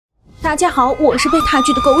大家好，我是被泰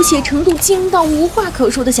剧的狗血程度惊到无话可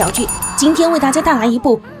说的小剧。今天为大家带来一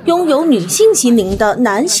部拥有女性心灵的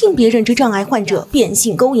男性别认知障碍患者变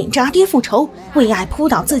性勾引渣爹复仇，为爱扑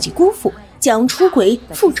倒自己姑父，将出轨、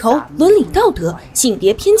复仇、伦理道德、性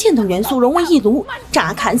别偏见等元素融为一炉，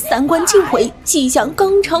乍看三观尽毁，细想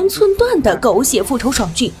纲长寸断的狗血复仇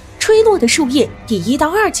爽剧《吹落的树叶》第1到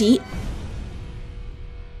2集。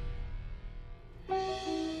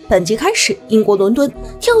本集开始，英国伦敦，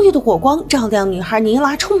跳跃的火光照亮女孩尼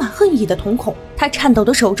拉充满恨意的瞳孔，她颤抖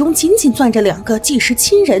的手中紧紧攥着2个既是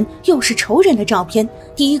亲人又是仇人的照片。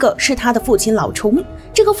第一个是她的父亲老虫，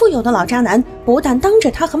这个富有的老渣男不但当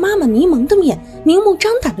着她和妈妈柠檬的面明目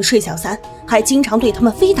张胆地睡小三，还经常对他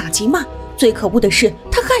们非打即骂。最可恶的是，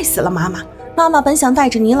他害死了妈妈。妈妈本想带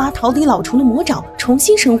着尼拉逃离老虫的魔爪，重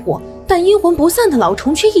新生活，但阴魂不散的老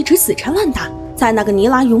虫却一直死缠烂打。在那个尼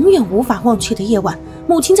拉永远无法忘却的夜晚，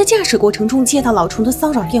母亲在驾驶过程中接到老虫的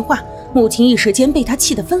骚扰电话，母亲一时间被他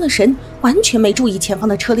气得分了神，完全没注意前方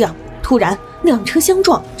的车辆。突然2车相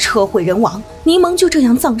撞，车毁人亡，柠檬就这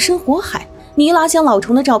样葬身火海。尼拉将老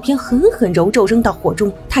虫的照片狠狠揉皱扔到火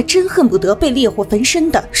中，他真恨不得被烈火焚身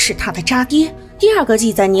的是他的渣爹。第2个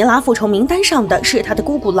记在尼拉复仇名单上的是他的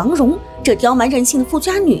姑姑郎荣，这刁蛮任性的富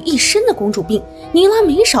家女一身的公主病，尼拉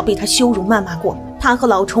没少被她羞辱谩骂过。她和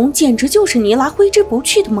老虫简直就是尼拉挥之不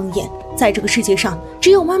去的梦魇。在这个世界上，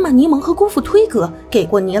只有妈妈柠檬和姑父推格给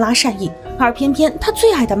过尼拉善意，而偏偏她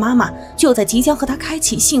最爱的妈妈就在即将和她开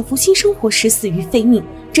启幸福新生活时死于非命，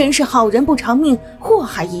真是好人不长命，祸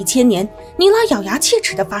害1000年。尼拉咬牙切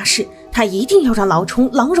齿地发誓，她一定要让老虫、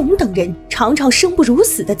郎荣等人尝尝生不如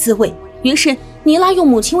死的滋味。于是尼拉用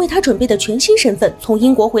母亲为她准备的全新身份从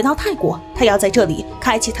英国回到泰国，她要在这里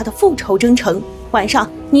开启她的复仇征程。晚上，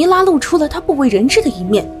尼拉露出了她不为人知的一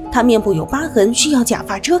面，她面部有疤痕，需要假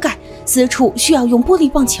发遮盖，私处需要用玻璃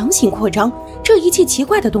棒强行扩张，这一切奇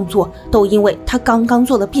怪的动作都因为她刚刚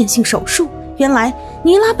做了变性手术。原来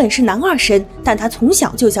尼拉本是男2身，但她从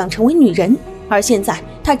小就想成为女人，而现在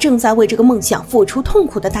她正在为这个梦想付出痛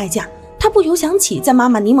苦的代价。她不由想起在妈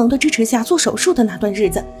妈柠檬的支持下做手术的那段日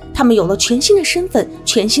子，他们有了全新的身份，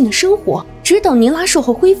全新的生活，只等尼拉术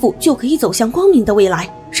后恢复就可以走向光明的未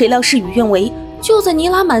来。谁料事与愿违，就在尼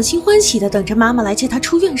拉满心欢喜地等着妈妈来接她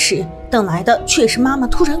出院时，等来的却是妈妈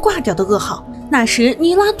突然挂掉的噩耗。那时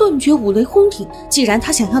尼拉顿觉五雷轰顶，既然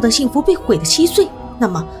她想要的幸福被毁得稀碎，那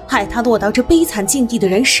么害她落到这悲惨境地的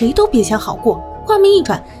人谁都别想好过。画面一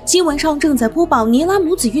转，新闻上正在播报尼拉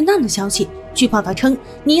母子遇难的消息。据报道称，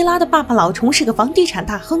尼拉的爸爸老虫是个房地产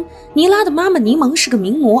大亨，尼拉的妈妈柠檬是个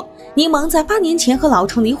名模。柠檬在8年前和老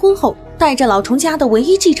虫离婚后，带着老虫家的唯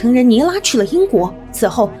一继承人尼拉去了英国。此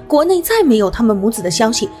后国内再没有他们母子的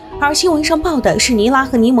消息，而新闻上报的是尼拉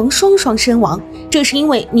和柠檬双双身亡。这是因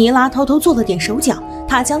为尼拉偷偷做了点手脚，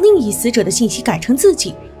他将另一死者的信息改成自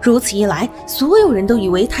己，如此一来，所有人都以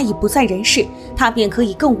为他已不在人世，他便可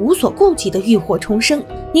以更无所顾忌地浴火重生。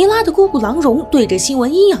尼拉的姑姑郎荣对着新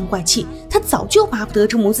闻阴阳怪气，他早就巴不得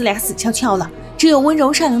这母子俩死翘翘了。只有温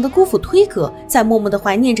柔善良的姑父推格在默默地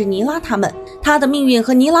怀念着尼拉他们。他的命运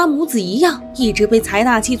和尼拉母子一样，一直被财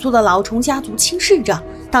大气粗的老虫家族轻视着。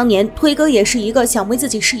当年推格也是一个想为自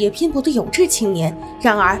己事业拼搏的有志青年，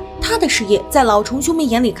然而他的事业在老虫兄妹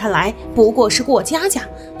眼里看来不过是过家家，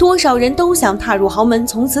多少人都想踏入豪门，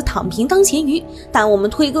从此躺平当咸鱼，但我们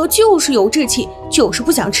推哥就是有志气，就是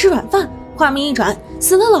不想吃软饭。画面一转，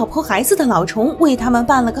死了老婆孩子的老虫为他们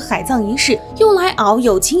办了个海葬仪式，用来熬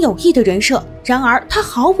有情有义的人设。然而他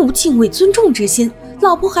毫无敬畏尊重之心，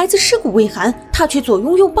老婆孩子尸骨未寒，他却左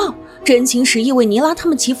拥右抱，真情实意为尼拉他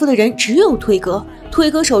们祈福的人只有推哥。推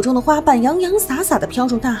哥手中的花瓣洋洋洒洒地飘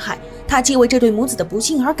入大海，他既为这对母子的不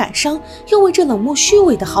幸而感伤，又为这冷漠虚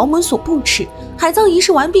伪的豪门所不耻。海葬仪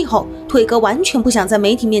式完毕后，推哥完全不想在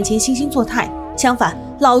媒体面前惺惺作态，相反，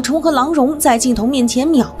老虫和郎荣在镜头面前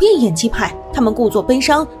秒变演技派，他们故作悲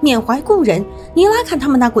伤，缅怀故人。尼拉看他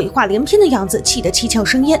们那鬼话连篇的样子，气得七窍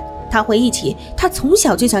生烟。他回忆起，他从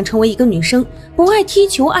小就想成为一个女生，不爱踢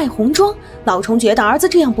球，爱红妆。老虫觉得儿子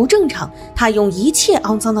这样不正常，他用一切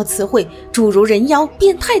肮脏的词汇，诸如人妖、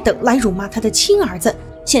变态等来辱骂他的亲儿子。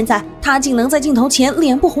现在他竟能在镜头前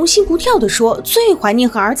脸不红心不跳地说最怀念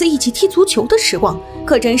和儿子一起踢足球的时光，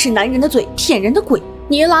可真是男人的嘴，骗人的鬼。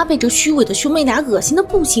尼拉被这虚伪的兄妹俩恶心的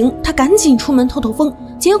不行，她赶紧出门透透风，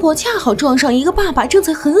结果恰好撞上一个爸爸正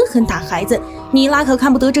在狠狠打孩子。尼拉可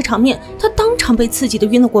看不得这场面，她当场被刺激的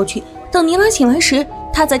晕了过去。等尼拉醒来时，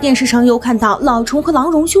她在电视上又看到老虫和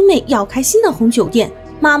郎荣兄妹要开新的红酒店，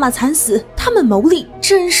妈妈惨死，他们谋利，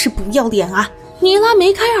真是不要脸啊！尼拉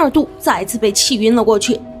梅开2度，再次被气晕了过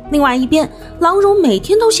去。另外一边，郎荣每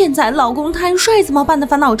天都陷在老公太帅怎么办的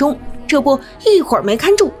烦恼中。这不，一会儿没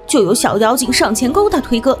看住，就有小妖精上前勾搭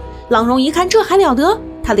推哥。郎荣一看这还了得，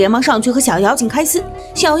他连忙上去和小妖精开撕，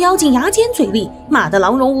小妖精牙尖嘴利，骂得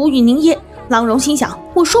郎荣无语凝噎。郎荣心想，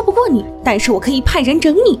我说不过你，但是我可以派人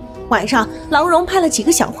整你。晚上，郎荣派了几个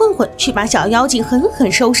小混混去把小妖精狠狠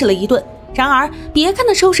收拾了一顿。然而，别看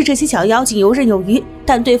他收拾这些小妖精游刃有余，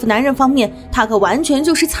但对付男人方面，他可完全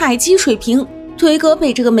就是菜鸡水平。推哥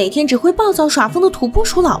被这个每天只会暴躁耍疯的土拨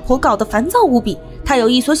鼠老婆搞得烦躁无比。他有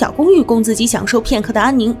一所小公寓供自己享受片刻的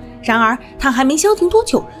安宁。然而，他还没消停多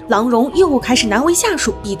久，郎荣又开始难为下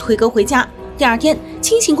属，逼推哥回家。第二天，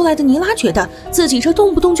清醒过来的尼拉觉得自己这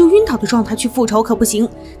动不动就晕倒的状态去复仇可不行，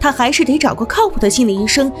他还是得找个靠谱的心理医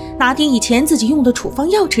生，拿点以前自己用的处方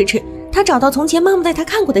药吃吃。他找到从前妈妈带他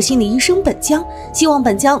看过的心理医生本江，希望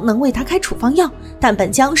本江能为他开处方药，但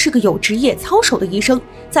本江是个有职业操守的医生，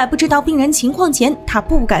在不知道病人情况前，他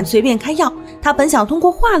不敢随便开药。他本想通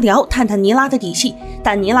过化疗探探尼拉的底细，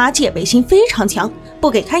但尼拉戒备心非常强，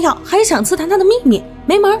不给开药，还想刺探他的秘密，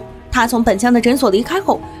没门。他从本江的诊所离开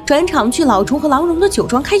后，转场去老虫和郎荣的酒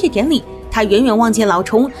庄开业典礼。他远远望见老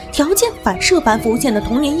虫条件反射般浮现的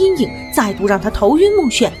童年阴影，再度让他头晕目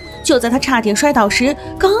眩。就在他差点摔倒时，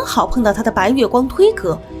刚好碰到他的白月光推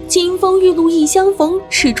哥。金风玉露一相逢，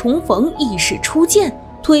是重逢亦是初见。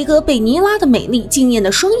推哥被尼拉的美丽惊艳的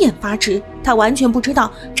双眼发直，他完全不知道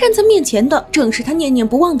站在面前的正是他念念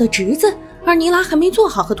不忘的侄子。而尼拉还没做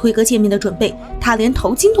好和推哥见面的准备，他连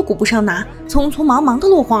头巾都顾不上拿，匆匆忙忙地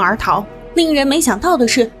落荒而逃。令人没想到的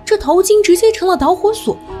是，这头巾直接成了导火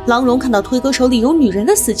索。郎荣看到推哥手里有女人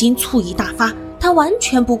的死劲，醋意大发，他完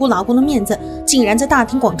全不顾老公的面子，竟然在大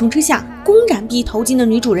庭广众之下公然逼头巾的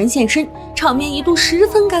女主人现身，场面一度十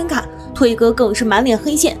分尴尬。推哥更是满脸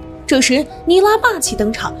黑线。这时尼拉霸气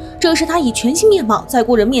登场，这是他以全新面貌在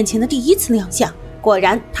故人面前的第一次亮相。果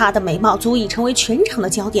然，她的美貌足以成为全场的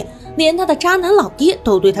焦点，连她的渣男老爹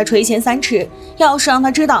都对她垂涎3尺。要是让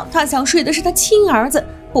他知道他想睡的是他亲儿子，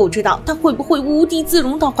不知道他会不会无地自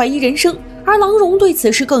容到怀疑人生。而郎荣对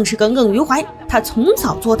此事更是耿耿于怀，他从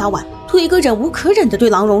早做到晚。推哥忍无可忍地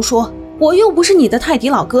对郎荣说，我又不是你的泰迪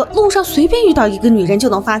老哥，路上随便遇到一个女人就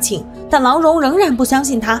能发情。但郎荣仍然不相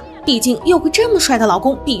信他，毕竟有个这么帅的老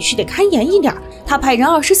公必须得看严一点。他派人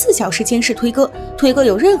24小时监视推哥，推哥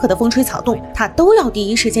有任何的风吹草动，他都要第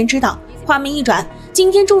一时间知道。画面一转，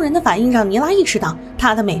今天众人的反应让尼拉意识到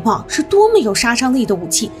她的美貌是多么有杀伤力的武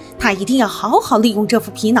器，她一定要好好利用这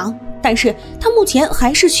副皮囊。但是她目前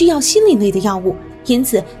还是需要心理类的药物，因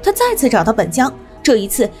此她再次找到本江。这一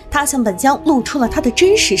次，他向本江露出了他的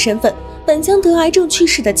真实身份。本江得癌症去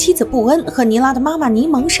世的妻子布恩和尼拉的妈妈尼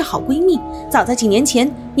蒙是好闺蜜。早在几年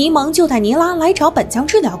前，尼蒙就带尼拉来找本江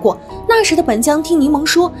治疗过。那时的本江听尼蒙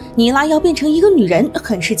说尼拉要变成一个女人，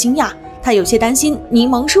很是惊讶。他有些担心尼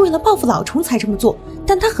蒙是为了报复老虫才这么做，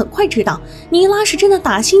但他很快知道尼拉是真的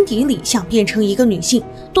打心底里想变成一个女性。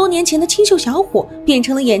多年前的清秀小伙变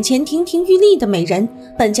成了眼前亭亭玉立的美人。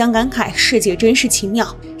本江感慨世界真是奇妙。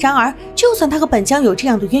然而就算他和本江有这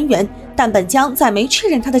样的渊源，但本江在没确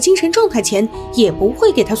认他的精神状态前也不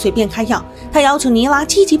会给他随便开药。他要求尼拉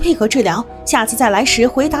积极配合治疗，下次再来时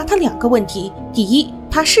回答他2个问题：第一，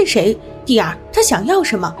他是谁；第二，他想要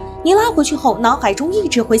什么。尼拉回去后，脑海中一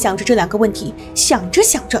直回想着这2个问题，想着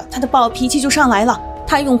想着，他的暴脾气就上来了。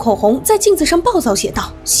他用口红在镜子上暴躁写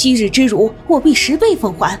道：昔日之辱，我必10倍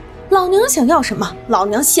奉还。老娘想要什么？老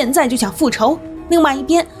娘现在就想复仇。另外一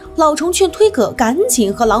边，老虫劝推哥赶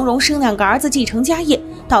紧和郎荣生2个儿子继承家业，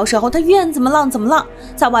到时候他愿怎么浪怎么浪，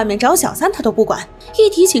在外面找小三他都不管。一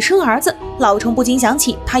提起生儿子，老虫不禁想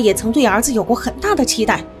起他也曾对儿子有过很大的期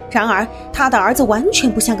待。然而他的儿子完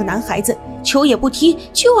全不像个男孩子，球也不踢，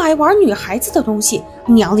就爱玩女孩子的东西，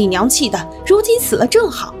娘里娘气的，如今死了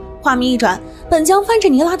正好。画面一转，本江翻着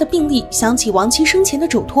尼拉的病历，想起亡妻生前的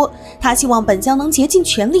嘱托，他希望本江能竭尽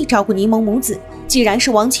全力照顾尼蒙母子。既然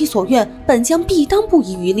是亡妻所愿，本江必当不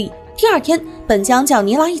遗余力。第二天，本江叫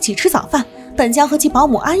尼拉一起吃早饭，本江和其保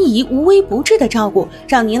姆安怡无微不至的照顾，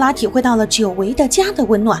让尼拉体会到了久违的家的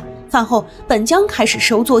温暖。饭后，本江开始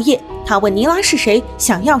收作业，他问尼拉是谁，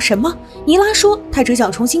想要什么。尼拉说他只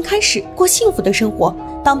想重新开始，过幸福的生活。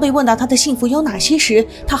当被问到他的幸福有哪些时，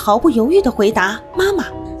他毫不犹豫地回答：妈妈。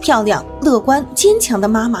漂亮、乐观、坚强的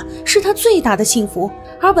妈妈是他最大的幸福。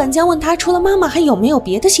而本江问他除了妈妈还有没有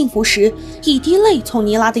别的幸福时，一滴泪从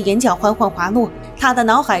尼拉的眼角缓缓滑落，他的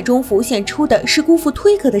脑海中浮现出的是姑父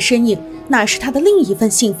推哥的身影，那是他的另一份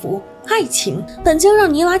幸福。爱情。本江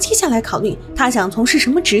让尼拉接下来考虑他想从事什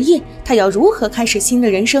么职业，他要如何开始新的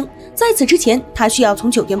人生。在此之前，他需要从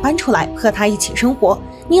酒店搬出来和他一起生活。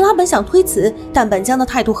尼拉本想推辞，但本江的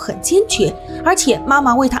态度很坚决，而且妈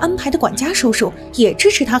妈为他安排的管家叔叔也支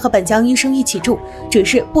持他和本江医生一起住，只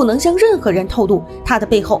是不能向任何人透露他的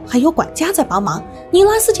背后还有管家在帮忙。尼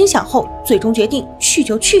拉思前想后，最终决定去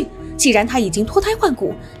就去。既然他已经脱胎换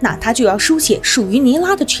骨，那他就要书写属于尼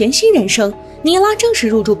拉的全新人生。尼拉正式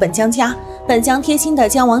入住本江家，本江贴心的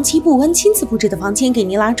将亡妻布恩亲自布置的房间给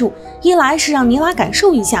尼拉住，一来是让尼拉感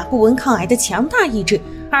受一下布恩抗癌的强大意志，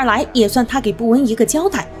二来也算他给布恩一个交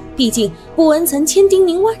代。毕竟布恩曾千叮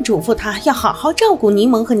咛万嘱咐他要好好照顾柠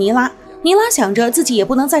檬和尼拉。尼拉想着自己也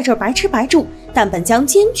不能在这儿白吃白住，但本江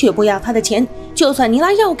坚决不要他的钱，就算尼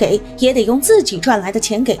拉要给，也得用自己赚来的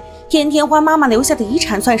钱给。天天花妈妈留下的遗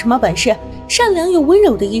产算什么本事？善良又温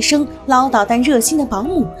柔的医生，唠叨但热心的保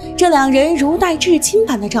姆，这两人如待至亲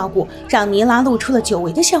般的照顾，让尼拉露出了久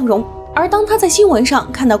违的笑容。而当他在新闻上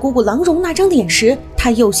看到姑姑郎荣那张脸时，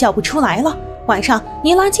他又笑不出来了。晚上，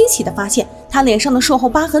尼拉惊喜地发现他脸上的术后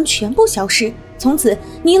疤痕全部消失，从此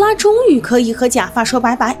尼拉终于可以和假发说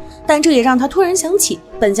拜拜。但这也让他突然想起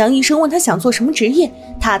本江医生问他想做什么职业，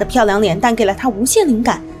他的漂亮脸蛋给了他无限灵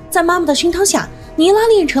感。在妈妈的熏陶下，尼拉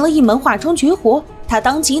练成了一门化妆绝活。他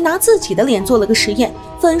当即拿自己的脸做了个实验，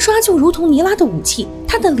粉刷就如同尼拉的武器，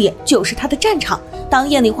他的脸就是他的战场。当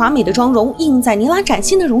艳丽华美的妆容映在尼拉崭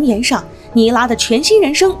新的容颜上，尼拉的全新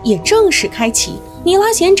人生也正式开启。尼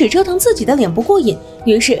拉嫌只折腾自己的脸不过瘾，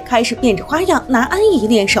于是开始变着花样拿安姨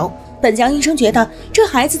练手。本江医生觉得这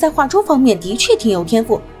孩子在化妆方面的确挺有天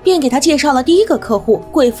赋，便给他介绍了第一个客户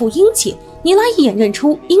贵妇英姐。尼拉一眼认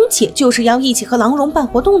出英姐就是要一起和郎荣办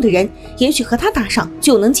活动的人，也许和他搭上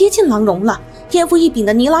就能接近郎荣了。天赋异禀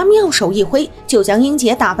的尼拉妙手一挥，就将英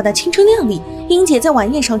姐打扮得青春靓丽。英姐在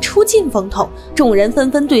晚宴上出尽风头，众人纷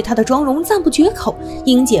纷对她的妆容赞不绝口。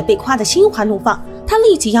英姐被夸得心花怒放，她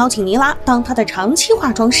立即邀请尼拉当她的长期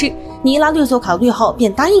化妆师。尼拉略作考虑后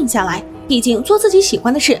便答应下来，毕竟做自己喜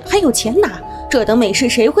欢的事还有钱拿，这等美事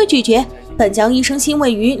谁会拒绝？本江医生欣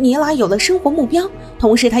慰于尼拉有了生活目标，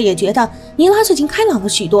同时他也觉得尼拉最近开朗了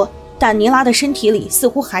许多。但尼拉的身体里似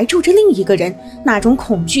乎还住着另一个人，那种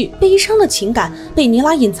恐惧、悲伤的情感被尼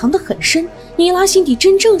拉隐藏得很深。尼拉心底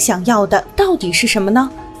真正想要的到底是什么呢？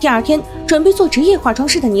第二天，准备做职业化妆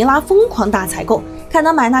师的尼拉疯狂大采购，看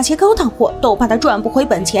他买那些高档货都怕他赚不回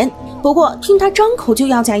本钱。不过听他张口就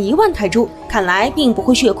要价1万泰铢，看来并不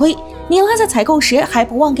会血亏。尼拉在采购时还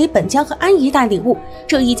不忘给本江和安姨带礼物，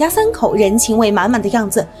这一家3口人情味满满的样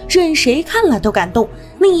子，任谁看了都感动。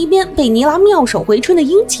另一边，被尼拉妙手回春的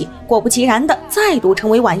英姐，果不其然的再度成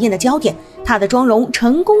为晚宴的焦点。她的妆容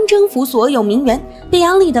成功征服所有名媛，被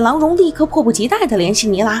安利的郎荣立刻迫不及待地联系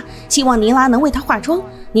尼拉，希望尼拉能为他化妆。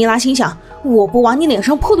尼拉心想，我不往你脸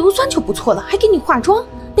上泼硫酸就不错了，还给你化妆？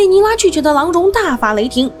被尼拉拒绝的郎荣大发雷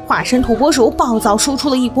霆，化身土拨鼠暴躁输出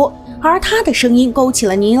了一波。而他的声音勾起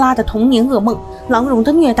了尼拉的童年噩梦，郎荣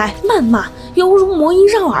的虐待、谩骂犹如魔音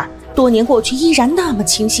绕耳，多年过去依然那么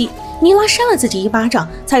清晰。尼拉扇了自己一巴掌，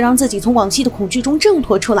才让自己从往昔的恐惧中挣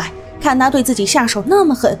脱出来。看他对自己下手那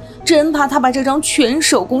么狠，真怕他把这张全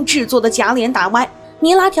手工制作的假脸打歪。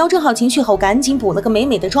尼拉调整好情绪后，赶紧补了个美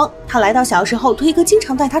美的妆。他来到小时候推哥经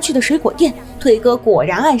常带他去的水果店，推哥果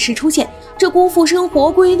然按时出现。这姑父生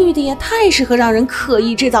活规律的也太适合让人刻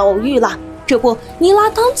意制造偶遇了。这不，尼拉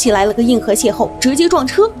当即来了个硬核邂逅，直接撞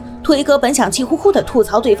车。推哥本想气呼呼地吐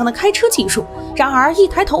槽对方的开车技术，然而一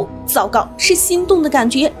抬头，糟糕，是心动的感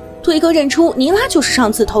觉。推哥认出尼拉就是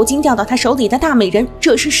上次头巾掉到他手里的大美人，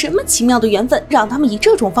这是什么奇妙的缘分，让他们以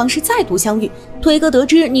这种方式再度相遇？推哥得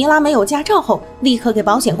知尼拉没有驾照后，立刻给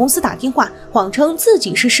保险公司打电话，谎称自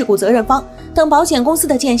己是事故责任方。等保险公司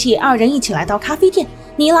的间隙，二人一起来到咖啡店。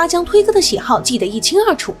尼拉将推哥的喜好记得一清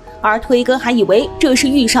二楚，而推哥还以为这是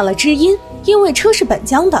遇上了知音，因为车是本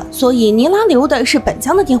江的，所以尼拉留的是本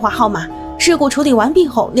江的电话号码。事故处理完毕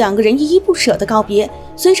后，两个人依依不舍的告别，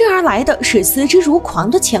随之而来的是思之如狂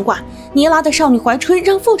的牵挂。尼拉的少女怀春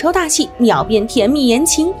让复仇大戏秒变甜蜜言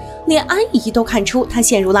情，连安姨都看出她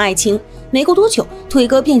陷入了爱情。没过多久，推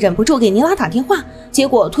哥便忍不住给尼拉打电话，结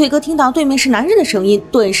果推哥听到对面是男人的声音，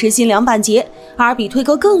顿时心凉半截。而比推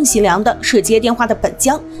哥更心凉的是接电话的本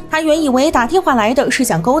江，他原以为打电话来的是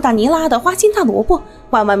想勾搭尼拉的花心大萝卜，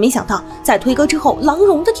万万没想到，在推哥之后，郎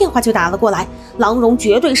荣的电话就打了过来。郎荣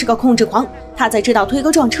绝对是个控制狂，他在知道推哥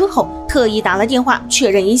撞车后，特意打了电话确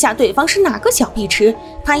认一下对方是哪个小碧池。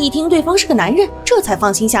他一听对方是个男人，这才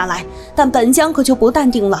放心下来。但本江可就不淡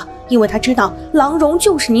定了，因为他知道郎荣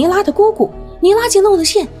就是尼拉的姑姑。尼拉竟露了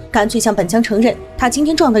馅，干脆向本江承认，他今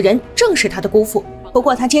天撞的人正是他的姑父。不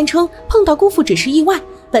过他坚称碰到姑父只是意外。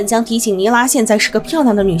本江提醒尼拉现在是个漂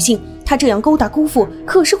亮的女性，他这样勾搭姑父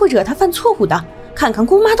可是会惹他犯错误的。看看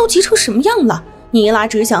姑妈都急成什么样了。尼拉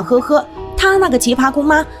只想呵呵，她那个奇葩姑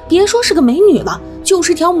妈别说是个美女了，就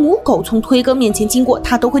是条母狗从推哥面前经过，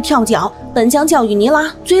她都会跳脚。本江教育尼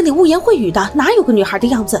拉，嘴里污言秽语的哪有个女孩的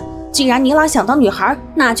样子？既然尼拉想当女孩，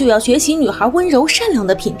那就要学习女孩温柔善良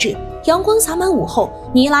的品质。阳光洒满午后，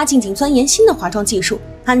尼拉静静钻研新的化妆技术。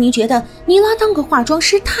安妮觉得妮拉当个化妆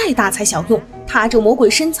师太大材小用，她这魔鬼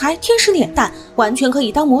身材、天使脸蛋，完全可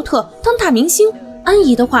以当模特、当大明星。安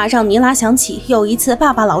姨的话让妮拉想起有一次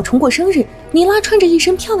爸爸老虫过生日，妮拉穿着一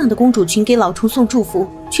身漂亮的公主裙给老虫送祝福，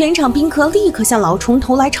全场宾客立刻向老虫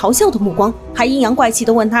投来嘲笑的目光，还阴阳怪气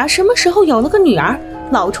地问他什么时候有了个女儿。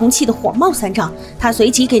老虫气得火冒三丈，他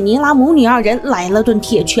随即给妮拉母女二人来了顿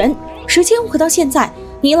铁拳。时间回到现在，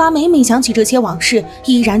妮拉每每想起这些往事，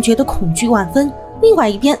依然觉得恐惧万分。另外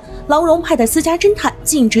一边，郎荣派的私家侦探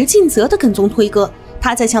尽职尽责地跟踪推哥。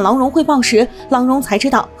他在向郎荣汇报时，郎荣才知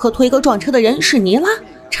道和推哥撞车的人是妮拉。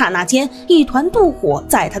刹那间，一团妒火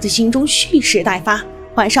在他的心中蓄势待发。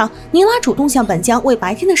晚上，妮拉主动向本江为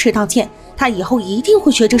白天的事道歉，她以后一定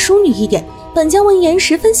会学着淑女一点。本江闻言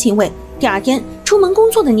十分欣慰。第二天，出门工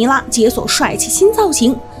作的妮拉解锁帅气新造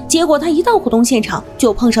型，结果她一到活动现场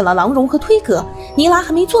就碰上了郎荣和推哥。妮拉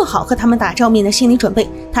还没做好和他们打照面的心理准备，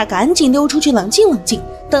她赶紧溜出去冷静冷静。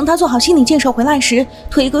等她做好心理建设回来时，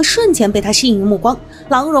推哥瞬间被她吸引目光。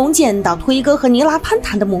郎荣见到推哥和妮拉攀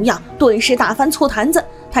谈的模样，顿时打翻醋坛子，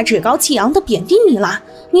他趾高气扬地贬低妮拉。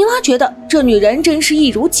妮拉觉得这女人真是一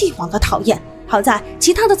如既往的讨厌。好在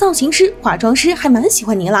其他的造型师、化妆师还蛮喜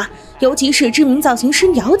欢妮拉，尤其是知名造型师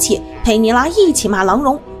了解陪妮拉一起骂郎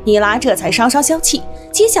荣，妮拉这才稍稍消气。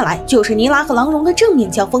接下来就是妮拉和郎荣的正面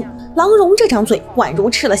交锋。郎荣这张嘴宛如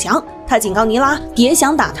吃了翔，他警告妮拉别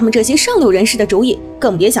想打他们这些上流人士的主意，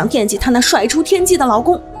更别想惦记他那帅出天际的老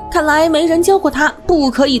公。看来没人教过他不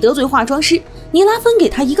可以得罪化妆师。妮拉分给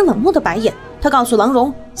他一个冷漠的白眼，他告诉郎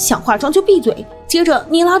荣想化妆就闭嘴。接着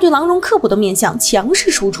妮拉对郎荣刻薄的面相强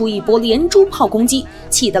势输出一波连珠炮攻击，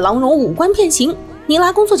气得郎荣五官变形。妮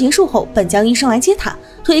拉工作结束后，本江医生来接她。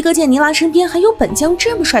推哥见妮拉身边还有本江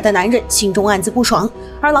这么帅的男人，心中暗自不爽，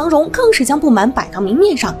而郎荣更是将不满摆到明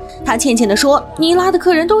面上。他欠欠地说妮拉的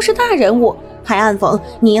客人都是大人物，还暗讽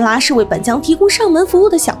妮拉是为本江提供上门服务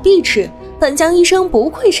的小碧池。本江医生不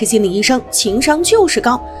愧是心理医生，情商就是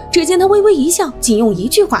高。只见他微微一笑，仅用一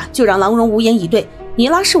句话就让郎荣无言以对：妮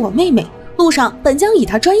拉是我妹妹。路上，本江以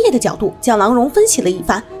他专业的角度将郎荣分析了一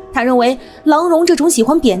番。他认为郎荣这种喜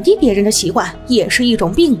欢贬低别人的习惯也是一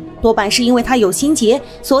种病，多半是因为他有心结，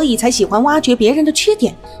所以才喜欢挖掘别人的缺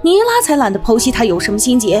点。妮拉才懒得剖析他有什么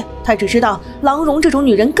心结，他只知道郎荣这种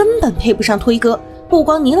女人根本配不上推哥。不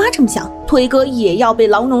光妮拉这么想，推哥也要被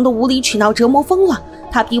郎荣的无理取闹折磨疯了。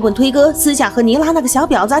他逼问推哥私下和妮拉那个小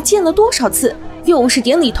婊子见了多少次，又是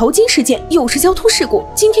典礼头巾事件，又是交通事故，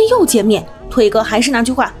今天又见面。推哥还是那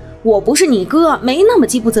句话，我不是你哥，没那么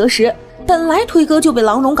饥不择食。本来推哥就被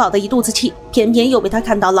郎荣搞得一肚子气，偏偏又被他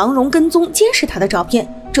看到郎荣跟踪监视他的照片，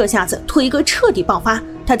这下子推哥彻底爆发。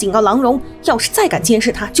他警告郎荣，要是再敢监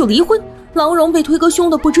视他就离婚。郎荣被推哥凶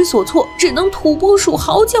得不知所措，只能吐波鼠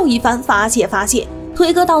嚎叫一番发泄发泄。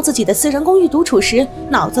推哥到自己的私人公寓独处时，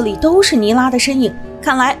脑子里都是妮拉的身影。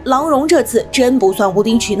看来郎荣这次真不算无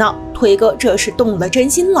理取闹，推哥这是动了真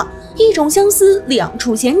心了。一种相思，两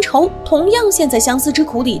处闲愁，同样陷在相思之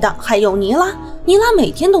苦里的还有妮拉。妮拉每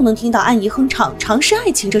天都能听到安怡哼唱《尝试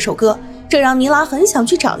爱情》这首歌，这让妮拉很想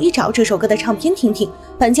去找一找这首歌的唱片听听。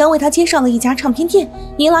本江为她介绍了一家唱片店，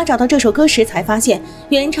妮拉找到这首歌时才发现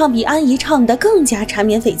原唱比安怡唱的更加缠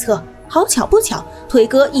绵悱恻。好巧不巧，推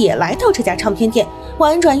哥也来到这家唱片店，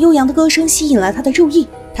婉转悠扬的歌声吸引了他的注意。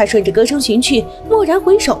他顺着歌声寻去，蓦然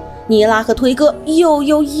回首，妮拉和推哥又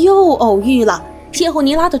偶遇了。邂逅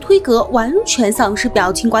妮拉的推哥完全丧失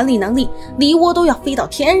表情管理能力，梨窝都要飞到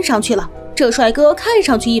天上去了。这帅哥看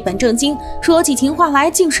上去一本正经，说起情话来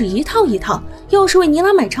竟是一套一套，又是为妮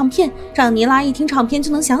拉买唱片，让妮拉一听唱片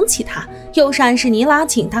就能想起他，又是暗示妮拉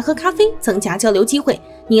请他喝咖啡，增加交流机会。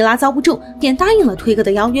妮拉遭不住，便答应了推哥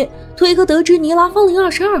的邀约。推哥得知妮拉芳龄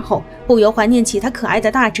22后，不由怀念起他可爱的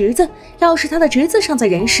大侄子，要是他的侄子尚在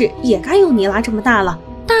人世，也该有妮拉这么大了。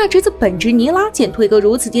大侄子本侄妮拉见推哥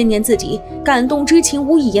如此惦念自己，感动之情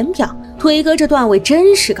无以言表。推哥这段位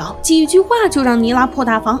真是高，几句话就让妮拉破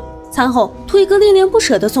大防。餐后，推哥恋恋不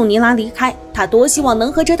舍地送妮拉离开，他多希望能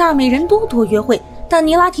和这大美人多多约会，但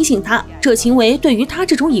妮拉提醒他，这行为对于他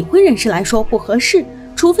这种已婚人士来说不合适，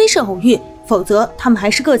除非是偶遇，否则他们还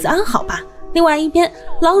是各自安好吧。另外一边，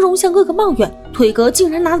郎荣向哥哥抱怨，推哥竟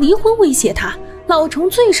然拿离婚威胁他。老虫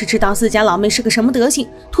最是知道自家老妹是个什么德行，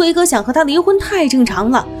推哥想和他离婚太正常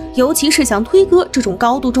了，尤其是像推哥这种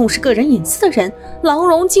高度重视个人隐私的人，郎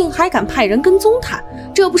荣竟还敢派人跟踪他，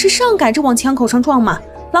这不是上赶着往枪口上撞吗？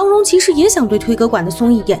郎荣其实也想对推哥管得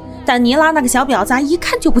松一点，但妮拉那个小婊子一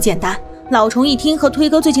看就不简单。老虫一听和推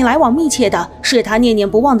哥最近来往密切的是他念念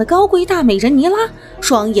不忘的高贵大美人尼拉，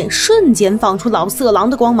双眼瞬间放出老色狼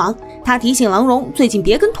的光芒。他提醒郎荣最近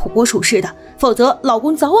别跟土拨鼠似的，否则老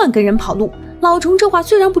公早晚跟人跑路。老虫这话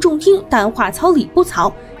虽然不中听，但话糙理不糙，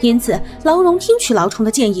因此郎荣听取老虫的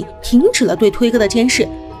建议，停止了对推哥的监视。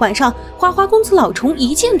晚上，花花公子老虫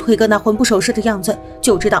一见推哥那魂不守舍的样子，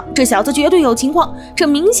就知道这小子绝对有情况，这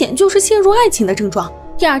明显就是陷入爱情的症状。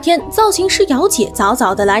第二天，造型师姚姐早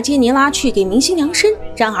早的来接尼拉去给明星量身，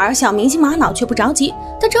然而小明星玛瑙却不着急，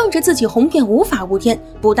她仗着自己红遍无法无天，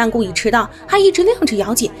不但故意迟到，还一直晾着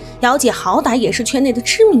姚姐。姚姐好歹也是圈内的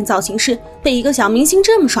知名造型师，被一个小明星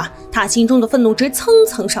这么耍，她心中的愤怒值蹭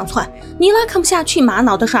蹭上窜。尼拉看不下去玛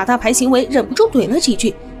瑙的耍大牌行为，忍不住怼了几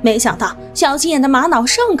句。没想到小心眼的玛瑙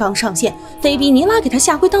上纲上线，非逼尼拉给他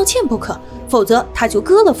下跪道歉不可，否则他就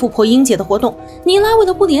割了富婆英姐的活动。尼拉为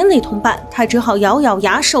了不连累同伴，他只好咬咬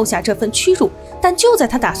牙受下这份屈辱。但就在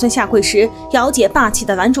他打算下跪时，姚姐霸气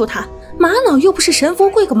地拦住他：玛瑙又不是神佛，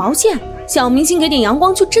跪个毛线！小明星给点阳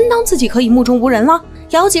光就真当自己可以目中无人了？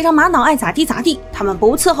姚姐让玛瑙爱咋地咋地，他们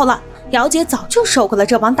不伺候了。姚姐早就受够了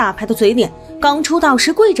这帮大牌的嘴脸，刚出道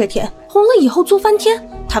时跪着舔，红了以后作翻天，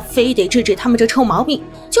她非得治治他们这臭毛病。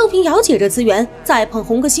就凭姚姐这资源，再捧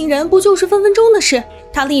红个新人不就是分分钟的事？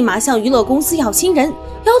她立马向娱乐公司要新人，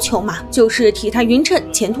要求嘛就是体态匀称，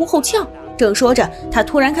前凸后翘。正说着，她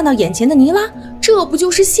突然看到眼前的尼拉，这不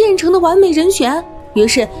就是现成的完美人选？于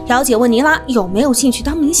是姚姐问尼拉有没有兴趣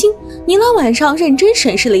当明星。尼拉晚上认真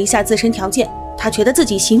审视了一下自身条件，她觉得自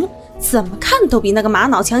己行，怎么看都比那个玛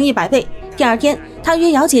瑙强100倍。第二天，他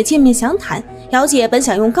约姚姐见面详谈。姚姐本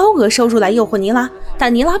想用高额收入来诱惑尼拉，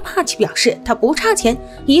但尼拉霸气表示她不差钱，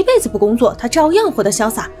一辈子不工作，她照样活得潇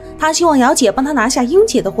洒。他希望姚姐帮他拿下英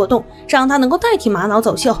姐的活动，让他能够代替玛瑙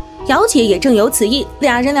走秀。姚姐也正有此意，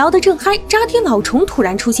俩人聊得正嗨，渣爹老虫突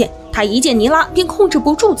然出现。他一见尼拉便控制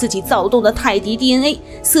不住自己躁动的泰迪 DNA，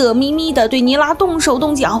 色眯眯的对尼拉动手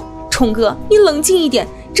动脚。虫哥，你冷静一点，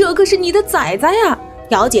这可是你的仔仔啊！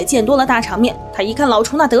姚姐见多了大场面，她一看老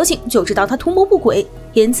虫那德行，就知道他图谋不轨，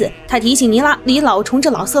因此她提醒尼拉离老虫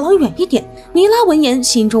这老色狼远一点。尼拉闻言，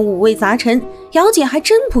心中五味杂陈。姚姐还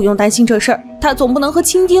真不用担心这事儿，她总不能和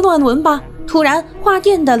亲爹乱伦吧？突然，画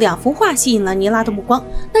店的2幅画吸引了尼拉的目光，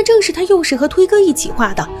那正是她幼时和推哥一起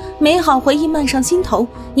画的，美好回忆漫上心头。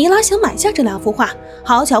尼拉想买下这2幅画，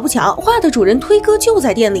好巧不巧，画的主人推哥就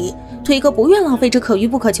在店里。推哥不愿浪费这可遇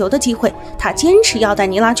不可求的机会，他坚持要带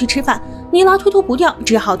尼拉去吃饭。尼拉推脱不掉，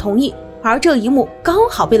只好同意。而这一幕刚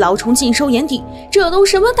好被老虫尽收眼底，这都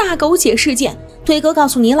什么大狗血事件？推哥告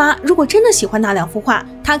诉尼拉，如果真的喜欢那2幅画，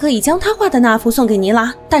他可以将他画的那幅送给尼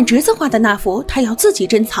拉，但侄子画的那幅他要自己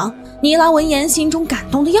珍藏。尼拉闻言心中感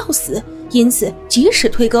动得要死，因此即使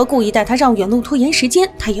推哥故意带他绕远路拖延时间，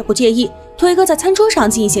他也不介意。推哥在餐桌上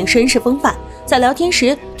尽显绅士风范，在聊天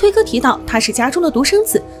时，推哥提到他是家中的独生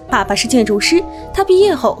子，爸爸是建筑师，他毕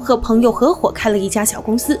业后和朋友合伙开了一家小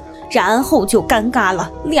公司。然后就尴尬了，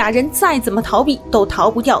俩人再怎么逃避都逃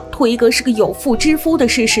不掉推哥是个有妇之夫的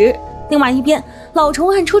事实。另外一边，老虫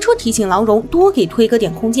暗戳戳提醒郎荣多给推哥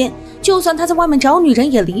点空间，就算他在外面找女人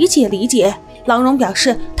也理解。郎荣表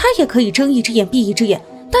示他也可以睁一只眼闭一只眼，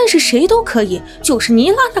但是谁都可以，就是尼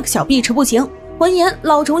拉那个小碧池不行。闻言，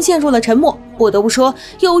老虫陷入了沉默。不得不说，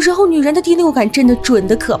有时候女人的第六感真的准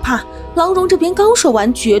得可怕。郎荣这边刚说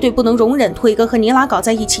完绝对不能容忍推哥和尼拉搞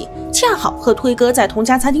在一起，恰好和推哥在同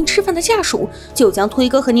家餐厅吃饭的下属就将推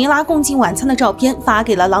哥和尼拉共进晚餐的照片发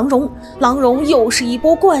给了郎荣。郎荣又是一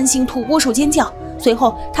波惯性土拨鼠尖叫，随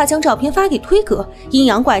后他将照片发给推哥，阴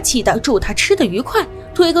阳怪气的祝他吃得愉快。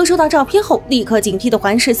推哥收到照片后立刻警惕地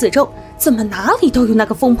环视四周，怎么哪里都有那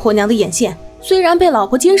个疯婆娘的眼线。虽然被老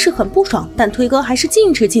婆监视很不爽，但推哥还是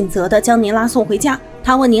尽职尽责地将尼拉送回家。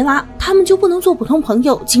他问尼拉，他们就不能做普通朋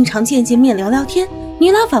友，经常见面聊聊天？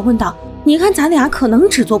尼拉反问道，你看咱俩可能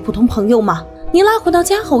只做普通朋友吗？尼拉回到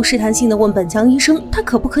家后试探性地问本江医生，他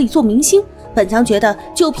可不可以做明星？本江觉得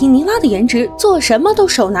就凭尼拉的颜值，做什么都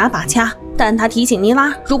手拿把掐，但他提醒尼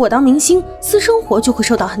拉，如果当明星，私生活就会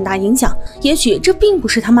受到很大影响，也许这并不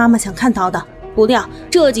是他妈妈想看到的。不料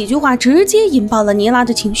这几句话直接引爆了尼拉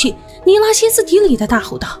的情绪，尼拉歇斯底里的大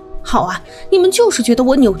吼道，好啊，你们就是觉得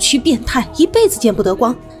我扭曲变态，一辈子见不得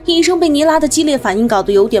光。医生被尼拉的激烈反应搞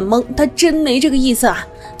得有点懵，他真没这个意思啊。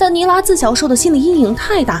但尼拉自小受的心理阴影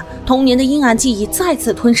太大，童年的阴暗记忆再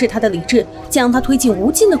次吞噬他的理智，将他推进无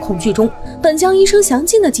尽的恐惧中。本江医生详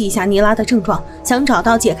尽地记下尼拉的症状，想找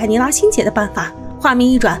到解开尼拉心结的办法。画面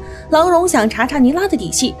一转，郎荣想查查尼拉的底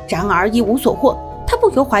细，然而一无所获。他不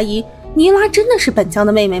由怀疑，尼拉真的是本江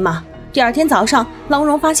的妹妹吗？第二天早上，郎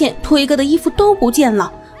荣发现推哥的衣服都不见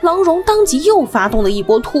了，郎荣当即又发动了一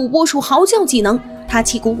波土拨鼠嚎叫技能。他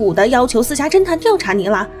气鼓鼓地要求私家侦探调查尼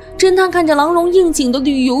拉。侦探看着郎荣应景的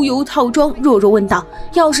绿油油套装，弱弱问道：“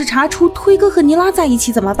要是查出推哥和尼拉在一起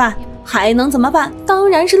怎么办？”还能怎么办？当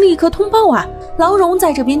然是立刻通报啊！郎荣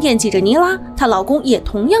在这边惦记着尼拉，她老公也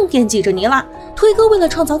同样惦记着尼拉。推哥为了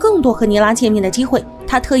创造更多和尼拉见面的机会，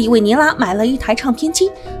他特意为尼拉买了一台唱片机，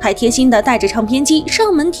还贴心的带着唱片机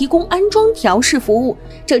上门提供安装调试服务。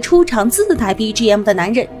这出场自带 BGM 的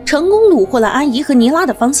男人，成功虏获了安怡和尼拉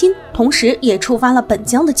的芳心，同时也触发了本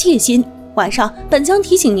江的戒心。晚上，本江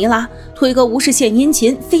提醒尼拉，推哥无事献殷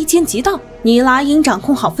勤，非奸即盗，尼拉应掌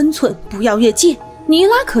控好分寸，不要越界。尼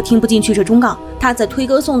拉可听不进去这忠告，他在推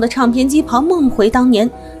哥送的唱片机旁梦回当年，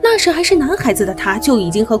那时还是男孩子的他就已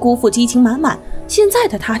经和姑父激情满满，现在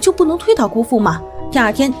的他就不能推倒姑父吗？第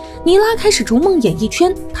二天，尼拉开始逐梦演艺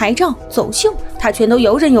圈，拍照、走秀，他全都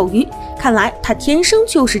游刃有余。看来他天生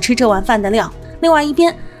就是吃这碗饭的料。另外一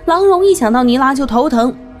边，郎荣一想到尼拉就头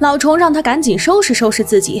疼，老虫让他赶紧收拾收拾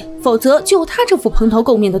自己，否则就他这副蓬头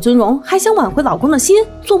垢面的尊容，还想挽回老公的心，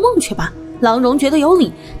做梦去吧。郎荣觉得有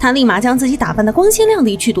理，他立马将自己打扮得光鲜亮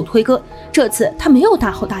丽去堵推哥。这次他没有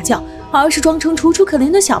大吼大叫，而是装成楚楚可怜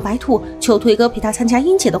的小白兔，求推哥陪他参加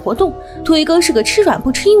英姐的活动。推哥是个吃软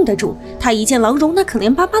不吃硬的主，他一见郎荣那可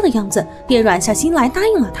怜巴巴的样子，便软下心来答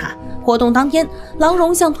应了他。活动当天，郎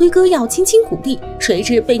荣向推哥要亲亲鼓励，谁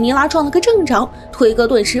知被尼拉撞了个正着，推哥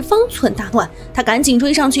顿时方寸大乱，他赶紧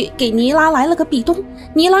追上去给尼拉来了个壁咚。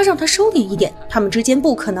尼拉让他收敛一点，他们之间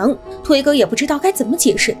不可能。推哥也不知道该怎么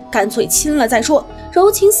解释，干脆亲了再说。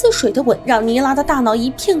柔情似水的吻让尼拉的大脑一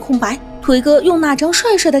片空白。推哥用那张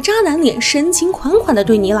帅帅的渣男脸，深情款款地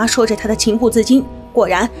对尼拉说着他的情不自禁。果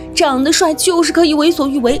然，长得帅就是可以为所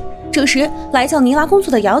欲为。这时，来叫尼拉工作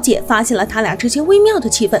的姚姐发现了他俩之间微妙的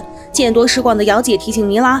气氛。见多识广的姚姐提醒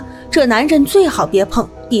尼拉，这男人最好别碰，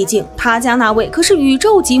毕竟他家那位可是宇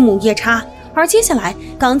宙级母夜叉。而接下来，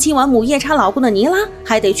刚亲完母夜叉老公的尼拉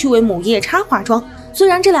还得去为母夜叉化妆。虽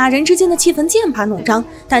然这俩人之间的气氛剑拔弩张，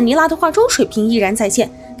但尼拉的化妆水平依然在线。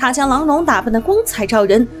她将郎荣打扮得光彩照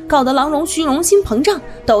人，搞得郎荣虚荣心膨胀，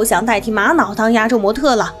都想代替玛瑙当亚洲模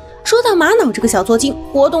特了。说到玛瑙这个小作精，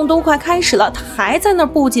活动都快开始了，他还在那儿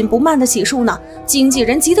不紧不慢的洗漱呢，经纪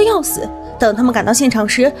人急得要死。等他们赶到现场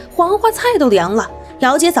时，黄花菜都凉了。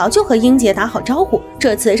姚姐早就和英姐打好招呼，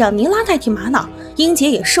这次让尼拉代替玛瑙。英姐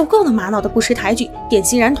也受够了玛瑙的不识抬举，便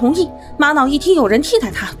欣然同意。玛瑙一听有人替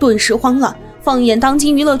代她，顿时慌了。放眼当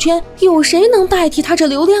今娱乐圈，有谁能代替她这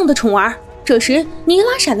流量的宠儿？这时，尼拉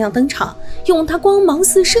闪亮登场，用她光芒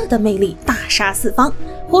四射的魅力大杀四方。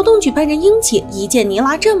活动举办人英姐一见尼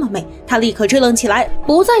拉这么美，她立刻支棱起来，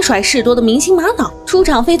不再甩事多的明星玛瑙，出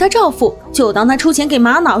场费她照付。就当她出钱给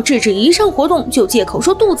玛瑙制止一上活动就借口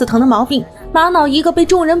说肚子疼的毛病。玛瑙一个被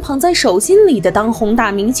众人捧在手心里的当红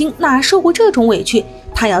大明星，哪受过这种委屈？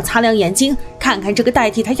她要擦亮眼睛，看看这个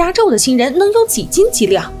代替她压轴的新人能有几斤几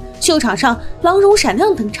两。秀场上，郎荣闪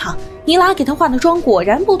亮登场，尼拉给她化的妆果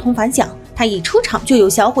然不同凡响。她一出场就有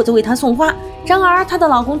小伙子为她送花，然而她的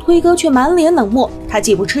老公推哥却满脸冷漠，她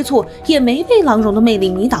既不吃醋，也没被郎荣的魅力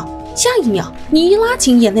迷倒。下一秒，尼拉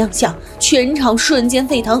惊艳亮相，全场瞬间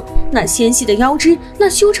沸腾。那纤细的腰肢，那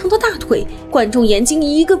修长的大腿，观众眼睛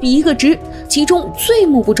一个比一个直。其中最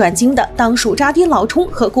目不转睛的，当属渣爹老冲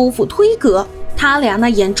和姑父推哥，他俩那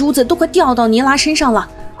眼珠子都快掉到尼拉身上了。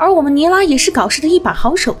而我们尼拉也是搞事的一把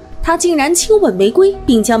好手，她竟然亲吻玫瑰，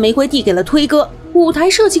并将玫瑰递给了推哥。舞台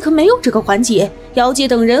设计可没有这个环节，姚姐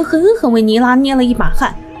等人狠狠为尼拉捏了一把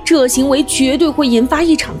汗，这行为绝对会引发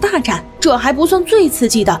一场大战。这还不算最刺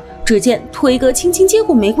激的，只见推哥轻轻接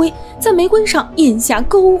过玫瑰，在玫瑰上印下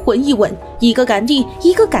勾魂一吻，一个赶地，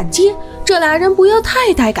一个赶接，这俩人不要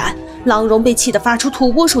太带感。郎荣被气得发出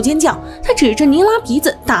土拨鼠尖叫，他指着尼拉鼻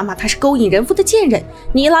子大骂他是勾引人妇的贱人。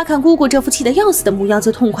尼拉看姑姑这副气得要死的模样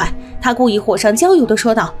就痛快，他故意火上浇油地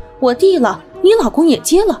说道：“我递了，你老公也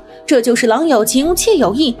接了，这就是郎有情妾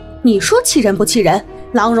有意，你说气人不气人？”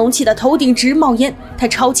郎荣气得头顶直冒烟，他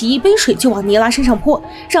抄起一杯水就往尼拉身上泼，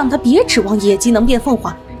让他别指望野鸡能变凤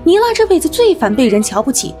凰。尼拉这辈子最烦被人瞧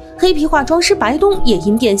不起，黑皮化妆师白东也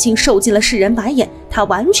因变性受尽了世人白眼，他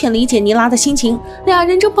完全理解尼拉的心情。俩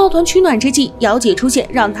人正抱团取暖之际，姚姐出现，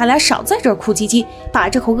让他俩少在这儿哭唧唧，把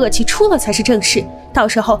这口恶气出了才是正事。到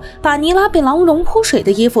时候把尼拉被郎荣泼水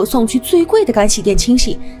的衣服送去最贵的干洗店清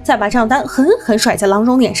洗，再把账单狠狠甩在郎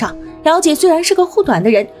荣脸上。姚姐虽然是个护短的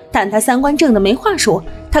人，但她三观正的没话说。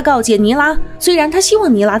她告诫尼拉，虽然她希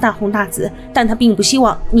望尼拉大红大紫，但她并不希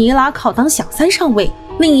望尼拉靠当小三上位。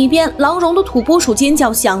另一边，郎荣的土拨鼠尖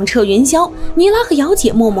叫响彻云霄，尼拉和姚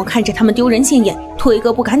姐默默看着他们丢人现眼，推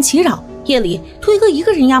哥不敢起扰。夜里，推哥一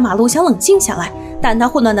个人压马路想冷静下来，但他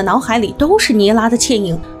混乱的脑海里都是尼拉的倩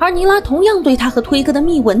影，而尼拉同样对他和推哥的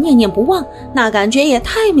密吻念念不忘，那感觉也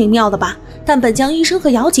太美妙了吧。但本江医生和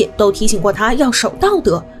姚姐都提醒过他要守道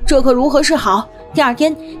德，这可如何是好？第二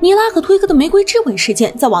天，尼拉和推哥的玫瑰之吻事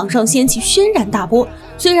件在网上掀起轩然大波。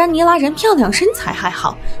虽然尼拉人漂亮，身材还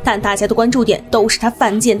好，但大家的关注点都是她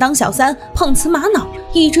犯贱当小三，碰瓷玛瑙。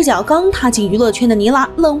一只脚刚踏进娱乐圈的尼拉，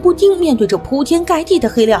冷不丁面对着铺天盖地的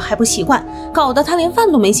黑料还不习惯，搞得她连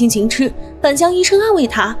饭都没心情吃。本江医生安慰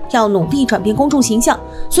她要努力转变公众形象，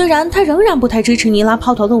虽然他仍然不太支持尼拉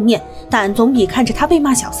抛头露面，但总比看着她被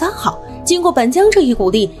骂小三好。经过本江这一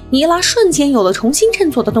鼓励，尼拉瞬间有了重新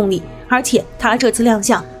振作的动力，而且他这次亮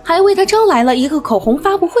相还为他招来了一个口红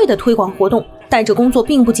发布会的推广活动。但这工作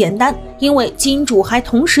并不简单，因为金主还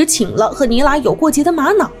同时请了和尼拉有过节的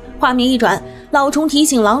玛瑙。画面一转，老虫提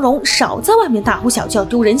醒郎荣少在外面大呼小叫，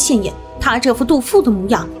丢人现眼。她这副妒妇的模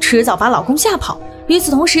样，迟早把老公吓跑。与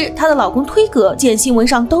此同时，她的老公推哥见新闻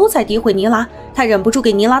上都在诋毁尼拉，他忍不住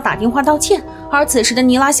给尼拉打电话道歉。而此时的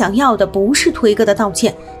尼拉想要的不是推哥的道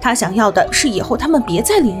歉，他想要的是以后他们别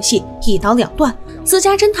再联系，一刀两断。私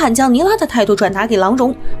家侦探将尼拉的态度转达给郎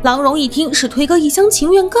荣，郎荣一听是推哥一厢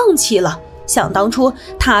情愿，更气了。想当初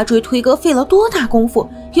他追推哥费了多大功夫，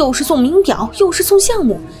又是送名表，又是送项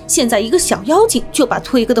目，现在一个小妖精就把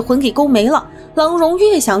推哥的魂给勾没了。郎荣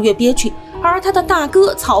越想越憋屈，而他的大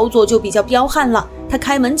哥操作就比较彪悍了，他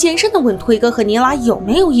开门见山地问推哥和尼拉有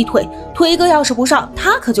没有一腿，推哥要是不上，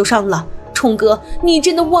他可就上了。冲哥，你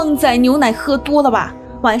真的旺仔牛奶喝多了吧？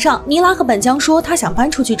晚上，尼拉和本江说他想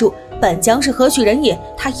搬出去住，本江是何许人也，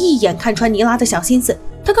他一眼看穿尼拉的小心思。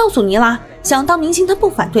他告诉尼拉，想当明星他不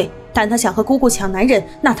反对，但他想和姑姑抢男人，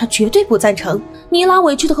那他绝对不赞成。尼拉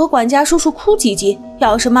委屈的和管家叔叔哭唧唧，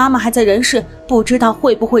要是妈妈还在人世，不知道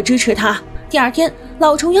会不会支持他。第二天，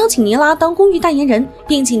老虫邀请尼拉当公寓代言人，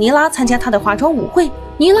并请尼拉参加他的化妆舞会。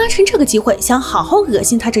尼拉趁这个机会想好好恶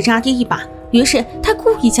心他这渣爹一把，于是他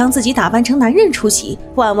故意将自己打扮成男人出席，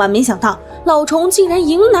万万没想到老虫竟然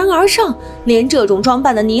迎难而上，连这种装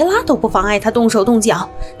扮的尼拉都不妨碍他动手动脚。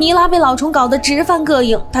尼拉被老虫搞得直犯膈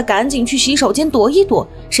应，他赶紧去洗手间躲一躲，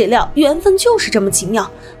谁料缘分就是这么奇妙，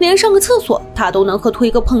连上个厕所他都能和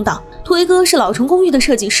推哥碰到。推哥是老虫公寓的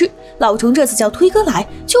设计师，老虫这次叫推哥来，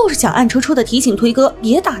就是想暗戳戳的提醒推哥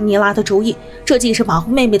别打尼拉的主意，这既是保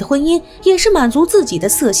护妹妹的婚姻，也是满足自己的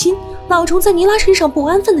色心。老虫在尼拉身上不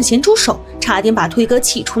安分的咸猪手，差点把推哥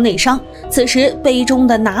气出内伤。此时杯中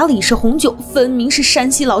的哪里是红酒，分明是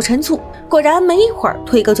山西老陈醋。果然没一会儿，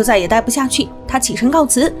推哥就再也待不下去，他起身告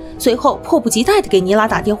辞，随后迫不及待地给尼拉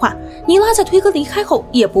打电话。尼拉在推哥离开后，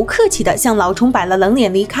也不客气地向老虫摆了冷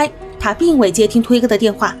脸离开，他并未接听推哥的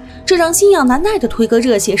电话，这让心痒难耐的推哥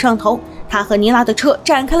热血上头。他和尼拉的车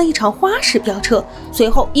展开了一场花式飙车，随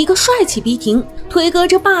后一个帅气逼停。推哥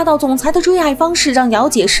这霸道总裁的追爱方式让姚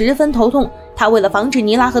姐十分头痛，他为了防止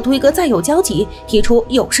尼拉和推哥再有交集，提出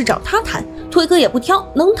有事找他谈，推哥也不挑，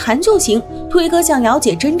能谈就行。推哥向姚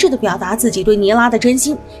姐真挚地表达自己对尼拉的真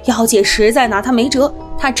心，姚姐实在拿他没辙，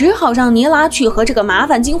他只好让尼拉去和这个麻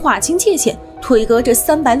烦精划清界限。推哥这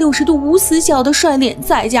360度无死角的帅脸，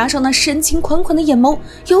再加上那深情款款的眼眸，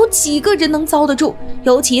有几个人能遭得住？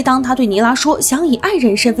尤其当他对尼拉说想以爱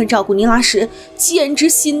人身份照顾尼拉时，简直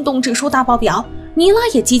心动指数大爆表。尼拉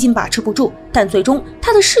也几近把持不住，但最终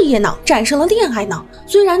他的事业脑战胜了恋爱脑。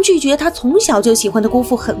虽然拒绝他从小就喜欢的姑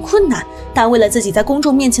父很困难，但为了自己在公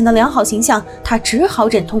众面前的良好形象，他只好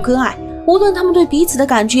忍痛割爱。无论他们对彼此的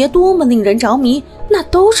感觉多么令人着迷，那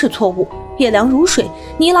都是错误。月亮如水，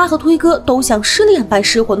尼拉和推哥都像失恋般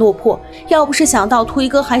失魂落魄。要不是想到推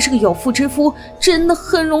哥还是个有妇之夫，真的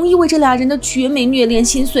很容易为这俩人的绝美虐恋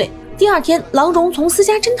心碎。第二天，郎荣从私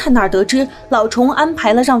家侦探那儿得知老虫安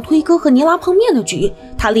排了让推哥和尼拉碰面的局，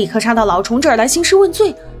他立刻杀到老虫这儿来兴师问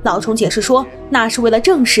罪。老虫解释说，那是为了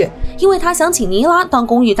正事，因为他想请尼拉当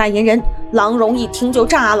公寓代言人。郎荣一听就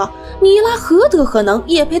炸了，尼拉何德何能，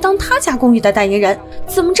也配当他家公寓的代言人？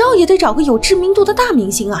怎么着也得找个有知名度的大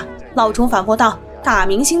明星啊！老虫反驳道，大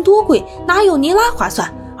明星多贵，哪有尼拉划算？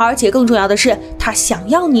而且更重要的是，他想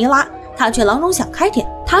要尼拉。他劝郎荣想开点，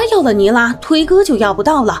他要了尼拉，推哥就要不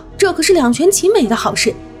到了，这可是两全其美的好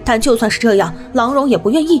事。但就算是这样，郎荣也不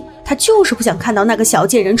愿意，他就是不想看到那个小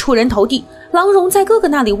贱人出人头地。郎荣在哥哥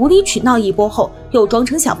那里无理取闹一波后，又装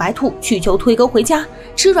成小白兔去求推哥回家。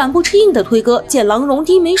吃软不吃硬的推哥见郎荣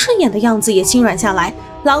低眉顺眼的样子，也心软下来。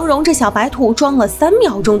郎荣这小白兔装了3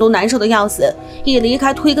秒钟都难受的要死，一离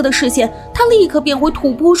开推哥的视线，他立刻变回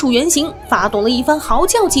土拨鼠原形，发动了一番嚎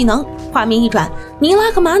叫技能。画面一转，尼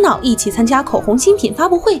拉和玛瑙一起参加口红新品发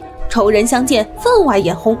布会，仇人相见分外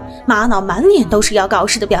眼红。玛瑙满脸都是要搞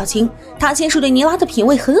事的表情，他先是对尼拉的品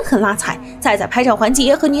味狠狠拉踩，再在拍照环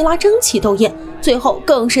节和尼拉争奇斗艳，最后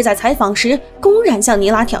更是在采访时公然向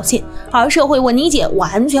尼拉挑衅。而社会稳妮姐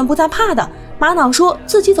完全不在怕的，玛瑙说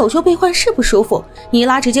自己走秀被换是不舒服，妮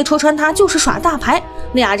拉直接戳穿他就是耍大牌，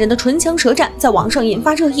俩人的唇枪舌战在网上引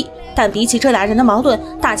发热议。但比起这俩人的矛盾，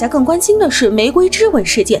大家更关心的是玫瑰之吻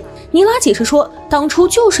事件。妮拉解释说，当初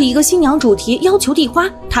就是一个新娘主题要求递花，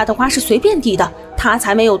她的花是随便递的，她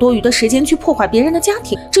才没有多余的时间去破坏别人的家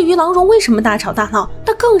庭。至于郎荣为什么大吵大闹，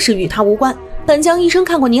那更是与他无关。本江医生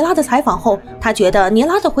看过妮拉的采访后，他觉得妮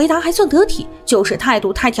拉的回答还算得体，就是态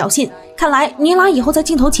度太挑衅。看来妮拉以后在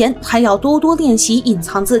镜头前还要多多练习隐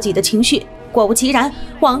藏自己的情绪。果不其然，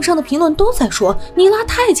网上的评论都在说妮拉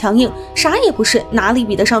太强硬，啥也不是，哪里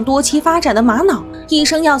比得上多期发展的玛瑙。一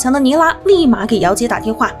生要强的妮拉立马给姚姐打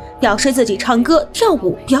电话，表示自己唱歌、跳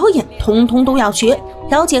舞、表演通通都要学。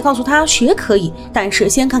姚姐告诉她学可以，但是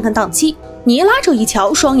先看看档期。妮拉这一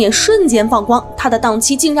瞧，双眼瞬间放光，她的档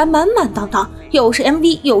期竟然满满当当，又是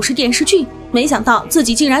MV 又是电视剧，没想到自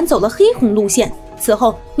己竟然走了黑红路线。此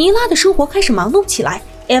后，妮拉的生活开始忙碌起来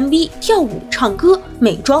，MV、跳舞、唱歌、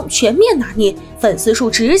美妆全面拿捏，粉丝数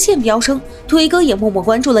直线飙升。推哥也默默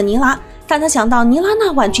关注了妮拉，但他想到妮拉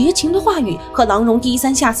那晚绝情的话语和郎荣低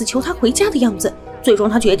三下四求他回家的样子，最终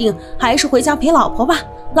他决定还是回家陪老婆吧。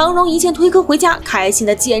郎荣一见推哥回家，开心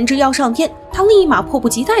的简直要上天，他立马迫不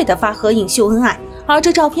及待地发合影秀恩爱。而这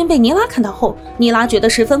照片被妮拉看到后，妮拉觉得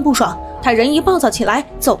十分不爽，她人一暴躁起来，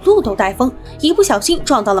走路都带风，一不小心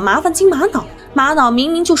撞到了麻烦精玛瑙。玛瑙明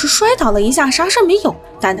明就是摔倒了一下，啥事没有，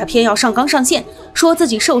但他偏要上纲上线，说自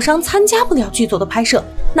己受伤参加不了剧组的拍摄。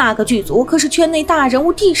那个剧组可是圈内大人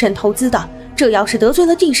物地审投资的，这要是得罪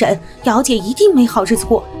了地审，姚姐一定没好日子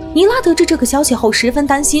过。妮拉得知这个消息后，十分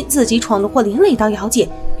担心自己闯的祸连累到姚姐，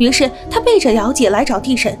于是她背着姚姐来找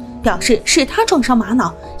地审，表示是她撞伤玛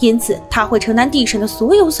瑙，因此她会承担地审的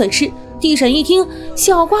所有损失。地审一听，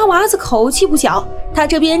小瓜娃子口气不小，他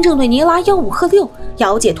这边正对妮拉吆五喝六，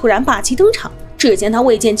姚姐突然霸气登场。只见他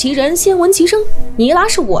未见其人先闻其声，妮拉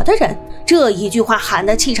是我的人，这一句话喊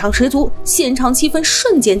得气场十足，现场气氛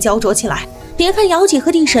瞬间焦灼起来。别看姚姐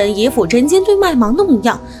和地审一副针尖对麦芒的模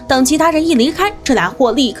样，等其他人一离开，这俩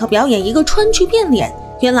货立刻表演一个川剧变脸。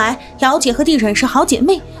原来姚姐和地审是好姐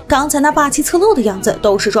妹，刚才那霸气侧漏的样子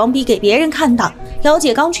都是装逼给别人看的。姚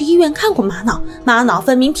姐刚去医院看过玛瑙，玛瑙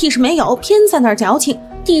分明屁事没有，偏在那儿矫情。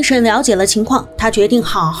地审了解了情况，他决定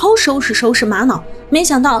好好收拾收拾玛瑙。没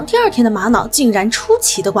想到第二天的玛瑙竟然出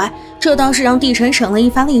奇的乖，这倒是让地审省了一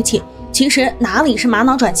番力气。其实哪里是玛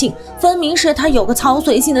瑙转性，分明是他有个操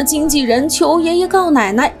碎心的经纪人求爷爷告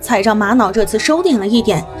奶奶，才让玛瑙这次收敛了一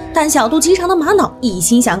点。但小肚鸡肠的玛瑙一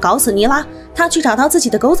心想搞死妮拉，他去找到自己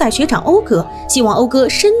的狗仔学长欧哥，希望欧哥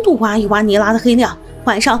深度挖一挖妮拉的黑料。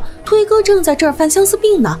晚上，推哥正在这儿犯相思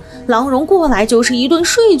病呢，郎荣过来就是一顿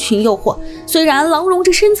睡裙诱惑。虽然郎荣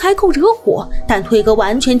这身材够惹火，但推哥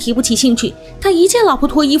完全提不起兴趣，他一见老婆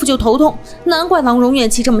脱衣服就头痛，难怪郎荣怨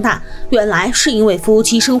气这么大，原来是因为夫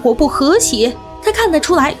妻生活不和谐。他看得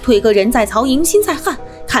出来，推哥人在曹营心在汉，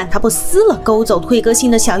看他不撕了勾走推哥心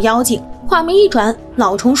的小妖精。画面一转，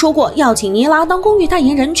老虫说过要请妮拉当公寓代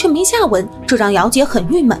言人，却没下文，这让姚姐很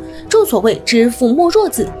郁闷。正所谓知父莫若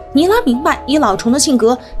子，妮拉明白以老虫的性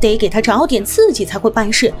格，得给他找点刺激才会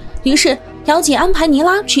办事。于是姚姐安排妮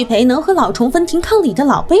拉去陪能和老虫分庭抗礼的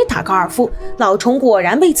老贝打高尔夫。老虫果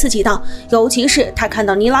然被刺激到，尤其是他看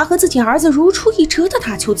到妮拉和自己儿子如出一辙的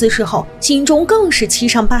打球姿势后，心中更是七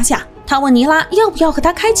上八下。他问妮拉要不要和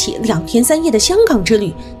他开启2天3夜的香港之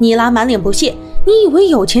旅，妮拉满脸不屑，你以为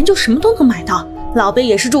有钱就什么都能买到？老贝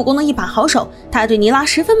也是助攻的一把好手，他对妮拉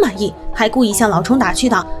十分满意，还故意向老虫打趣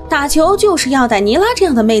道，打球就是要带妮拉这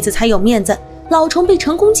样的妹子才有面子。老虫被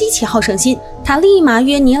成功激起好胜心，他立马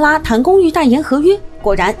约妮拉谈公寓代言合约。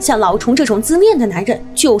果然像老虫这种自恋的男人，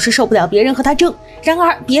就是受不了别人和他争。然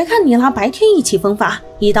而别看妮拉白天意气风发，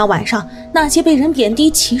一到晚上，那些被人贬低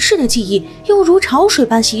歧视的记忆又如潮水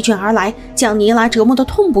般席卷而来，将妮拉折磨得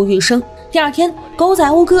痛不欲生。第二天，狗仔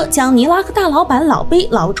欧哥将妮拉和大老板老贝、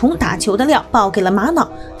老虫打球的料报给了玛瑙，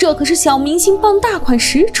这可是小明星傍大款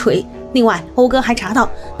实锤。另外，欧哥还查到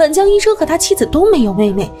本江医生和他妻子都没有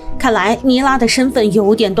妹妹，看来妮拉的身份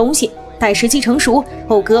有点东西。待时机成熟，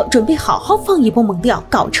欧哥准备好好放一波猛料，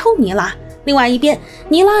搞臭妮拉。另外一边，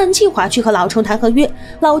妮拉按计划去和老虫谈合约，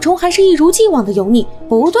老虫还是一如既往的油腻，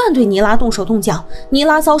不断对妮拉动手动脚。妮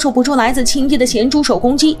拉遭受不住来自亲爹的咸猪手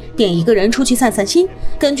攻击，便一个人出去散散心。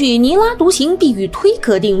根据妮拉独行必与推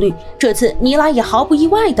哥定律，这次妮拉也毫不意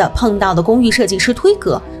外地碰到了公寓设计师推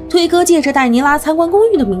哥。推哥借着带妮拉参观公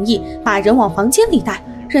寓的名义，把人往房间里带。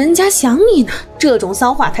人家想你呢，这种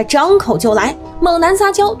骚话他张口就来，猛男撒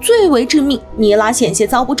娇最为致命，妮拉险些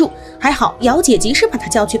遭不住。还好姚姐及时把他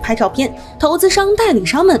叫去拍照片，投资商代理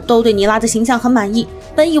商们都对妮拉的形象很满意。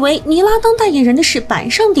本以为妮拉当代言人的事板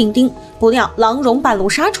上钉钉，不料郎荣半路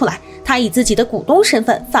杀出来，他以自己的股东身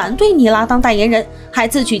份反对妮拉当代言人，还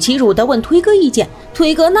自取其辱地问推哥意见。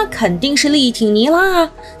推哥那肯定是力挺妮拉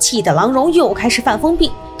啊，气得郎荣又开始犯疯病。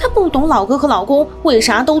他不懂老哥和老公为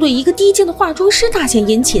啥都对一个低贱的化妆师大献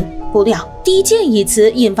殷勤，不料低贱一词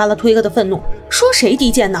引发了推哥的愤怒，说谁低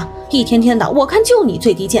贱呢？一天天的，我看就你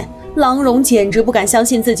最低贱。郎荣简直不敢相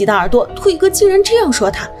信自己的耳朵，推哥竟然这样说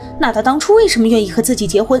他，那他当初为什么愿意和自己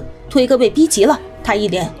结婚？推哥被逼急了，他一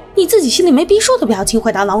脸你自己心里没逼数的表情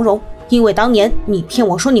回答郎荣，因为当年你骗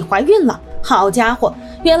我说你怀孕了。好家伙，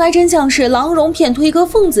原来真相是郎荣骗推哥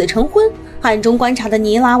奉子成婚。暗中观察的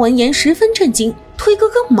妮拉闻言十分震惊，推哥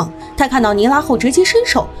更猛，他看到妮拉后直接伸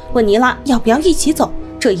手问妮拉要不要一起走。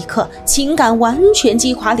这一刻情感完全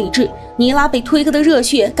击垮理智，妮拉被推哥的热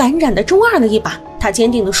血感染的中二了一把，她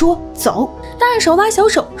坚定地说走，大手拉小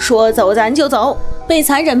手说走咱就走。被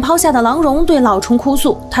残忍抛下的郎荣对老冲哭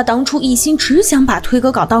诉，他当初一心只想把推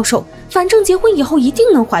哥搞到手，反正结婚以后一定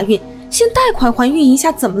能怀孕，先贷款怀孕一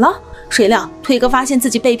下怎么了？谁料推哥发现自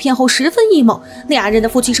己被骗后十分阴谋，俩人的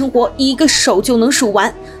夫妻生活一个手就能数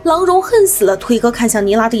完。郎荣恨死了推哥看向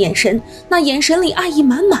妮拉的眼神，那眼神里爱意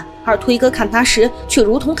满满，而推哥看他时却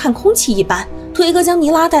如同看空气一般。推哥将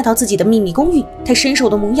妮拉带到自己的秘密公寓，他伸手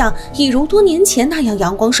的模样一如多年前那样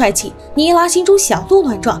阳光帅气。妮拉心中小鹿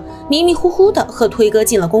乱撞，迷迷糊糊的和推哥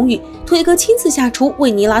进了公寓。推哥亲自下厨为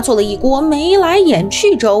妮拉做了一锅眉来眼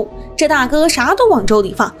去粥，这大哥啥都往粥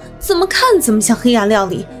里放，怎么看怎么像黑暗料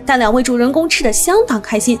理，但两位主人公吃得相当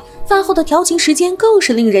开心。饭后的调情时间更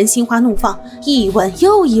是令人心花怒放，一吻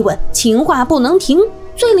又一吻，情话不能停。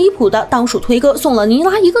最离谱的当属推哥送了妮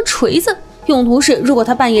拉一个锤子，用途是如果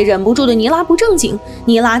他半夜忍不住对妮拉不正经，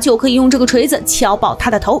妮拉就可以用这个锤子敲爆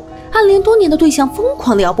他的头。暗恋多年的对象疯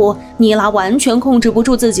狂撩拨，妮拉完全控制不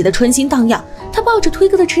住自己的春心荡漾，她抱着推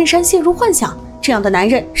哥的衬衫陷入幻想，这样的男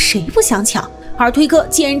人谁不想抢？而推哥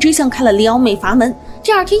简直像开了撩妹阀门。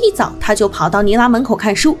第二天一早，他就跑到妮拉门口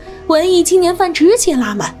看书，文艺青年范直接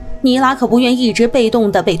拉满。妮拉可不愿一直被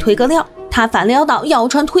动的被推哥撩，她反撩到要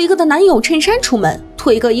穿推哥的男友衬衫出门。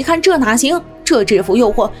推哥一看这哪行，这制服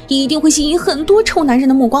诱惑一定会吸引很多臭男人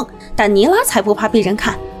的目光，但妮拉才不怕被人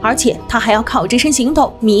看，而且她还要靠这身行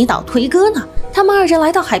头迷倒推哥呢。他们二人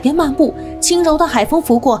来到海边漫步，轻柔的海风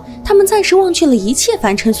拂过，他们暂时忘却了一切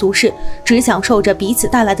凡尘俗事，只享受着彼此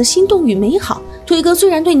带来的心动与美好。推哥虽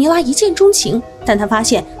然对妮拉一见钟情，但他发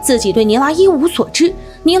现自己对妮拉一无所知，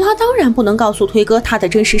妮拉当然不能告诉推哥她的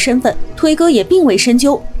真实身份，推哥也并未深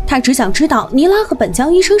究，他只想知道妮拉和本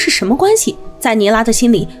江医生是什么关系。在妮拉的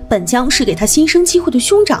心里，本江是给她新生机会的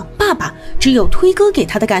兄长爸爸，只有推哥给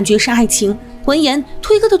她的感觉是爱情。闻言，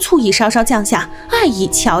推哥的醋意稍稍降下，爱意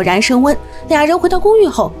悄然升温。俩人回到公寓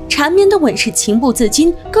后，缠绵的吻是情不自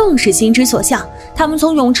禁，更是心之所向。他们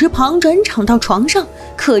从泳池旁转场到床上，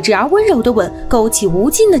克制而温柔的吻勾起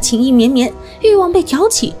无尽的情意绵绵，欲望被挑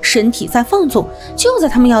起，身体在放纵。就在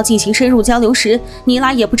他们要进行深入交流时，妮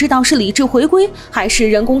拉也不知道是理智回归还是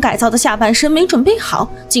人工改造的下半身没准备好，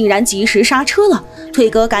竟然及时刹车了。推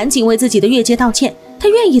哥赶紧为自己的越界道歉，他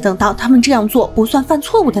愿意等到他们这样做不算犯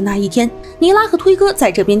错误的那一天。妮拉和推哥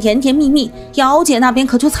在这边甜甜蜜蜜，姚姐那边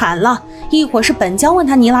可就惨了，一会儿是本江问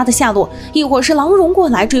他妮拉的下落，一会儿是郎荣过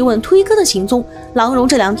来追问推哥的行踪。郎荣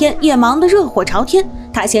这两天也忙得热火朝天，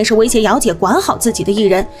他先是威胁姚姐管好自己的艺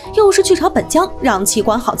人，又是去找本江让其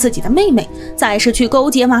管好自己的妹妹，再是去勾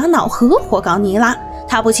结玛瑙合伙搞妮拉。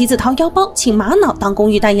他不惜自掏腰包请玛瑙当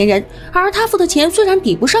公寓代言人，而他付的钱虽然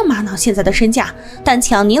比不上玛瑙现在的身价，但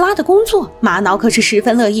抢妮拉的工作玛瑙可是十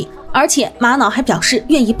分乐意，而且玛瑙还表示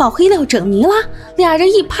愿意爆黑料整妮拉，俩人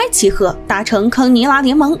一拍即合，达成坑妮拉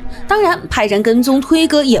联盟。当然派人跟踪推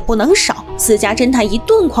哥也不能少，私家侦探一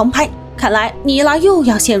顿狂拍，看来妮拉又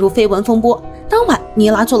要陷入绯闻风波。当晚妮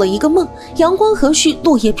拉做了一个梦，阳光和煦，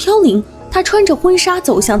落叶飘零，她穿着婚纱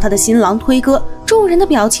走向她的新郎推哥，众人的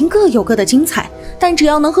表情各有各的精彩，但只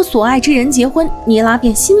要能和所爱之人结婚，妮拉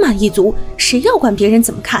便心满意足，谁要管别人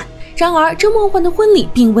怎么看。然而这梦幻的婚礼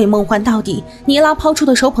并未梦幻到底，妮拉抛出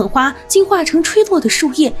的手捧花竟化成吹落的树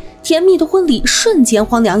叶，甜蜜的婚礼瞬间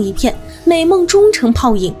荒凉一片，美梦终成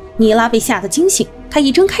泡影。妮拉被吓得惊醒，她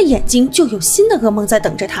一睁开眼睛就有新的噩梦在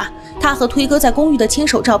等着她。她和推哥在公寓的牵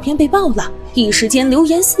手照片被爆了，一时间流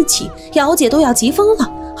言四起，姚姐都要急疯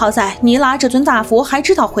了。好在妮拉这尊大佛还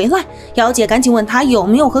知道回来，姚姐赶紧问她有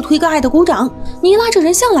没有和推哥爱的鼓掌。妮拉这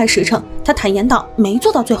人向来实诚，她坦言道没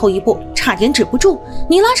做到最后一步，差点止不住。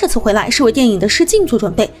妮拉这次回来是为电影的试镜做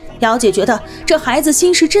准备，姚姐觉得这孩子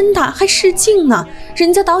心是真大，还试镜呢，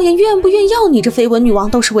人家导演愿不愿要你这绯闻女王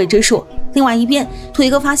都是未知数。另外一边，推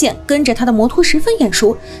哥发现跟着他的摩托十分眼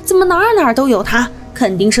熟，怎么哪儿都有他，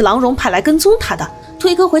肯定是郎荣派来跟踪他的。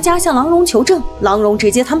推哥回家向郎荣求证，郎荣直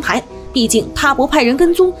接摊牌，毕竟他不派人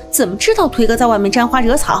跟踪，怎么知道推哥在外面沾花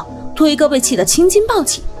惹草？推哥被气得青筋暴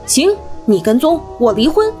起，行，你跟踪我离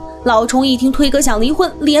婚。老虫一听推哥想离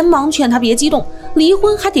婚，连忙劝他别激动，离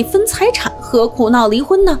婚还得分财产，何苦闹离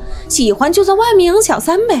婚呢？喜欢就在外面养小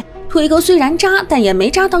三呗。推哥虽然渣，但也没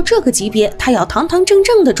渣到这个级别，他要堂堂正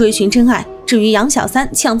正的追寻真爱。至于养小三、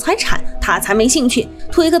抢财产，他才没兴趣。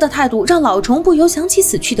推哥的态度让老虫不由想起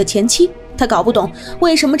死去的前妻，他搞不懂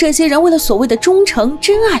为什么这些人为了所谓的忠诚、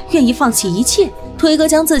真爱，愿意放弃一切。推哥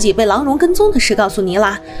将自己被狼茸跟踪的事告诉尼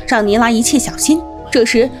拉，让尼拉一切小心。这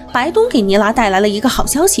时，白东给尼拉带来了一个好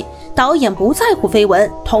消息，导演不在乎绯闻，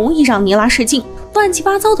同意让尼拉试镜。乱七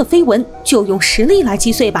八糟的绯闻就用实力来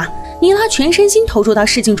击碎吧。尼拉全身心投入到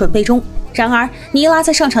试镜准备中。然而，尼拉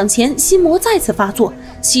在上场前心魔再次发作，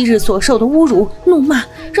昔日所受的侮辱、怒骂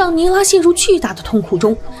让尼拉陷入巨大的痛苦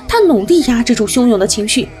中。她努力压制住汹涌的情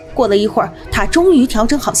绪。过了一会儿，她终于调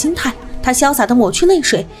整好心态，她潇洒地抹去泪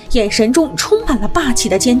水，眼神中充满了霸气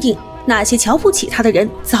的坚定。那些瞧不起她的人，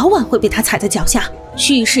早晚会被她踩在脚下。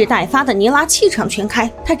蓄势待发的尼拉气场全开，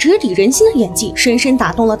她直抵人心的演技深深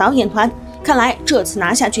打动了导演团。看来这次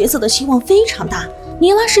拿下角色的希望非常大。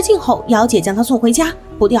尼拉试镜后，姚姐将她送回家，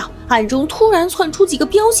不料暗中突然窜出几个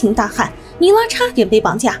彪形大汉，尼拉差点被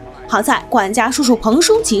绑架。好在管家叔叔彭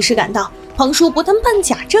叔及时赶到。彭叔不但办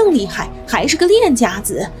假证厉害，还是个练家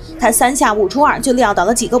子，他3下5除2就撂倒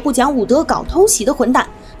了几个不讲武德、搞偷袭的混蛋。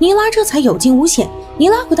尼拉这才有惊无险。尼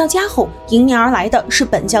拉回到家后，迎面而来的是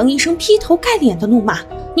本江医生劈头盖脸的怒骂。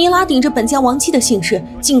尼拉顶着本江亡妻的姓氏，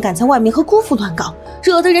竟敢在外面和姑父乱搞，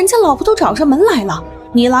惹得人家老婆都找上门来了。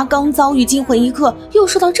尼拉刚遭遇惊魂一刻，又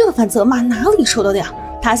受到这番责骂，哪里受得了？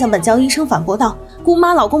他向本江医生反驳道：“姑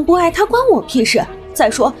妈老公不爱他，关我屁事！再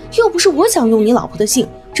说又不是我想用你老婆的姓，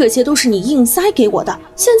这些都是你硬塞给我的，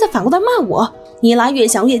现在反过来骂我。”尼拉越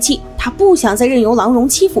想越气，他不想再任由狼茸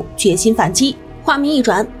欺负，决心反击。画面一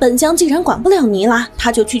转，本江既然管不了尼拉，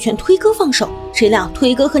他就去劝推哥放手。谁料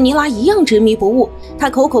推哥和尼拉一样执迷不悟，他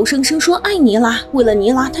口口声声说爱尼拉，为了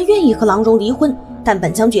尼拉他愿意和狼茸离婚，但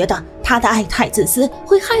本江觉得他的爱太自私，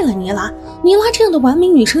会害了尼拉。尼拉这样的完美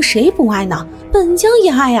女生谁不爱呢？本江也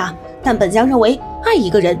爱啊，但本江认为爱一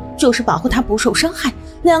个人就是保护他不受伤害。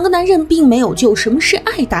两个男人并没有就什么是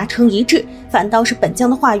爱达成一致，反倒是本江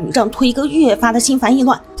的话语让推哥越发的心烦意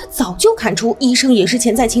乱。他早就看出医生也是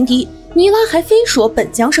潜在情敌，尼拉还非说本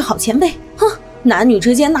江是好前辈，哼，男女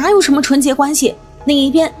之间哪有什么纯洁关系？另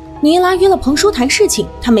一边，尼拉约了彭叔谈事情，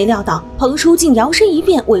他没料到彭叔竟摇身一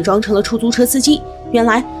变伪装成了出租车司机。原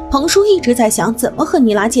来彭叔一直在想怎么和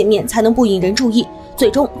尼拉见面才能不引人注意，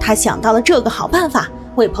最终他想到了这个好办法，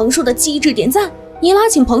为彭叔的机智点赞。尼拉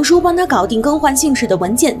请彭叔帮他搞定更换姓氏的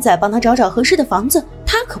文件，再帮他找合适的房子，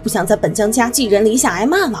他可不想在本江家寄人篱下挨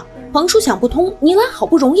骂了。彭叔想不通，尼拉好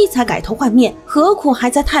不容易才改头换面，何苦还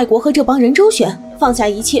在泰国和这帮人周旋？放下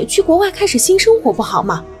一切去国外开始新生活不好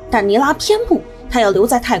吗？但尼拉偏不，他要留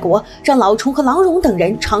在泰国，让老虫和狼茸等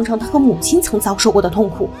人尝尝他和母亲曾遭受过的痛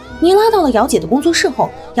苦。尼拉到了姚姐的工作室后，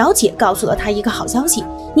姚姐告诉了他一个好消息，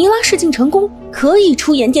尼拉试镜成功，可以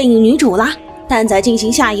出演电影女主啦。但在进行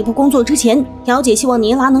下一步工作之前，姚姐希望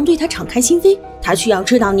尼拉能对她敞开心扉，她需要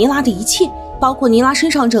知道尼拉的一切，包括尼拉身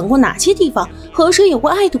上整过哪些地方，和谁有过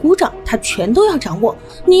爱的鼓掌，她全都要掌握。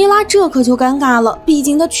尼拉这可就尴尬了，毕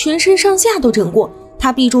竟她全身上下都整过。她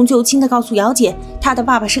避重就轻地告诉姚姐，她的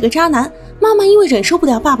爸爸是个渣男，妈妈因为忍受不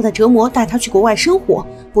了爸爸的折磨，带她去国外生活。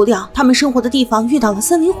不料他们生活的地方遇到了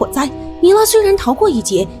森林火灾，尼拉虽然逃过一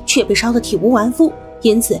劫，却被烧得体无完肤。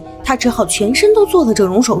因此他只好全身都做了整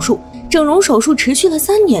容手术，整容手术持续了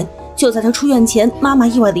3年。就在他出院前，妈妈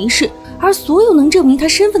意外离世，而所有能证明他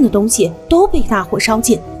身份的东西都被大火烧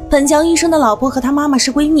尽。本江医生的老婆和他妈妈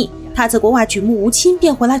是闺蜜，他在国外举目无亲，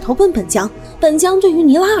便回来投奔本江。本江对于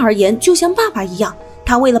尼拉而言就像爸爸一样，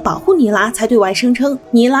他为了保护尼拉才对外声称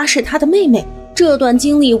尼拉是他的妹妹。这段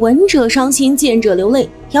经历闻者伤心，见者流泪，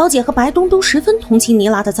姚姐和白东都十分同情尼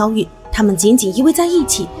拉的遭遇，他们紧紧依偎在一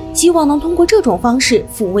起，希望能通过这种方式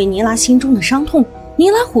抚慰尼拉心中的伤痛。尼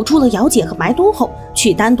拉唬住了姚姐和白东后，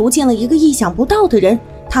去单独见了一个意想不到的人，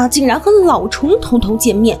他竟然和老虫偷偷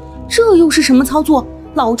见面，这又是什么操作？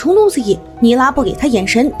老虫路子野，尼拉不给他眼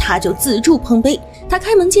神，他就自助碰杯。他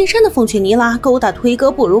开门见山的奉劝尼拉，勾搭推哥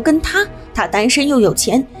不如跟他单身又有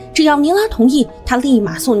钱，只要尼拉同意，他立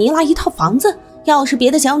马送尼拉一套房子。要是别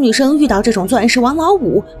的小女生遇到这种钻石王老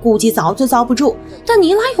五，估计早就遭不住。但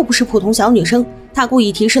尼拉又不是普通小女生，她故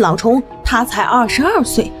意提示老虫，她才22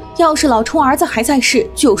岁，要是老虫儿子还在世，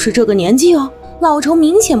就是这个年纪哦。老虫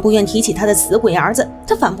明显不愿提起他的死鬼儿子，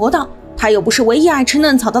他反驳道，他又不是唯一爱吃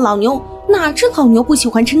嫩草的老牛，哪只老牛不喜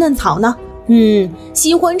欢吃嫩草呢？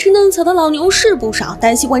喜欢吃嫩草的老牛是不少，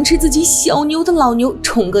但喜欢吃自己小牛的老牛，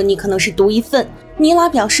虫哥你可能是独一份。尼拉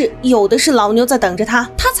表示，有的是老牛在等着他，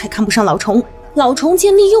他才看不上老虫。老虫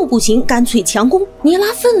见力又不行，干脆强攻。尼拉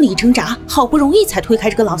奋力挣扎，好不容易才推开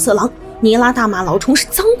这个老色狼。尼拉大骂老虫是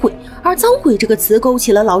脏鬼，而脏鬼这个词勾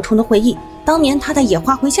起了老虫的回忆。当年他带野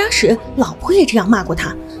花回家时，老婆也这样骂过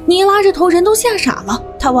他。尼拉这头人都吓傻了，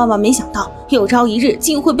他万万没想到有朝一日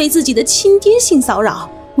竟会被自己的亲爹性骚扰。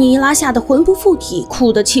尼拉吓得魂不附体，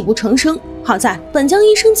哭得泣不成声。好在本江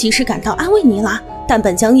医生及时赶到安慰尼拉，但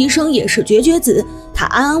本江医生也是绝子，他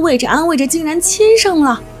安慰着竟然亲上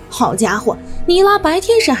了。好家伙，尼拉白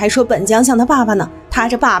天时还说本江像他爸爸呢，他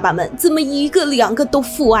这爸爸们怎么一个两个都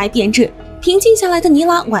父爱变质？平静下来的尼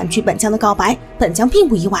拉婉拒本江的告白，本江并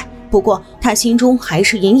不意外，不过他心中还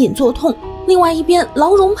是隐隐作痛。另外一边，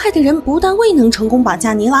狼荣派的人不但未能成功绑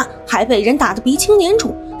架尼拉，还被人打得鼻青脸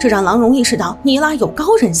肿，这让狼荣意识到尼拉有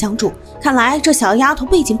高人相助，看来这小丫头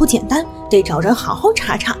背景不简单，得找人好好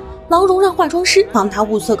查查。狼荣让化妆师帮他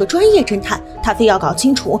物色个专业侦探，他非要搞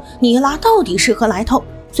清楚尼拉到底是何来头。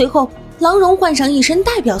随后狼荣换上一身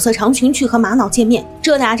代表色长裙去和玛瑙见面，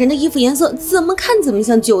这俩人的衣服颜色怎么看怎么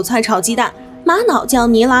像韭菜炒鸡蛋。玛瑙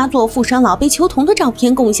将尼拉做富商老被囚童的照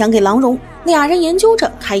片共享给狼荣，俩人研究着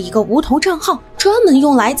开一个无头账号，专门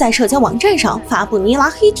用来在社交网站上发布尼拉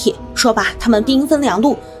黑帖。说吧，他们兵分两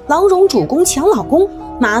路，狼荣主攻抢老公，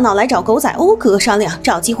玛瑙来找狗仔欧哥商量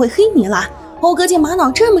找机会黑尼拉。欧哥见玛瑙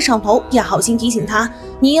这么上头，也好心提醒他，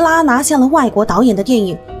尼拉拿下了外国导演的电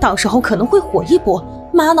影，到时候可能会火一波。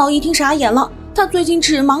玛瑙一听傻眼了，他最近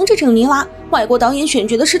只忙着整尼拉，外国导演选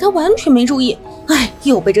角的事他完全没注意，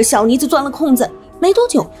又被这小妮子钻了空子。没多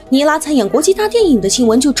久，尼拉参演国际大电影的新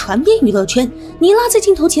闻就传遍娱乐圈。尼拉在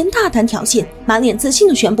镜头前大胆挑衅，满脸自信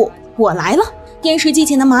地宣布：“我来了。”电视机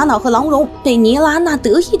前的玛瑙和狼荣被尼拉那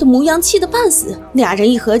得意的模样气得半死，俩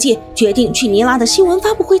人一合计，决定去尼拉的新闻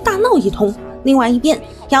发布会大闹一通。另外一边，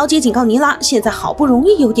姚姐警告尼拉，现在好不容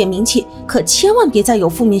易有点名气，可千万别再有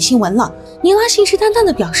负面新闻了。尼拉信誓旦旦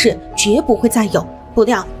地表示绝不会再有。不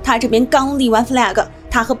料他这边刚立完 flag，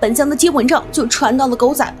 他和本江的接吻照就传到了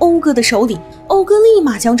狗仔欧哥的手里。欧哥立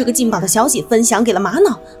马将这个劲爆的消息分享给了玛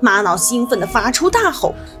瑙，玛瑙兴奋地发出大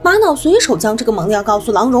吼。玛瑙随手将这个猛料告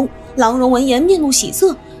诉狼荣，狼荣闻言面露喜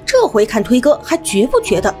色，这回看推哥还觉不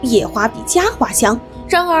觉得野花比家花香。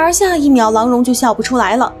然而下一秒狼荣就笑不出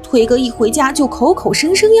来了，推哥一回家就口口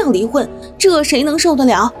声声要离婚，这谁能受得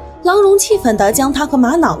了？狼荣气愤地将他和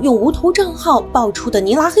玛瑙用无头账号爆出的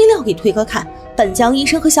尼拉黑料给推哥看。本江医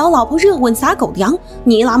生和小老婆热吻撒狗粮，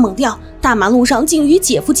尼拉猛调，大马路上竟与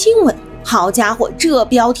姐夫亲吻。好家伙，这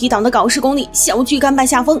标题党的搞事功力，小剧甘拜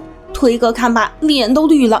下风。推哥看罢脸都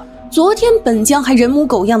绿了。昨天本江还人模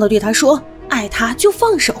狗样的对他说，爱他就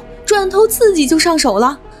放手，转头自己就上手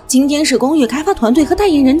了。今天是公寓开发团队和代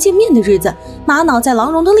言人见面的日子，玛瑙在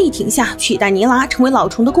狼荣的力挺下取代尼拉成为老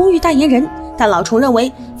虫的公寓代言人，但老虫认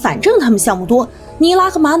为反正他们项目多，尼拉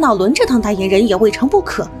和玛瑙轮着当代言人也未尝不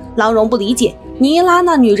可。狼荣不理解，尼拉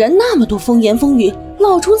那女人那么多风言风语，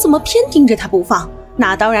老虫怎么偏盯着她不放？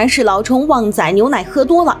那当然是老虫旺仔牛奶喝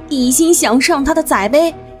多了，一心想上他的崽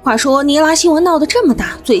呗。话说尼拉新闻闹得这么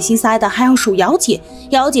大，最心塞的还要数姚姐。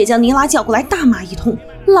姚姐将尼拉叫过来大骂一通，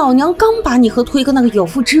老娘刚把你和推哥那个有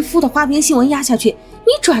妇之夫的花边新闻压下去，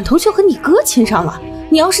你转头就和你哥亲上了，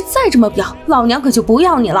你要是再这么表，老娘可就不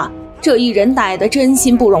要你了。这一人逮的真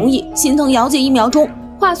心不容易，心疼姚姐一秒钟。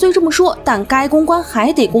话虽这么说，但该公关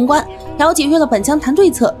还得公关。姚姐约了本江谈对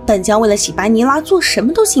策，本江为了洗白尼拉做什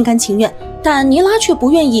么都心甘情愿，但尼拉却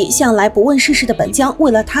不愿意向来不问世事的本江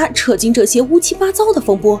为了他扯进这些乌七八糟的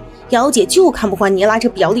风波。姚姐就看不惯尼拉这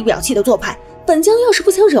表里表气的做派，本江要是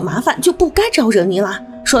不想惹麻烦，就不该招惹尼拉。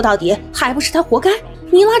说到底还不是他活该。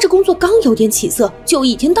尼拉这工作刚有点起色，就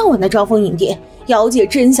一天到晚的招蜂引蝶，姚姐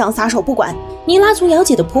真想撒手不管。尼拉从姚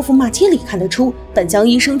姐的泼妇骂街里看得出，本江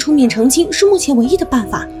医生出面澄清是目前唯一的办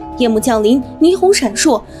法。夜幕降临，霓虹闪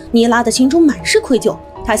烁，尼拉的心中满是愧疚，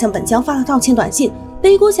她向本江发了道歉短信，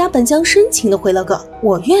背锅侠本江深情地回了个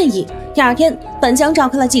我愿意。第二天，本江召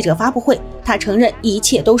开了记者发布会，他承认一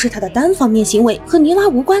切都是他的单方面行为，和尼拉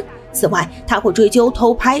无关。此外，他会追究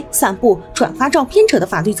偷拍、散布、转发照片者的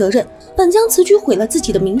法律责任。本江此举毁了自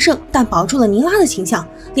己的名声，但保住了尼拉的形象，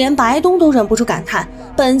连白东都忍不住感叹：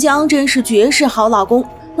本江真是绝世好老公。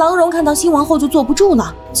狼荣看到新闻后就坐不住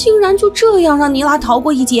了，竟然就这样让尼拉逃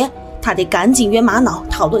过一劫，他得赶紧约玛瑙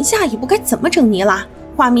讨论下一步该怎么整尼拉。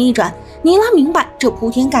画面一转，尼拉明白这铺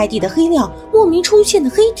天盖地的黑料，莫名出现的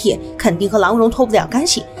黑帖肯定和狼荣脱不了干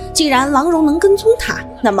系。既然狼荣能跟踪他，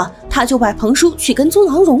那么他就派彭叔去跟踪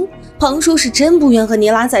狼荣。彭叔是真不愿和尼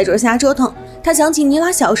拉在这儿瞎折腾，他想起尼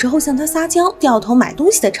拉小时候向他撒娇掉头买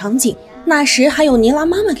东西的场景，那时还有尼拉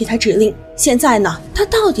妈妈给他指令。现在呢，他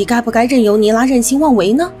到底该不该任由尼拉任性妄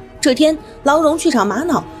为呢？这天，狼荣去找玛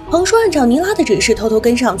瑙，彭叔按照尼拉的指示偷偷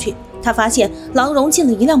跟上去。他发现郎荣进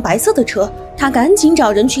了一辆白色的车，他赶紧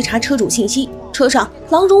找人去查车主信息。车上，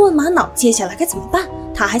郎荣问玛瑙接下来该怎么办，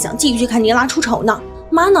他还想继续看妮拉出丑呢。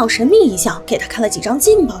玛瑙神秘一笑，给他看了几张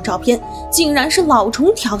劲爆照片，竟然是老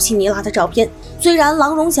虫调戏妮拉的照片。虽然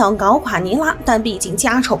郎荣想搞垮妮拉，但毕竟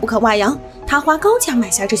家丑不可外扬，他花高价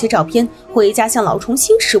买下这些照片，回家向老虫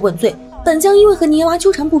兴师问罪。本将因为和妮拉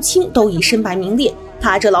纠缠不清，都已身败名裂，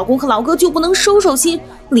他这老公和老哥就不能收收心，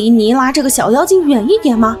离妮拉这个小妖精远一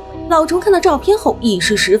点吗？老虫看到照片后一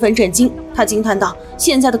时十分震惊，他惊叹道：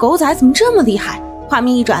现在的狗仔怎么这么厉害？画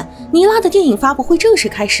面一转，妮拉的电影发布会正式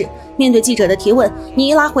开始。面对记者的提问，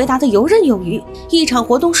妮拉回答得游刃有余，一场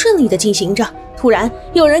活动顺利地进行着。突然，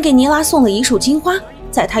有人给妮拉送了一束金花，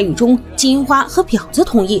在泰语中，金花和婊子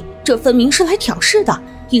同义，这分明是来挑事的。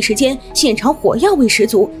一时间，现场火药味十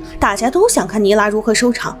足，大家都想看妮拉如何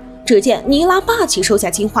收场。只见妮拉霸气收下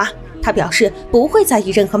金花，她表示不会在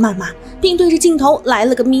意任何谩骂，并对着镜头来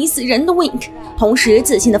了个迷死人的 wink， 同时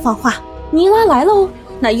自信地放话：妮拉来喽！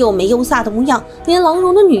那又美又飒的模样，连郎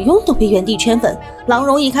荣的女佣都被原地圈粉。郎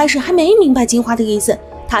荣一开始还没明白金花的意思，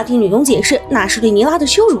他听女佣解释那是对妮拉的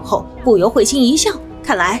羞辱后，不由会心一笑，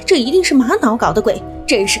看来这一定是玛瑙搞的鬼，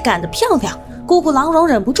真是干得漂亮。姑姑郎荣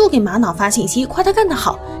忍不住给玛瑙发信息夸她干得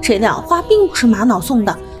好，谁料花并不是玛瑙送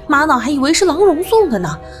的，玛瑙还以为是郎荣送的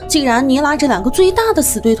呢。既然妮拉这两个最大的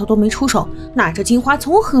死对头都没出手，那这金花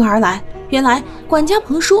从何而来？原来管家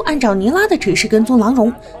彭叔按照妮拉的指示跟踪郎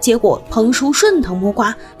荣，结果彭叔顺藤摸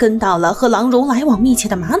瓜跟到了和郎荣来往密切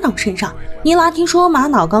的玛瑙身上。妮拉听说玛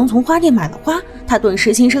瑙刚从花店买了花，她顿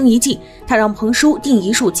时心生一计，她让彭叔订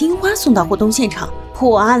一束金花送到活动现场。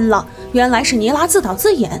破案了，原来是妮拉自导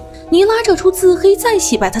自演。妮拉这出自黑再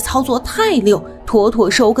洗白的操作太溜，妥妥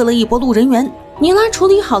收割了一波路人缘。妮拉处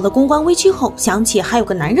理好了公关危机后，想起还有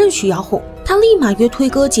个男人需要哄，她立马约推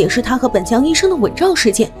哥解释她和本江医生的伪照事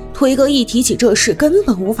件。推哥一提起这事，根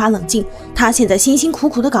本无法冷静。他现在辛辛苦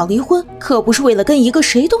苦的搞离婚，可不是为了跟一个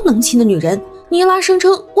谁都能亲的女人。妮拉声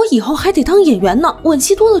称：“我以后还得当演员呢，吻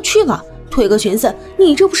戏多了去了。”推哥寻思：“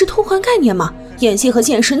你这不是偷换概念吗？演戏和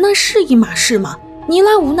现实那是一码事吗？”妮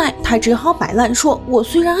拉无奈，她只好摆烂说：“我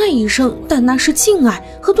虽然爱医生，但那是敬爱，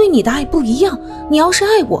和对你的爱不一样。你要是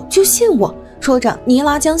爱我，就信我。”说着，妮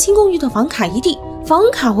拉将新公寓的房卡一递：“房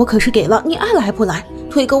卡我可是给了，你爱来不来？”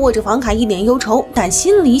推哥握着房卡一脸忧愁，但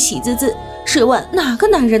心里喜滋滋。试问哪个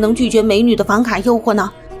男人能拒绝美女的房卡诱惑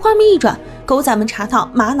呢？画面一转，狗仔们查到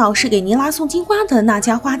玛瑙是给妮拉送金花的那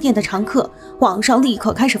家花店的常客，网上立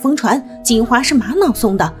刻开始疯传金花是玛瑙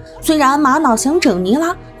送的。虽然玛瑙想整妮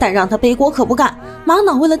拉，但让她背锅可不干。玛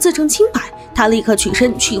瑙为了自证清白，她立刻取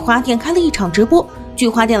身去花店开了一场直播。据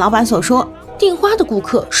花店老板所说，订花的顾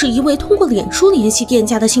客是一位通过脸书联系店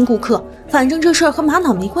家的新顾客，反正这事儿和玛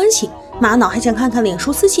瑙没关系。玛瑙还想看看脸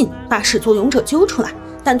书私信，把始作俑者揪出来。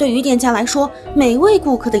但对于店家来说，每位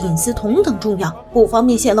顾客的隐私同等重要，不方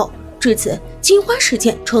便泄露。至此，金花事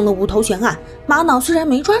件成了无头悬案。玛瑙虽然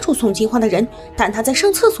没抓住送金花的人，但他在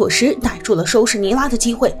上厕所时逮住了收拾妮拉的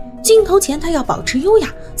机会。镜头前他要保持优雅，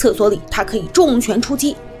厕所里他可以重拳出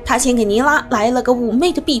击。他先给妮拉来了个妩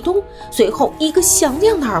媚的壁咚，随后一个响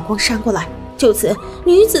亮的耳光扇过来。就此，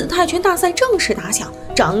女子泰拳大赛正式打响，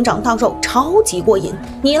掌掌到肉，超级过瘾。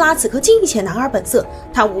妮拉此刻尽显男儿本色，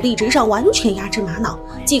她武力值上完全压制玛瑙，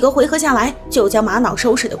几个回合下来，就将玛瑙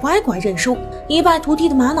收拾得乖乖认输。一败涂地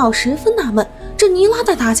的玛瑙十分纳闷，这妮拉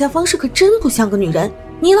的打架方式可真不像个女人。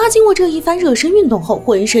妮拉经过这一番热身运动后，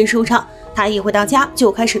浑身舒畅。她一回到家，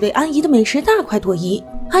就开始对安怡的美食大快朵颐。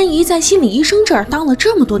安怡在心理医生这儿当了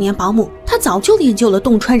这么多年保姆，她早就练就了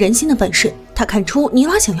洞穿人心的本事。她看出妮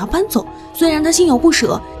拉想要搬走，虽然她心有不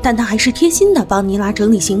舍，但她还是贴心的帮妮拉整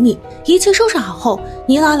理行李。一切收拾好后，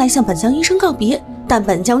妮拉来向本江医生告别，但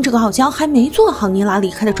本江这个傲娇还没做好妮拉离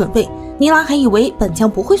开的准备。妮拉还以为本江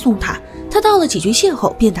不会送她，他道了几句谢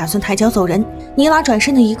后便打算抬脚走人。妮拉转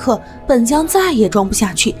身的一刻，本江再也装不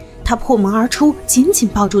下去，他破门而出，紧紧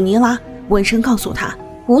抱住妮拉，闻声告诉她，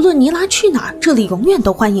无论妮拉去哪儿，这里永远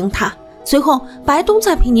都欢迎她。随后，白东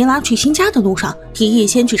在陪妮拉去新家的路上，提议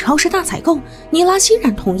先去超市大采购。妮拉欣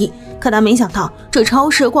然同意，可他没想到这超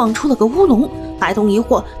市逛出了个乌龙。白东疑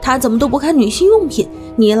惑，他怎么都不看女性用品？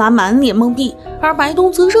妮拉满脸懵逼，而白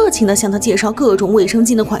东则热情地向她介绍各种卫生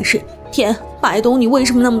巾的款式。天，白东你为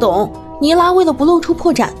什么那么懂？妮拉为了不露出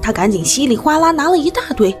破绽，她赶紧稀里哗啦拿了一大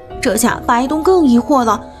堆。这下白东更疑惑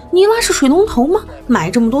了，妮拉是水龙头吗？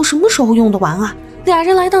买这么多什么时候用得完啊？俩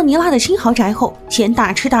人来到妮拉的新豪宅后，先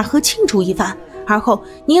大吃大喝庆祝一番，而后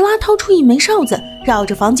妮拉掏出一枚哨子，绕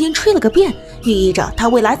着房间吹了个遍，寓意着她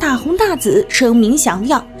未来大红大紫，声名响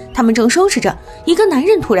亮。他们正收拾着，一个男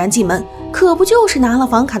人突然进门，可不就是拿了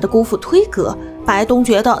房卡的姑父推哥。白东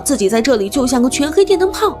觉得自己在这里就像个全黑电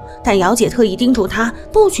灯泡，但姚姐特意叮嘱他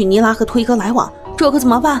不许妮拉和推哥来往，这可怎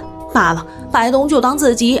么办？罢了，白东就当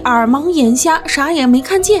自己耳盲眼瞎，啥也没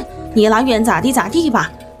看见，妮拉愿咋地咋地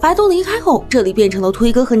吧。白东离开后，这里变成了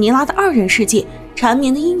推哥和妮拉的二人世界，缠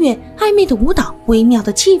绵的音乐，暧昧的舞蹈，微妙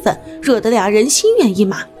的气氛，惹得俩人心猿意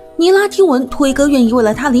马。妮拉听闻推哥愿意为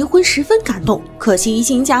了她离婚，十分感动，可惜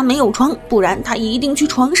新家没有床，不然她一定去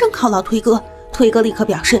床上犒劳推哥。推哥立刻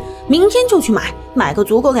表示明天就去买个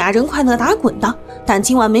足够俩人快乐打滚的，但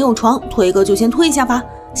今晚没有床，推哥就先退下吧。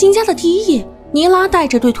新家的第一夜，妮拉带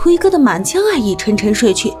着对推哥的满腔爱意沉沉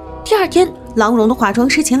睡去。第二天，郎荣的化妆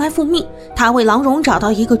师前来复命，他为郎荣找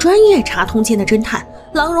到一个专业查通奸的侦探。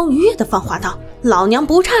郎荣愉悦地放话道：老娘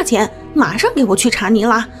不差钱，马上给我去查妮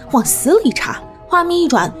拉，往死里查。画面一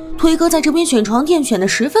转，推哥在这边选床垫选得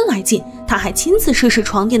十分来劲，他还亲自试试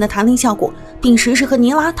床垫的弹力效果，并时时和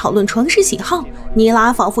妮拉讨论床事喜好。妮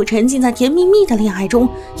拉仿佛沉浸在甜蜜蜜的恋爱中，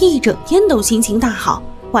一整天都心情大好。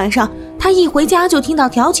晚上，他一回家就听到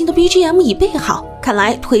调情的 BGM 已备好，看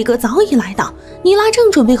来推哥早已来到。妮拉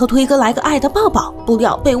正准备和推哥来个爱的抱抱，不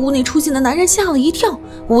料被屋内出现的男人吓了一跳。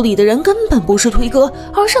屋里的人根本不是推哥，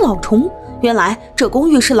而是老虫。原来这公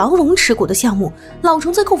寓是郎荣持股的项目，老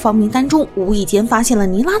虫在购房名单中无意间发现了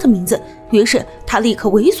妮拉的名字，于是他立刻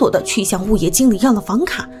猥琐地去向物业经理要了房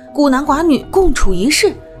卡，孤男寡女共处一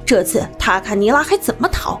室。这次他看妮拉还怎么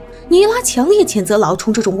逃。妮拉强烈谴责老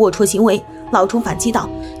虫这种龌龊行为，老虫反击道：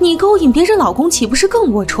你勾引别人老公岂不是更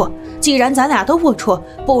龌龊？既然咱俩都龌龊，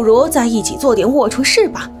不如在一起做点龌龊事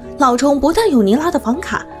吧。老虫不但有妮拉的房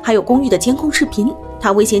卡，还有公寓的监控视频，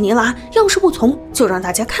他威胁妮拉要是不从，就让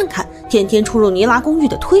大家看看天天出入妮拉公寓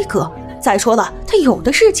的推哥。再说了，他有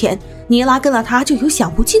的是钱，妮拉跟了他就有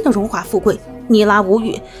享不尽的荣华富贵。妮拉无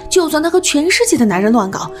语，就算他和全世界的男人乱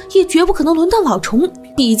搞，也绝不可能轮到老虫，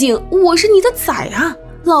毕竟我是你的仔啊。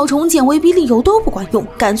老虫见威逼利诱都不管用，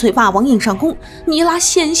干脆霸王硬上弓，妮拉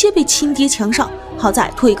险些被亲爹强上。好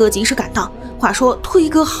在推哥及时赶到，话说推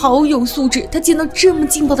哥好有素质，他见到这么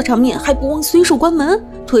劲爆的场面还不忘随手关门。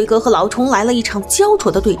推哥和老虫来了一场焦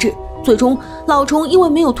灼的对峙，最终老虫因为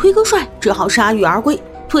没有推哥帅，只好铩羽而归。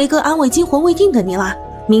推哥安慰惊魂未定的妮拉，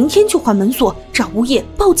明天就换门锁，找物业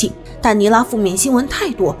报警。但妮拉负面新闻太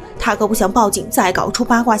多，他可不想报警再搞出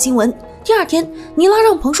八卦新闻。第二天，妮拉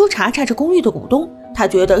让彭叔查查这公寓的股东，他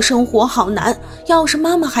觉得生活好难，要是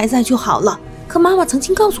妈妈还在就好了。可妈妈曾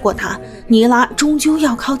经告诉过他，妮拉终究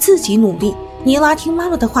要靠自己努力。妮拉听妈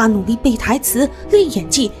妈的话，努力背台词、练演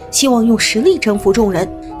技，希望用实力征服众人。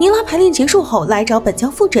妮拉排练结束后来找本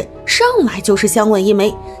将复诊，上来就是香吻一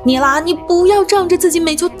枚。妮拉，你不要仗着自己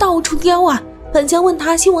美就到处撩啊！本将问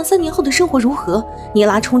她希望3年后的生活如何，妮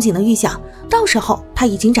拉憧憬的预想，到时候她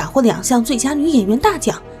已经斩获2项最佳女演员大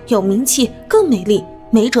奖，有名气，更美丽，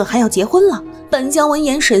没准还要结婚了。本将闻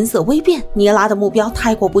言神色微变，妮拉的目标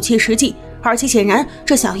太过不切实际，而且显然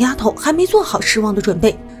这小丫头还没做好失望的准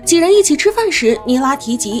备。几人一起吃饭时，妮拉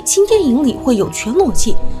提及新电影里会有全裸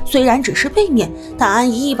戏，虽然只是背面，但安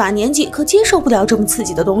姨一把年纪可接受不了这么刺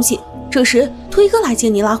激的东西。这时推哥来接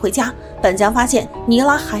妮拉回家，本将发现妮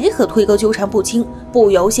拉还和推哥纠缠不清，不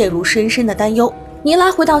由陷入深深的担忧。妮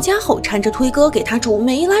拉回到家后缠着推哥给她煮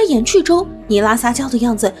眉来眼去粥，妮拉撒娇的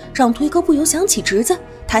样子让推哥不由想起侄子，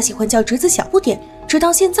他喜欢叫侄子小不点，直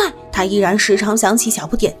到现在他依然时常想起小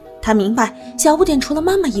不点。他明白小不点除了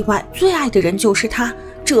妈妈以外最爱的人就是他，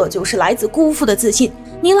这就是来自姑父的自信。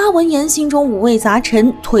妮拉闻言心中五味杂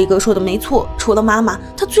陈，推哥说的没错，除了妈妈，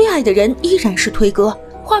他最爱的人依然是推哥。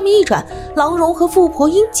画面一转，郎荣和富婆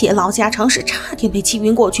英姐唠家常时差点被气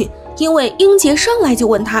晕过去，因为英姐上来就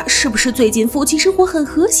问他是不是最近夫妻生活很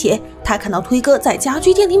和谐。她看到推哥在家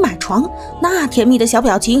居店里买床，那甜蜜的小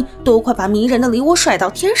表情都快把迷人的梨窝甩到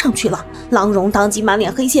天上去了。郎荣当即满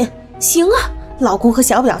脸黑线，行啊，老公和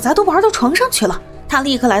小婊子都玩到床上去了。他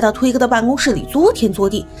立刻来到推哥的办公室里作天作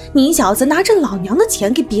地，你小子拿着老娘的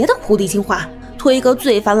钱给别的狐狸精花。推哥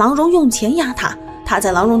最烦郎荣用钱压他，他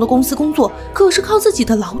在郎荣的公司工作，可是靠自己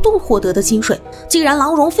的劳动获得的薪水。既然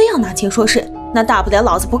郎荣非要拿钱说事，那大不了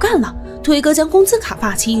老子不干了。推哥将工资卡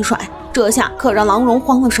霸气一甩，这下可让郎荣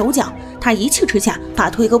慌了手脚。他一气之下把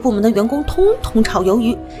推哥部门的员工通通炒鱿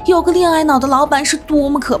鱼。有个恋爱脑的老板是多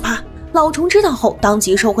么可怕！老虫知道后当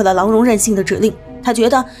即收回了郎荣任性的指令，他觉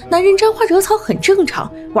得男人沾花惹草很正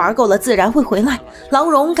常，玩够了自然会回来。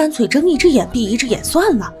郎荣干脆睁一只眼闭一只眼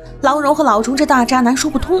算了。郎荣和老虫这大渣男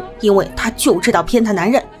说不通，因为他就知道偏袒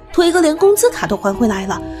男人。推哥连工资卡都还回来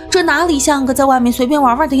了，这哪里像个在外面随便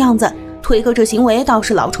玩玩的样子。推哥这行为倒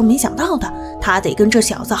是老虫没想到的，他得跟这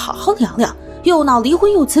小子好好聊聊。又闹离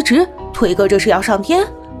婚又辞职，推哥这是要上天。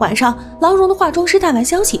晚上郎荣的化妆师带来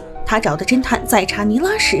消息，他找的侦探在查尼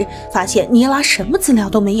拉时，发现尼拉什么资料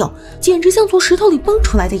都没有，简直像从石头里蹦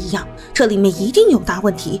出来的一样，这里面一定有大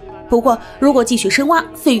问题。不过如果继续深挖，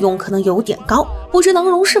费用可能有点高，不知郎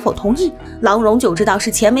荣是否同意。郎荣就知道是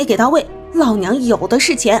钱没给到位，老娘有的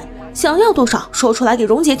是钱，想要多少说出来给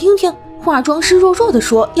荣姐听听。化妆师弱弱地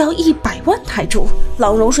说要100万泰铢，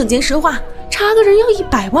郎荣瞬间石化，查个人要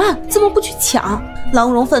100万，怎么不去抢？郎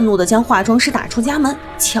荣愤怒地将化妆师打出家门，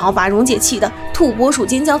巧把荣姐气得土拨鼠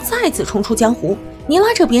尖叫，再次冲出江湖。尼拉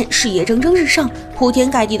这边事业蒸蒸日上，铺天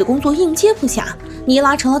盖地的工作应接不暇，尼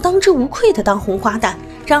拉成了当之无愧的当红花旦。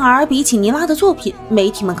然而比起尼拉的作品，媒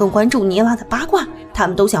体们更关注尼拉的八卦，他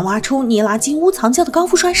们都想挖出尼拉金屋藏娇的高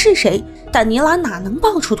富帅是谁，但尼拉哪能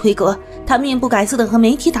爆出推格？他面不改色的和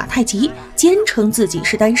媒体打太极，坚称自己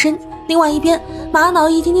是单身。另外一边，玛瑙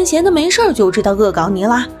一天天闲得没事儿，就知道恶搞尼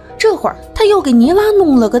拉。这会儿他又给尼拉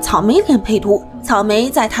弄了个草莓脸配图，草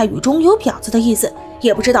莓在泰语中有婊子的意思，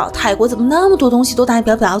也不知道泰国怎么那么多东西都代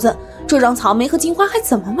表婊子，这让草莓和金花还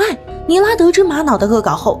怎么卖？尼拉得知玛瑙的恶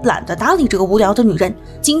搞后，懒得搭理这个无聊的女人。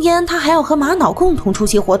今天他还要和玛瑙共同出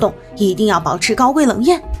席活动，一定要保持高贵冷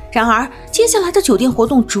艳。然而接下来的酒店活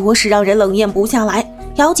动着实让人冷艳不下来。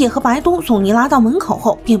姚姐和白东送尼拉到门口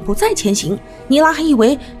后便不再前行，尼拉还以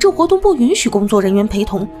为这活动不允许工作人员陪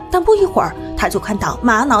同，但不一会儿他就看到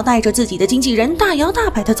玛瑙带着自己的经纪人大摇大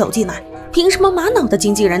摆地走进来。凭什么玛瑙的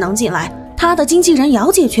经纪人能进来，他的经纪人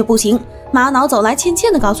姚姐却不行？玛瑙走来欠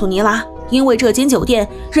欠地告诉尼拉，因为这间酒店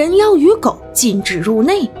人妖与狗禁止入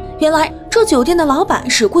内。原来这酒店的老板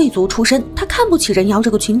是贵族出身，他看不起人妖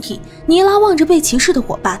这个群体。尼拉望着被歧视的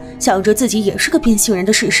伙伴，想着自己也是个变性人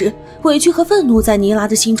的事实，委屈和愤怒在尼拉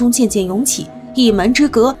的心中渐渐涌起。一门之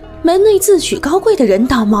隔，门内自诩高贵的人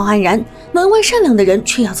道貌岸然，门外善良的人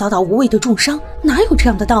却要遭到无谓的重伤，哪有这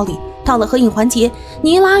样的道理？到了合影环节，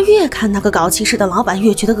尼拉越看那个搞歧视的老板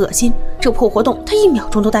越觉得恶心，这破活动他1秒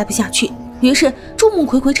钟都待不下去。于是众目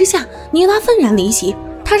睽睽之下，尼拉愤然离席，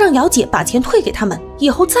他让姚姐把钱退给他们，以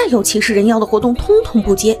后再有歧视人妖的活动通通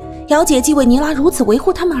不接。姚姐既为尼拉如此维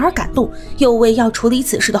护他们而感动，又为要处理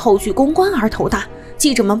此事的后续公关而头大。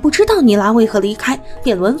记者们不知道尼拉为何离开，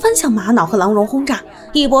便轮番向玛瑙和郎荣轰炸，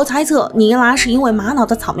一波猜测尼拉是因为玛瑙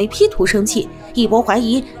的草莓 P 图生气，一波怀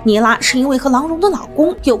疑尼拉是因为和郎荣的老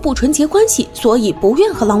公有不纯洁关系，所以不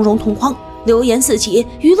愿和郎荣同框。流言四起，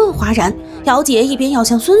舆论哗然。姚姐一边要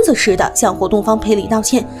像孙子似的向活动方赔礼道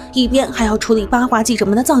歉，一边还要处理八卦记者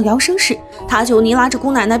们的造谣声势。她求尼拉这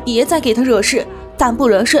姑奶奶别再给她惹事，但不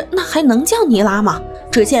惹事那还能叫尼拉吗？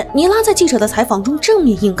只见尼拉在记者的采访中正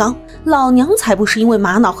面硬刚，老娘才不是因为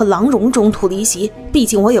玛瑙和郎荣中途离席，毕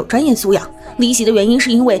竟我有专业素养。离席的原因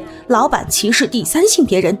是因为老板歧视第三性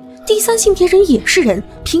别人，第三性别人也是人，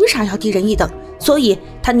凭啥要低人一等？所以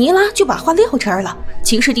他尼拉就把话撂这儿了，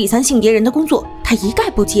歧视第三性别人的工作他一概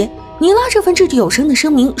不接。尼拉这份掷地有声的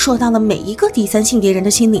声明说到了每一个第三性别人的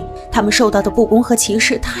心里，他们受到的不公和歧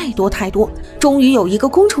视太多太多，终于有一个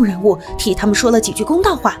公众人物替他们说了几句公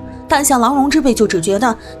道话。但像郎荣之辈就只觉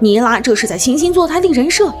得尼拉这是在惺惺作态立人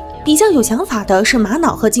设。比较有想法的是玛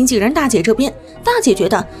瑙和经纪人大姐这边，大姐觉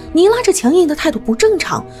得尼拉这强硬的态度不正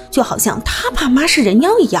常，就好像她爸妈是人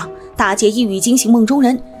妖一样。大姐一语惊醒梦中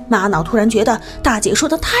人，玛瑙突然觉得大姐说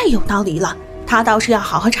的太有道理了，她倒是要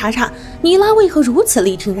好好查查尼拉为何如此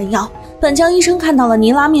力挺人妖。本江医生看到了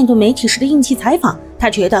尼拉面对媒体时的硬气采访，他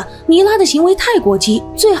觉得尼拉的行为太过激，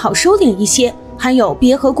最好收敛一些，还有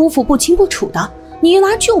别和姑父不清不楚的。尼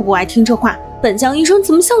拉就不爱听这话，本江医生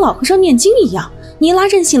怎么像老和尚念经一样？尼拉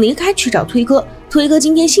任性离开去找推哥，推哥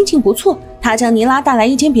今天心情不错，他将尼拉带来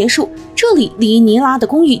一间别墅，这里离尼拉的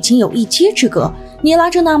公寓仅有1街之隔。尼拉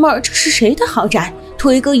正纳闷这是谁的豪宅，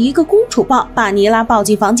推哥一个公主抱把尼拉抱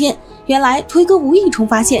进房间。原来推哥无意中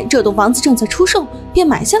发现这栋房子正在出售，便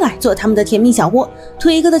买下来做他们的甜蜜小窝。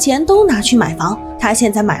推哥的钱都拿去买房，他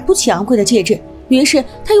现在买不起昂贵的戒指，于是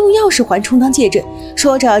他用钥匙环充当戒指，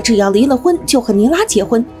说着只要离了婚就和尼拉结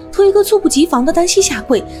婚。推哥猝不及防的单膝下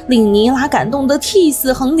跪，令尼拉感动得涕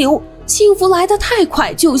泗横流。幸福来得太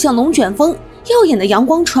快，就像龙卷风，耀眼的阳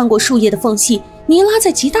光穿过树叶的缝隙，尼拉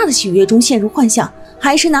在极大的喜悦中陷入幻想，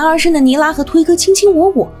还是男儿身的尼拉和推哥卿卿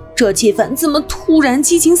我我，这气氛怎么突然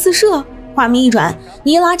激情四射？画面一转，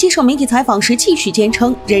尼拉接受媒体采访时继续坚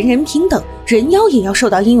称人人平等，人妖也要受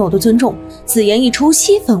到应有的尊重，此言一出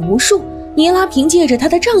吸粉无数。尼拉凭借着他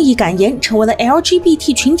的仗义敢言成为了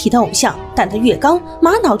LGBT 群体的偶像，但他越刚，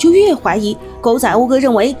玛瑙就越怀疑。狗仔乌哥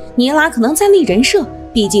认为尼拉可能在立人设，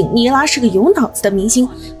毕竟尼拉是个有脑子的明星，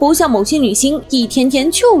不像某些女星一天天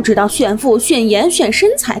就知道炫富、炫颜、炫身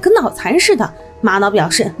材，跟脑残似的。玛瑙表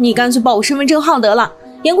示你干脆报我身份证号得了。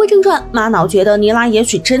言归正传，玛瑙觉得尼拉也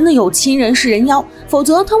许真的有亲人是人妖，否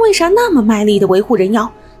则他为啥那么卖力的维护人妖？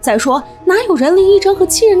再说哪有人连一张和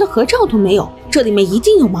亲人的合照都没有？这里面一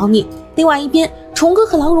定有猫腻。另外一边，虫哥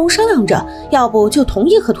和郎荣商量着，要不就同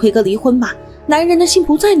意和推哥离婚吧。男人的心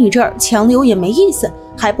不在你这儿，强留也没意思，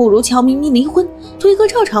还不如悄咪咪离婚。推哥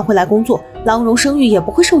照常回来工作，郎荣生育也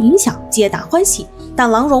不会受影响，皆大欢喜。但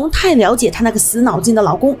郎荣太了解她那个死脑筋的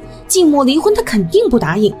老公，静默离婚她肯定不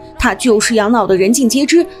答应，她就是要闹得人尽皆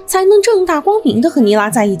知，才能正大光明的和尼拉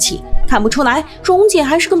在一起。看不出来，荣姐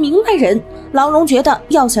还是个明白人。郎荣觉得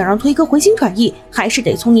要想让推哥回心转意，还是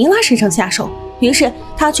得从尼拉身上下手。于是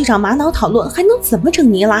他去找玛瑙讨论还能怎么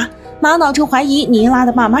整尼拉。玛瑙正怀疑尼拉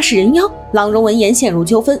的爸妈是人妖，郎荣闻言陷入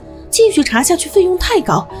纠纷，继续查下去费用太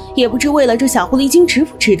高，也不知为了这小狐狸精值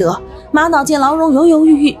不值得。玛瑙见郎荣犹犹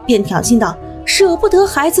豫豫，便挑衅道：舍不得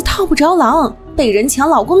孩子套不着狼，被人抢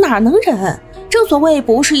老公哪能忍？正所谓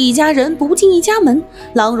不是一家人不进一家门。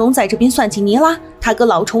郎荣在这边算计尼拉，他哥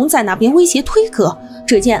老虫在那边威胁推哥。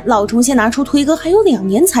只见老虫先拿出推哥还有2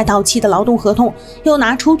年才到期的劳动合同，又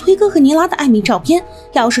拿出推哥和尼拉的暧昧照片，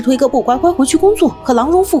要是推哥不乖乖回去工作和郎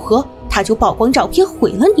荣复合，他就曝光照片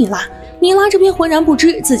毁了尼拉。尼拉这边浑然不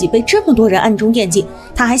知自己被这么多人暗中惦记，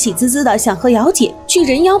他还喜滋滋的想和姚姐去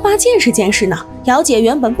人妖吧见识见识呢。姚姐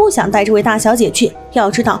原本不想带这位大小姐去，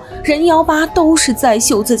要知道人妖吧都是在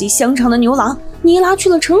秀自己香肠的牛郎，尼拉去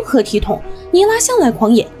了成何体统？尼拉向来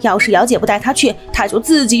狂野，要是姚姐不带她去，她就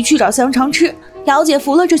自己去找香肠吃。姚姐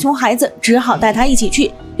服了这熊孩子，只好带她一起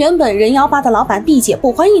去。原本人妖吧的老板毕姐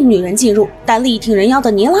不欢迎女人进入，但力挺人妖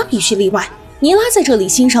的尼拉必须例外。尼拉在这里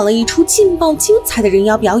欣赏了一出劲爆精彩的人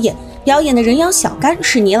妖表演，表演的人妖小甘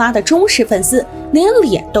是尼拉的忠实粉丝，连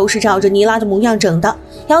脸都是照着尼拉的模样整的。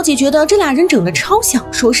姚姐觉得这俩人整得超像，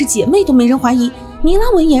说是姐妹都没人怀疑。尼拉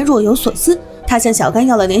闻言若有所思，她向小甘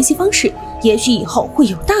要了联系方式，也许以后会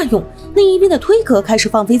有大用。另一边的推哥开始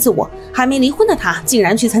放飞自我，还没离婚的他竟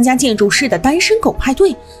然去参加建筑师的单身狗派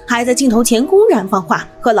对，还在镜头前公然放话，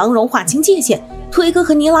和郎荣划清界限。推哥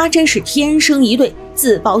和尼拉真是天生一对，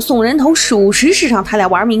自曝送人头，属实是让他俩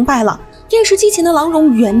玩明白了。电视机前的郎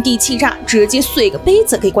荣原地气炸，直接碎个杯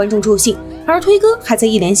子给观众助兴，而推哥还在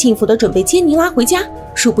一脸幸福的准备接尼拉回家，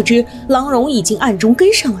殊不知郎荣已经暗中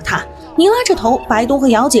跟上了他。尼拉这头，白东和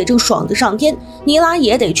姚姐正爽得上天，尼拉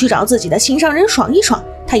也得去找自己的心上人爽一爽。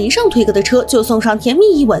他一上推哥的车就送上甜蜜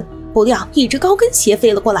一吻，不料一只高跟鞋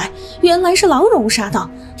飞了过来，原来是郎荣杀到。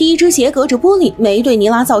第一只鞋隔着玻璃，没对尼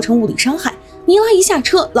拉造成物理伤害。尼拉一下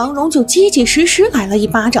车，郎荣就结结实实来了一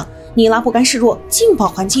巴掌，尼拉不甘示弱，劲爆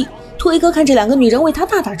还击。推哥看这两个女人为他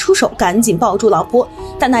大打出手，赶紧抱住老婆，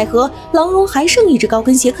但奈何郎荣还剩一只高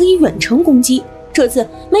跟鞋可以远程攻击。这次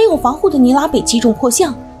没有防护的尼拉被击中破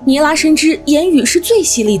相。尼拉深知言语是最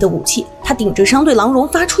犀利的武器，他顶着伤对郎荣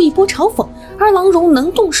发出一波嘲讽，而郎荣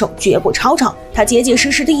能动手绝不吵吵，他结结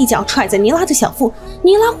实实的一脚踹在尼拉的小腹，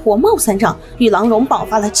尼拉火冒三丈，与郎荣爆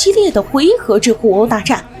发了激烈的回合制互殴大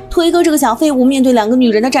战。推哥这个小废物面对两个女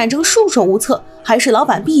人的战争束手无策，还是老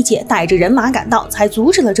板毕姐带着人马赶到，才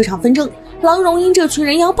阻止了这场纷争。郎荣因这群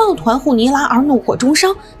人妖抱团护尼拉而怒火中烧，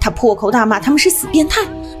他破口大骂他们是死变态。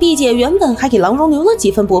毕姐原本还给郎荣留了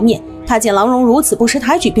几分薄面，他见郎荣如此不识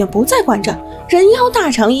抬举，便不再惯着。人妖大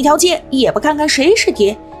厂一条街，也不看看谁是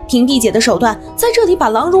爹。凭毕姐的手段，在这里把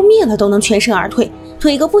郎荣灭了都能全身而退。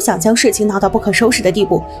推哥不想将事情闹到不可收拾的地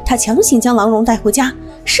步，他强行将郎荣带回家。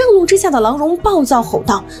盛怒之下的郎荣暴躁吼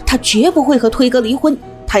道：他绝不会和推哥离婚，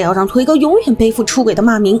他要让推哥永远背负出轨的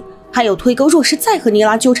骂名。还有推哥若是再和尼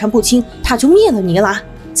拉纠缠不清，他就灭了尼拉。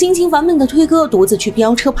心情烦闷的推哥独自去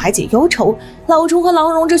飙车排解忧愁。老钟和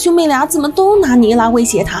郎荣这兄妹俩怎么都拿尼拉威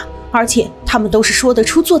胁他，而且他们都是说得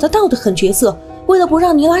出做得到的狠角色。为了不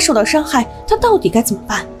让尼拉受到伤害，他到底该怎么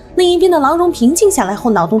办？另一边的郎荣平静下来后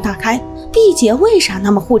脑洞大开，毕姐为啥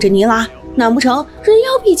那么护着尼拉？难不成人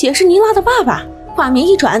妖毕姐是尼拉的爸爸？画面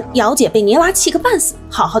一转，姚姐被尼拉气个半死，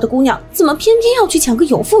好好的姑娘怎么偏偏要去抢个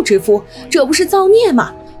有妇之夫？这不是造孽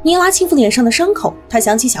吗？尼拉轻抚脸上的伤口，她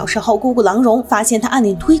想起小时候姑姑郎荣发现她暗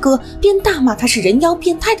恋推哥，便大骂他是人妖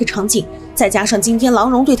变态的场景，再加上今天郎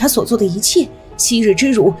荣对她所做的一切，昔日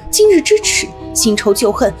之辱，今日之耻，新仇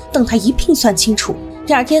旧恨，等她一并算清楚。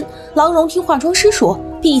第二天，郎荣听化妆师说，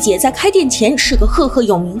毕姐在开店前是个赫赫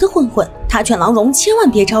有名的混混，他劝郎荣千万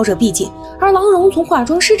别招惹毕姐，而郎荣从化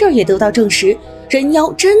妆师这儿也得到证实，人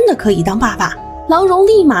妖真的可以当爸爸。郎荣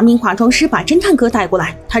立马命化妆师把侦探哥带过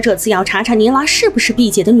来，他这次要查查尼拉是不是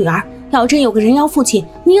毕姐的女儿，要真有个人妖父亲，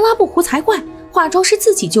尼拉不胡才怪。化妆师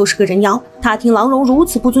自己就是个人妖，他听郎荣如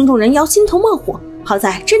此不尊重人妖，心头冒火。好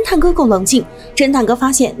在侦探哥够冷静，侦探哥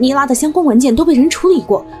发现尼拉的相关文件都被人处理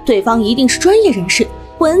过，对方一定是专业人士，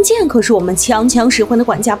文件可是我们强强使唤的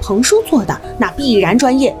管家彭叔做的，那必然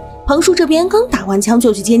专业。彭叔这边刚打完枪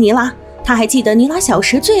就去接尼拉，他还记得尼拉小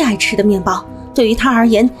时最爱吃的面包，对于他而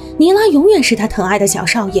言，尼拉永远是他疼爱的小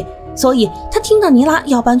少爷，所以他听到尼拉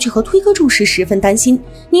要搬去和推哥住时十分担心。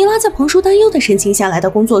尼拉在彭叔担忧的神情下来到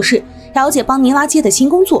工作室，了解帮尼拉接的新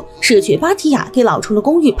工作是去芭提雅给老虫的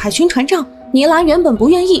公寓拍宣传照。尼拉原本不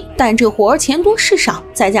愿意，但这活儿钱多事少，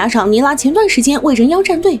再加上尼拉前段时间为人妖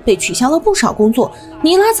战队被取消了不少工作，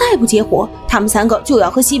尼拉再不接活，他们3个就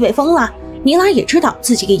要喝西北风了。尼拉也知道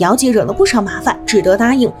自己给姚姐惹了不少麻烦，只得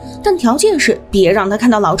答应，但条件是别让他看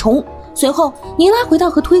到老虫。随后尼拉回到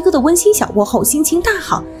和推哥的温馨小窝后，心情大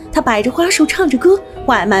好，他摆着花束唱着歌，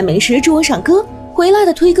外卖美食桌上歌。回来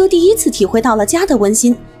的推哥第一次体会到了家的温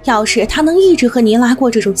馨，要是他能一直和尼拉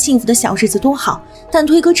过这种幸福的小日子多好。但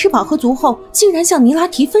推哥吃饱喝足后竟然向尼拉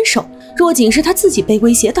提分手，若仅是他自己被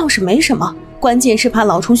威胁倒是没什么，关键是怕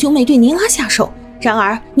老虫兄妹对尼拉下手。然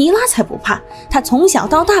而尼拉才不怕，他从小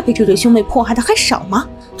到大被这对兄妹迫害的还少吗？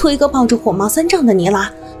推哥抱着火冒三丈的尼拉，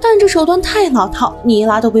但这手段太老套，尼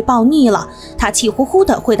拉都被抱腻了。他气呼呼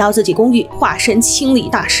地回到自己公寓，化身清理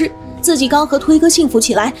大师。自己刚和推哥幸福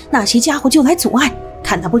起来，那些家伙就来阻碍，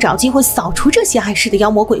看他不找机会扫除这些碍事的妖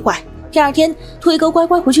魔鬼怪。第二天，推哥乖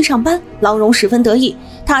乖回去上班，郎荣十分得意，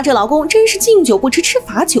她这老公真是敬酒不吃吃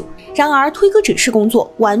罚酒。然而推哥只是工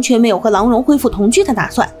作，完全没有和郎荣恢复同居的打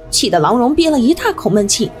算，气得郎荣憋了一大口闷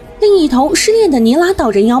气。另一头，失恋的尼拉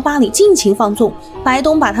到人妖吧里尽情放纵，白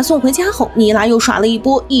东把她送回家后，尼拉又耍了一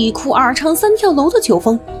波一哭二唱三跳楼的酒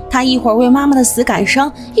疯。她一会儿为妈妈的死感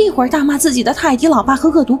伤，一会儿大骂自己的泰迪老爸和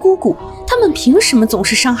恶毒姑姑，他们凭什么总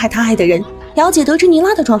是伤害她爱的人？姚姐得知尼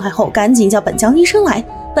拉的状态后，赶紧叫本江医生来。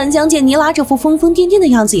本江见尼拉这副疯疯癫癫的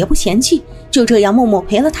样子也不嫌弃，就这样默默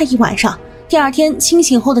陪了她一晚上。第二天清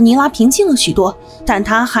醒后的尼拉平静了许多，但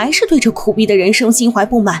她还是对这苦逼的人生心怀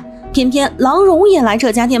不满。偏偏郎荣也来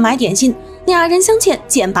这家店买点心，俩人相见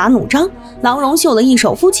剑拔弩张，郎荣秀了一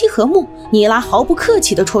手夫妻和睦，尼拉毫不客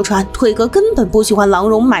气地戳穿推哥根本不喜欢郎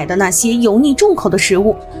荣买的那些油腻重口的食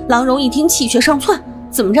物。郎荣一听气血上窜，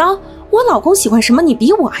怎么着，我老公喜欢什么你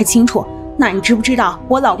比我还清楚，那你知不知道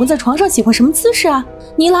我老公在床上喜欢什么姿势啊？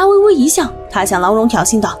尼拉微微一笑，她向郎荣挑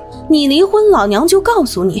衅道，你离婚老娘就告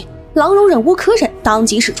诉你。郎荣忍无可忍，当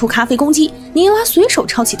即使出咖啡攻击，尼拉随手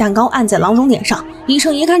抄起蛋糕按在郎荣脸上。医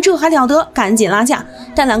生一看这还了得，赶紧拉架，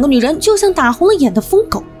但两个女人就像打红了眼的疯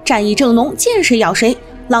狗，战意正浓，见谁咬谁。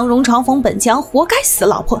郎荣嘲讽本江活该死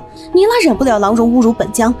老婆，尼拉忍不了郎荣侮辱本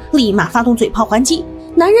江，立马发动嘴炮还击，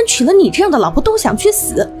男人娶了你这样的老婆都想去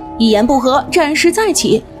死。一言不合，战事再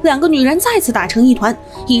起，两个女人再次打成一团。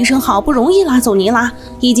医生好不容易拉走尼拉，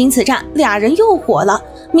一经此战，俩人又火了。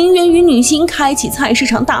名媛与女星开启菜市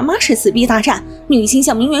场大妈式撕逼大战，女星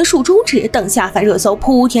向名媛竖中指等下饭热搜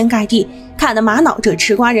铺天盖地，看得玛瑙这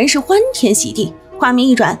吃瓜人是欢天喜地。画面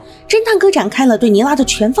一转，侦探哥展开了对尼拉的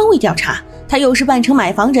全方位调查，他又是扮成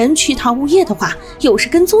买房人去套物业的话，又是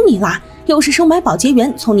跟踪尼拉，又是收买保洁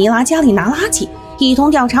员从尼拉家里拿垃圾，一通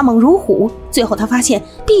调查猛如虎。最后他发现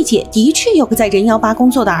毕姐的确有个在人妖吧工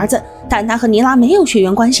作的儿子，但他和尼拉没有血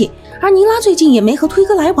缘关系，而尼拉最近也没和推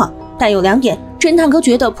哥来往。但有2点侦探哥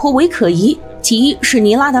觉得颇为可疑，其一是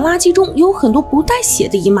尼拉的垃圾中有很多不带血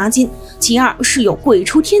的姨妈巾，其二是有贵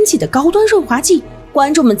出天际的高端润滑剂。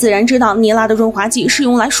观众们自然知道尼拉的润滑剂是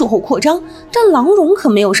用来术后扩张，但郎荣可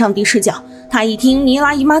没有上帝视角，他一听尼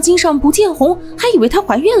拉姨妈巾上不见红，还以为她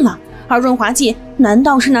怀孕了，而润滑剂难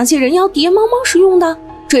道是那些人妖叠猫猫使用的？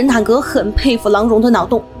侦探哥很佩服郎荣的脑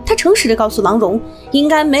洞，他诚实地告诉郎荣，应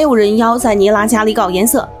该没有人妖在尼拉家里搞颜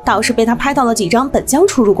色，倒是被他拍到了几张本江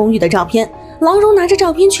出入公寓的照片。郎荣拿着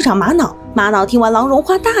照片去找玛瑙，玛瑙听完郎荣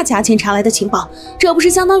花大价钱查来的情报，这不是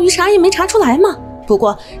相当于啥也没查出来吗？不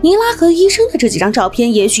过尼拉和医生的这几张照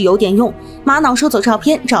片也许有点用，玛瑙收走照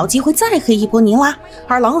片，找机会再黑一波尼拉，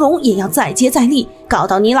而郎荣也要再接再厉，搞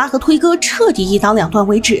到尼拉和推哥彻底一刀两断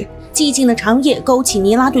为止。寂静的长夜勾起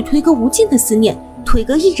尼拉对推哥无尽的思念，推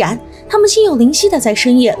哥亦然，他们心有灵犀的在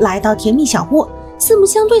深夜来到甜蜜小窝，四目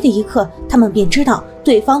相对的一刻，他们便知道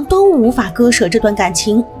对方都无法割舍这段感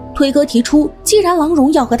情。推哥提出，既然郎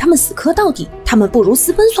荣要和他们死磕到底，他们不如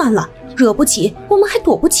私奔算了，惹不起我们还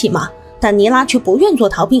躲不起吗？但尼拉却不愿做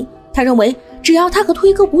逃兵，他认为只要他和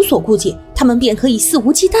推哥无所顾忌，他们便可以肆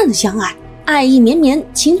无忌惮的相爱，爱意绵绵，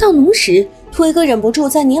情到浓时。推哥忍不住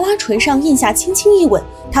在尼拉唇上印下轻轻一吻，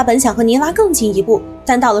他本想和尼拉更进一步，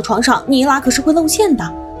但到了床上，尼拉可是会露馅的，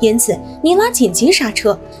因此尼拉紧急刹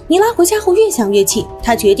车。尼拉回家后越想越气，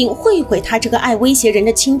他决定会毁他这个爱威胁人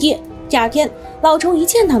的亲爹。第二天，老虫一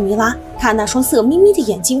见到尼拉，他那双色眯眯的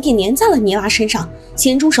眼睛便粘在了尼拉身上，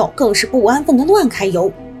咸猪手更是不安分的乱揩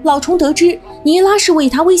油。老虫得知尼拉是为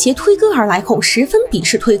他威胁推哥而来后，十分鄙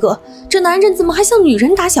视推哥，这男人怎么还向女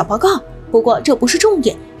人打小报告？不过这不是重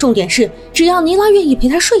点，重点是只要尼拉愿意陪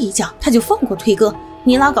他睡一觉，他就放过推哥。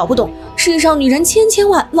尼拉搞不懂，世上女人千千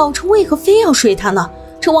万，老虫为何非要睡她呢？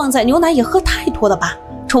这旺仔牛奶也喝太多了吧？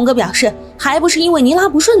虫哥表示，还不是因为尼拉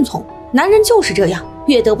不顺从，男人就是这样，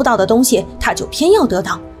越得不到的东西他就偏要得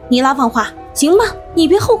到。尼拉放话，行吧，你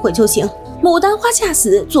别后悔就行。牡丹花下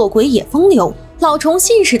死，做鬼也风流。老虫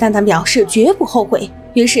信誓旦旦表示绝不后悔。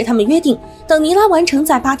于是他们约定，等尼拉完成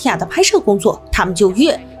在芭提雅的拍摄工作，他们就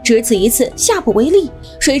约，只此一次，下不为例。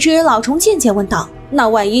谁知老虫渐渐问道，那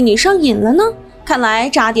万一你上瘾了呢？看来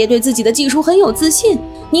渣爹对自己的技术很有自信。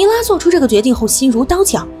尼拉做出这个决定后心如刀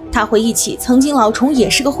绞，他回忆起曾经老虫也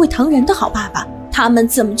是个会疼人的好爸爸，他们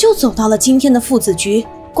怎么就走到了今天的父子局？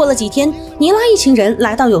过了几天，尼拉一行人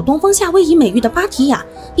来到有东方夏威夷美誉的芭提雅，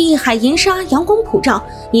碧海银沙，阳光普照。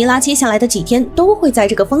尼拉接下来的几天都会在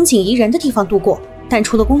这个风景宜人的地方度过，但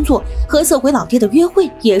除了工作和色鬼老爹的约会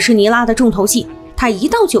也是尼拉的重头戏。他一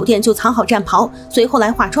到酒店就藏好战袍，随后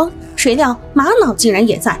来化妆，谁料玛瑙竟然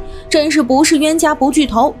也在，真是不是冤家不聚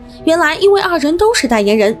头。原来因为二人都是代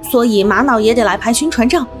言人，所以玛瑙也得来拍宣传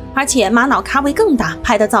照，而且玛瑙咖位更大，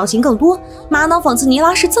拍的造型更多。玛瑙讽刺尼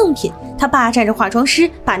拉是赠品，他霸占着化妆师，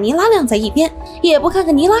把尼拉晾在一边，也不看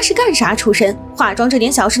看尼拉是干啥出身，化妆这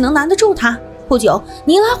点小事能难得住他？不久，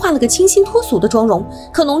尼拉画了个清新脱俗的妆容，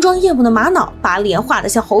可浓妆艳抹的玛瑙把脸画得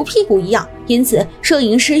像猴屁股一样，因此摄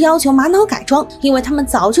影师要求玛瑙改妆，因为他们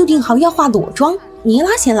早就定好要化裸妆。尼拉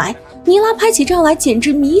先来，尼拉拍起照来简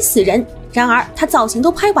直迷死人。然而他造型都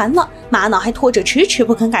拍完了，玛瑙还拖着迟迟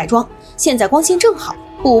不肯改妆。现在光线正好，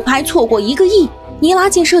不拍错过1个亿。尼拉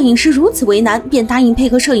见摄影师如此为难，便答应配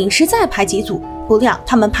合摄影师再拍几组。不料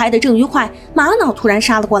他们拍得正愉快，玛瑙突然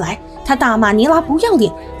杀了过来，他大骂尼拉不要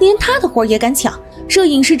脸，连他的活也敢抢。摄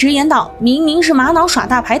影师直言道，明明是玛瑙耍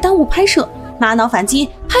大牌耽误拍摄。玛瑙反击，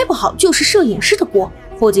拍不好就是摄影师的锅。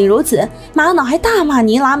不仅如此，玛瑙还大骂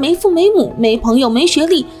尼拉没父没母，没朋友没学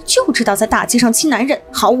历，就知道在大街上亲男人，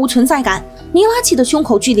毫无存在感。尼拉气得胸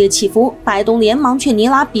口剧烈起伏，白东连忙劝尼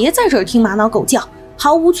拉别在这儿听玛瑙狗叫。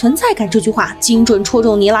毫无存在感这句话精准戳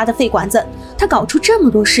中尼拉的肺管子，他搞出这么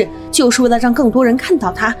多事就是为了让更多人看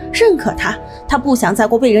到他，认可他，他不想再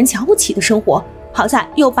过被人瞧不起的生活。好在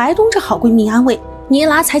有白东这好闺蜜安慰，尼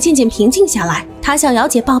拉才渐渐平静下来。她向姚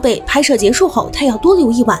姐报备拍摄结束后她要多留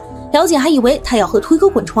1晚，姚姐还以为她要和推哥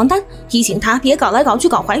滚床单，提醒她别搞来搞去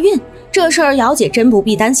搞怀孕。这事儿姚姐真不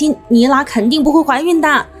必担心，尼拉肯定不会怀孕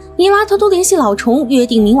的。尼拉偷偷联系老虫，约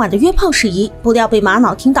定明晚的约炮事宜，不料被玛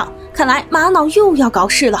瑙听到，看来玛瑙又要搞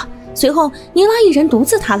事了。随后尼拉一人独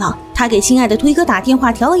自踏浪，他给心爱的推哥打电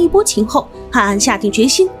话调了一波情后，暗暗下定决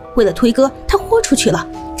心，为了推哥他豁出去了。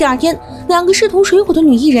第二天，2个势同水火的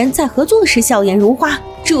女艺人在合作时笑颜如花，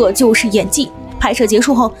这就是演技。拍摄结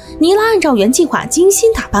束后，尼拉按照原计划精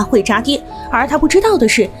心打扮会渣爹，而他不知道的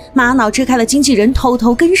是，玛瑙支开了经纪人，偷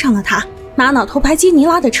偷跟上了他。玛瑙偷拍接尼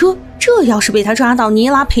拉的车，这要是被他抓到尼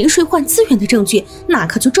拉陪睡换资源的证据，那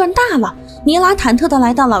可就赚大了。尼拉忐忑地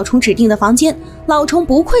来到老虫指定的房间，老虫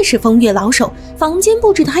不愧是风月老手，房间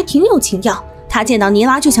布置的还挺有情调。他见到尼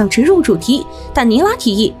拉就想直入主题，但尼拉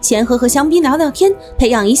提议先喝香槟聊聊天，培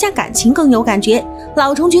养一下感情更有感觉。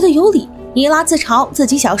老虫觉得有理，尼拉自嘲自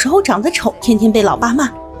己小时候长得丑，天天被老爸骂。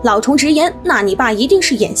老虫直言，那你爸一定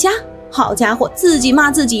是眼瞎。好家伙，自己骂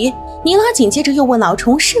自己。尼拉紧接着又问老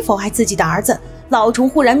虫是否爱自己的儿子，老虫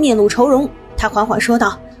忽然面露愁容，他缓缓说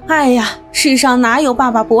道，哎呀，世上哪有爸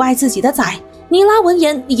爸不爱自己的崽。尼拉闻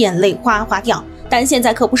言眼泪哗哗掉，但现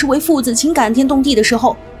在可不是为父子情感天动地的时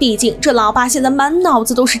候，毕竟这老爸现在满脑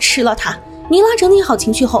子都是吃了他。尼拉整理好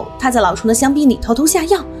情绪后，他在老虫的香槟里偷偷下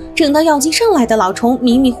药，正当药剂上来的老虫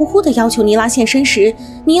迷迷糊糊地要求尼拉现身时，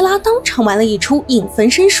尼拉当场玩了一出引焚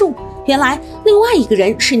身术。原来另外一个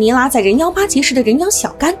人是尼拉在人妖巴结时的人妖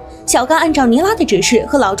小甘，小甘按照尼拉的指示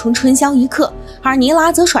和老虫春宵一刻，而尼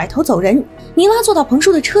拉则甩头走人。尼拉坐到彭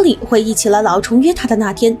叔的车里，回忆起了老虫约他的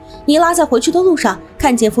那天。尼拉在回去的路上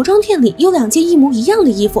看见服装店里有2件一模一样的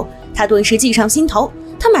衣服，他顿时计上心头。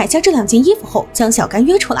他买下这2件衣服后，将小甘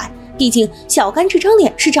约出来，毕竟小甘这张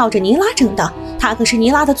脸是照着尼拉整的，他可是尼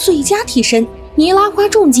拉的最佳替身。尼拉花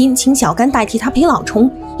重金请小甘代替他陪老虫，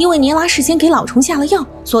因为尼拉事先给老虫下了药，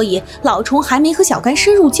所以老虫还没和小甘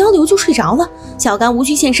深入交流就睡着了。小甘无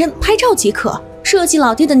需现身，拍照即可。设计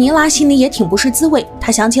老爹的尼拉心里也挺不是滋味，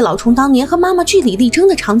他想起老虫当年和妈妈据理力争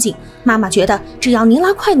的场景，妈妈觉得只要尼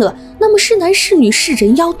拉快乐，那么是男是女是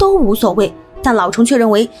人妖都无所谓，但老虫却认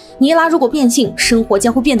为尼拉如果变性，生活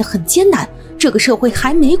将会变得很艰难。这个社会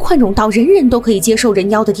还没宽容到人人都可以接受人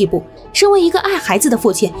妖的地步。身为一个爱孩子的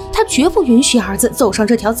父亲，他绝不允许儿子走上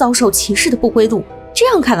这条遭受歧视的不归路。这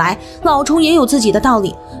样看来，老虫也有自己的道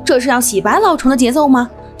理，这是要洗白老虫的节奏吗？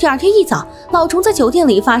第二天一早，老虫在酒店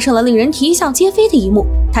里发生了令人啼笑皆非的一幕。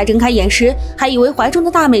他睁开眼时，还以为怀中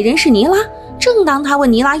的大美人是尼拉，正当他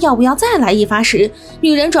问尼拉要不要再来一发时，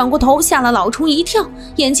女人转过头吓了老虫一跳，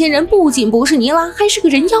眼前人不仅不是尼拉，还是个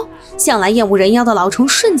人妖。向来厌恶人妖的老虫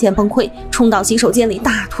瞬间崩溃，冲到洗手间里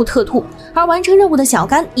大吐特吐。而完成任务的小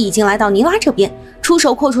甘已经来到尼拉这边，出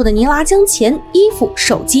手阔绰的尼拉将钱、衣服、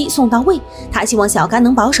手机送到位，他希望小甘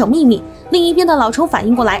能保守秘密。另一边的老虫反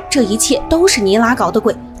应过来，这一切都是尼拉搞的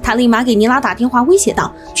鬼，他立马给尼拉打电话威胁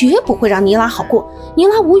道，绝不会让尼拉好过。尼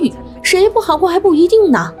拉无语，谁不好过还不一定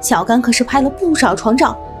呢，小甘可是拍了不少床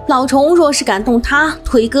照，老虫若是敢动他，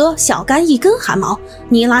推哥小甘一根汗毛，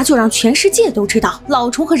尼拉就让全世界都知道老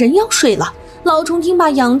虫和人妖睡了。老虫听罢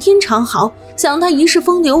仰天长嚎，想他一世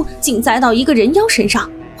风流竟栽到一个人妖身上。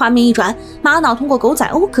画面一转，玛瑙通过狗仔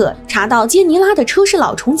欧哥查到接尼拉的车是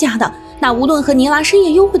老虫家的，那无论和尼拉深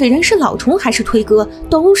夜幽会的人是老虫还是推哥，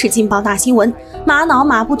都是劲爆大新闻。玛瑙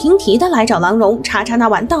马不停蹄地来找郎荣查查那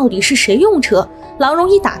晚到底是谁用车。郎荣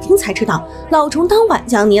一打听才知道，老虫当晚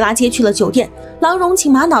将尼拉接去了酒店。郎荣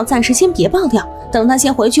请玛瑙暂时先别爆料，等他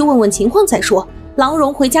先回去问问情况再说。郎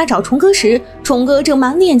荣回家找虫哥时，虫哥正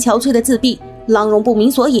满脸憔悴的自闭。郎荣不明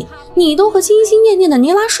所以，你都和心心念念的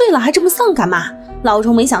尼拉睡了，还这么丧干嘛？老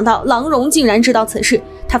虫没想到郎荣竟然知道此事，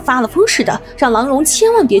他发了疯似的让郎荣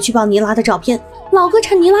千万别去爆尼拉的照片。老哥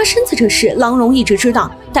缠尼拉身子这事，郎荣一直知道，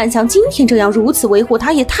但像今天这样如此维护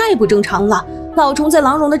他也太不正常了。老虫在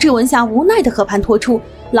郎荣的质问下无奈的和盘托出，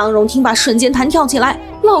郎荣听罢瞬间弹跳起来，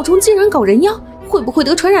老虫竟然搞人妖，会不会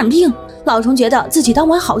得传染病？老虫觉得自己当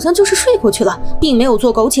晚好像就是睡过去了，并没有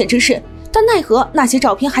做苟且之事，但奈何那些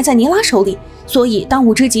照片还在尼拉手里，所以当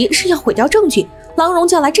务之急是要毁掉证据。郎荣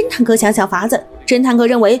叫来侦探哥想想法子，侦探哥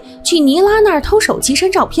认为去尼拉那儿偷手机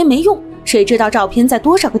删照片没用，谁知道照片在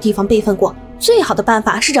多少个地方备份过，最好的办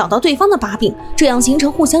法是找到对方的把柄，这样形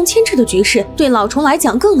成互相牵制的局势，对老虫来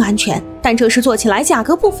讲更安全。但这事做起来价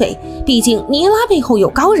格不菲，毕竟尼拉背后有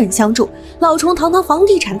高人相助，老虫堂堂房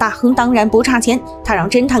地产大亨当然不差钱，他让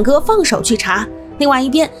侦探哥放手去查。另外一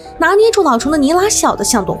边，拿捏住老虫的尼拉笑得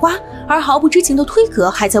像朵花，而毫不知情的推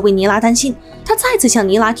格还在为尼拉担心。他再次向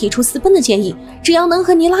尼拉提出私奔的建议，只要能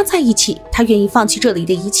和尼拉在一起，他愿意放弃这里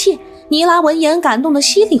的一切。尼拉闻言感动得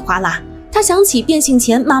稀里哗啦，他想起变性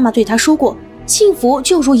前妈妈对他说过，幸福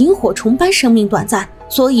就如萤火虫般生命短暂，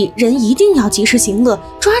所以人一定要及时行乐，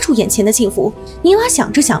抓住眼前的幸福。尼拉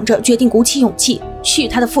想着想着，决定鼓起勇气，去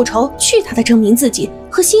他的复仇，去他的证明自己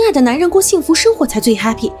和心爱的男人过幸福生活才最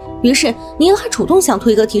happy。于是尼拉主动向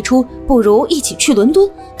推哥提出，不如一起去伦敦，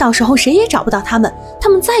到时候谁也找不到他们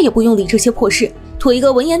再也不用理这些破事。推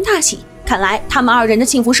哥闻言大喜，看来他们二人的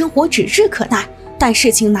幸福生活指日可待。但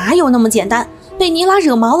事情哪有那么简单，被尼拉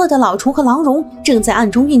惹毛了的老虫和郎荣正在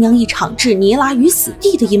暗中酝酿一场置尼拉于死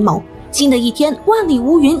地的阴谋。新的一天万里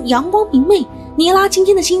无云，阳光明媚，尼拉今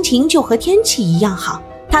天的心情就和天气一样好。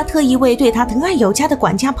他特意为对他疼爱有加的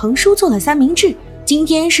管家彭叔做了三明治。今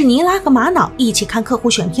天是尼拉和玛瑙一起看客户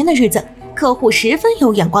选片的日子，客户十分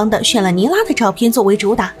有眼光的选了尼拉的照片作为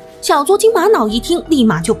主打。小作精玛瑙一听立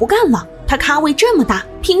马就不干了，他咖位这么大，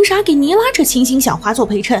凭啥给尼拉这清新小花做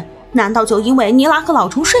陪衬？难道就因为尼拉和老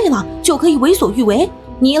虫睡了就可以为所欲为？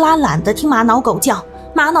尼拉懒得听玛瑙狗叫，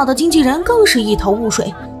玛瑙的经纪人更是一头雾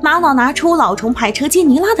水。玛瑙拿出老虫派车接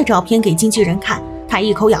尼拉的照片给经纪人看，他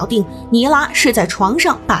一口咬定尼拉是在床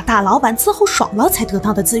上把大老板伺候爽了才得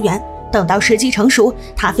到的资源，等到时机成熟，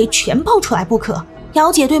他非全爆出来不可。姚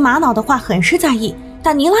姐对玛瑙的话很是在意，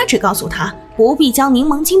但尼拉只告诉他不必将柠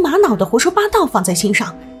檬精玛瑙的胡说八道放在心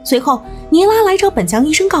上。随后尼拉来找本江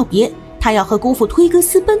医生告别，他要和姑父推哥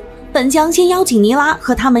私奔。本江先邀请尼拉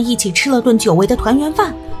和他们一起吃了顿久违的团圆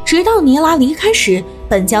饭，直到尼拉离开时，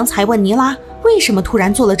本江才问尼拉为什么突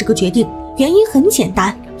然做了这个决定。原因很简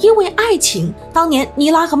单，因为爱情。当年尼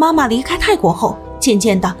拉和妈妈离开泰国后，渐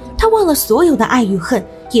渐的他忘了所有的爱与恨，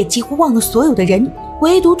也几乎忘了所有的人，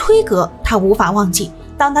唯独推哥他无法忘记。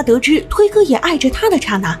当他得知推哥也爱着他的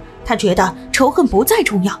刹那，他觉得仇恨不再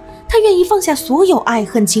重要，他愿意放下所有爱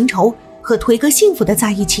恨情仇，和推哥幸福的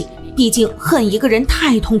在一起。毕竟恨一个人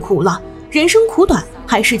太痛苦了，人生苦短，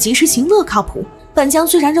还是及时行乐靠谱。本江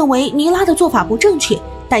虽然认为尼拉的做法不正确，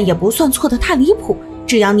但也不算错得太离谱，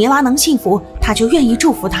只要尼拉能幸福，他就愿意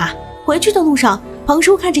祝福他。回去的路上，彭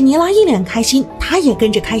叔看着尼拉一脸开心，他也跟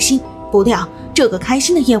着开心。不料这个开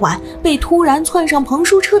心的夜晚被突然窜上彭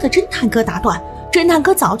叔车的侦探哥打断。侦探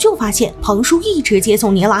哥早就发现彭叔一直接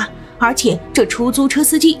送尼拉，而且这出租车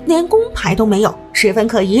司机连工牌都没有，十分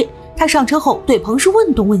可疑。他上车后对彭叔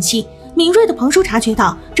问东问西，敏锐的彭叔察觉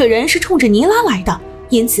到这人是冲着尼拉来的，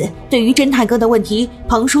因此对于侦探哥的问题，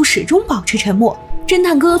彭叔始终保持沉默。侦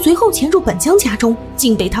探哥随后潜入本江家中，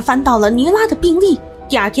竟被他翻到了尼拉的病历。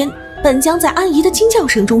第二天，本江在安怡的惊叫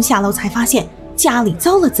声中下楼，才发现家里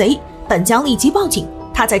遭了贼。本江立即报警，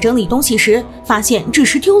他在整理东西时发现只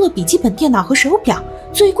是丢了笔记本电脑和手表，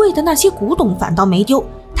最贵的那些古董反倒没丢。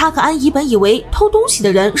他和安怡本以为偷东西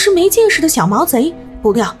的人是没见识的小毛贼，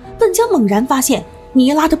不料本将猛然发现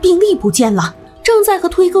尼拉的病历不见了。正在和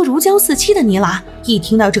推哥如胶似漆的尼拉一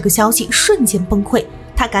听到这个消息瞬间崩溃，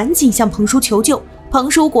他赶紧向彭叔求救。彭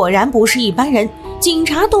叔果然不是一般人，警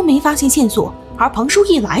察都没发现线索，而彭叔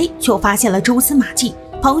一来就发现了蛛丝马迹。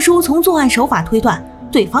彭叔从作案手法推断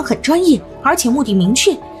对方很专业，而且目的明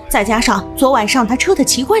确，再加上昨晚上他车的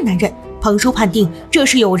奇怪男人，彭叔判定这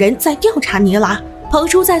是有人在调查尼拉。彭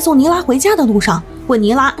叔在送尼拉回家的路上问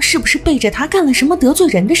尼拉是不是背着他干了什么得罪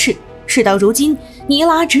人的事。事到如今，尼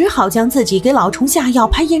拉只好将自己给老虫下药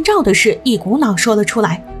拍艳照的事一股脑说了出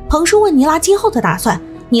来。彭叔问尼拉今后的打算，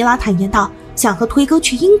尼拉坦言道想和推哥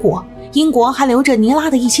去英国，英国还留着尼拉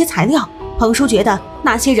的一些材料。彭叔觉得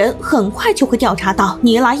那些人很快就会调查到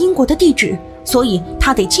尼拉英国的地址，所以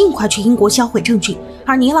他得尽快去英国销毁证据，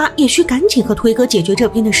而尼拉也需赶紧和推哥解决这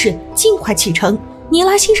边的事，尽快启程。尼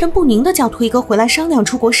拉心神不宁地叫推哥回来商量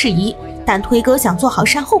出国事宜，但推哥想做好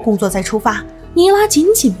善后工作再出发。尼拉紧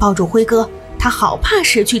紧抱住辉哥，他好怕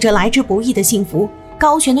失去这来之不易的幸福。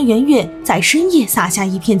高悬的圆月在深夜洒下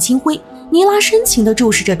一片清辉，尼拉深情地注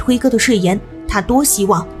视着推哥的睡颜，他多希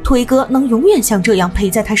望推哥能永远像这样陪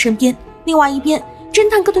在他身边。另外一边，侦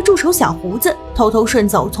探哥的助手小胡子偷偷顺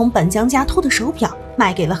走从本江家偷的手表，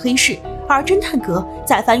卖给了黑市。而侦探哥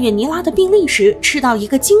在翻阅尼拉的病历时吃到一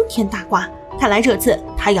个惊天大瓜，看来这次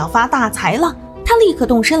他要发大财了。他立刻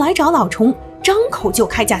动身来找老虫，张口就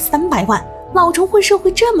开价300万。老虫混社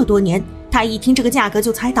会这么多年，他一听这个价格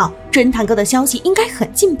就猜到侦探哥的消息应该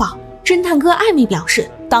很劲爆。侦探哥暧昧表示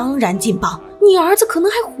当然劲爆，你儿子可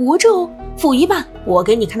能还活着哦，付一半我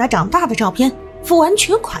给你看他长大的照片，付完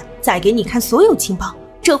全款再给你看所有情报。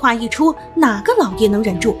这话一出，哪个老爹能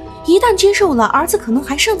忍住？一旦接受了儿子可能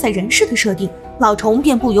还尚在人世的设定，老虫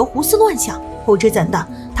便不由胡思乱想。不知怎的，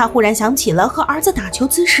他忽然想起了和儿子打球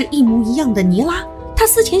姿势一模一样的尼拉。他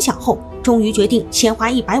思前想后，终于决定先花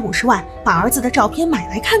150万把儿子的照片买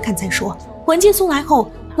来看看再说。文件送来后，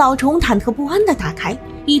老虫忐忑不安地打开，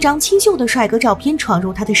一张清秀的帅哥照片闯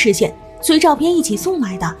入他的视线。随照片一起送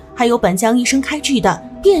来的还有本江医生开具的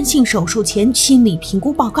变性手术前心理评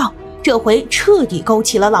估报告，这回彻底勾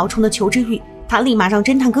起了老虫的求知欲。他立马让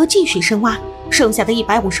侦探哥继续深挖，剩下的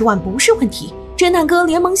150万不是问题。侦探哥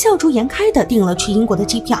连忙笑逐颜开地订了去英国的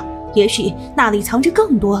机票，也许那里藏着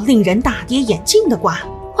更多令人大跌眼镜的瓜。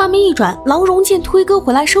画面一转，郎荣见推哥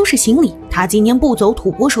回来收拾行李，他今年不走土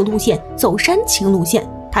拨鼠路线，走煽情路线。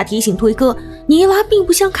他提醒推哥，尼拉并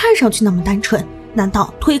不像看上去那么单纯，难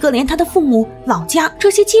道推哥连他的父母、老家这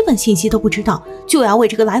些基本信息都不知道，就要为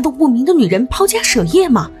这个来路不明的女人抛家舍业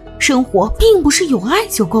吗？生活并不是有爱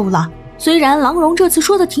就够了。虽然郎荣这次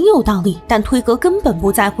说的挺有道理，但推哥根本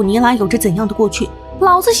不在乎尼拉有着怎样的过去，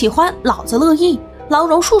老子喜欢，老子乐意。郎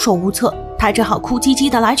荣束手无策，他只好哭唧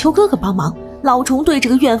唧的来求哥哥帮忙。老虫对这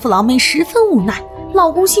个怨妇老妹十分无奈，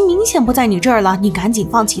老公心明显不在你这儿了，你赶紧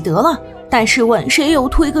放弃得了。但试问谁有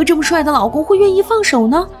推哥这么帅的老公会愿意放手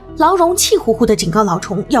呢？郎荣气呼呼地警告老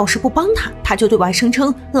虫，要是不帮他就对外声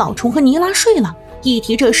称老虫和尼拉睡了。一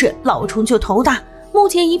提这事，老虫就头大。目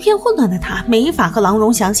前一片混乱的他没法和郎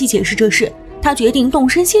荣详细解释这事，他决定动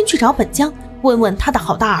身先去找本江，问问他的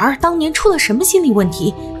好大儿当年出了什么心理问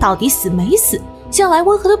题，到底死没死。向来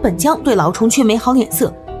温和的本江对老虫却没好脸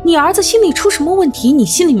色，你儿子心里出什么问题你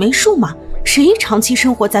心里没数吗？谁长期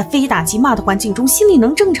生活在非打即骂的环境中心里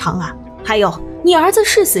能正常啊？还有，你儿子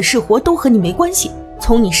是死是活都和你没关系，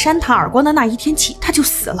从你扇他耳光的那一天起他就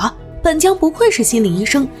死了。本江不愧是心理医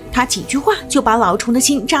生，他几句话就把老虫的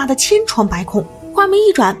心扎得千疮百孔。画面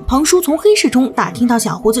一转，彭叔从黑市中打听到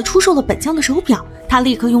小胡子出售了本江的手表，他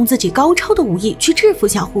立刻用自己高超的武艺去制服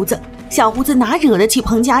小胡子。小胡子哪惹得起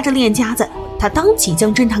彭家这练家子，他当即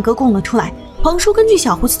将侦探哥供了出来。彭叔根据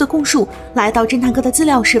小胡子的供述，来到侦探哥的资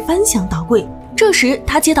料室翻箱倒柜。这时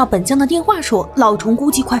他接到本江的电话说，老虫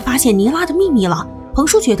估计快发现尼拉的秘密了。彭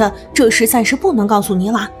叔觉得这事暂时不能告诉尼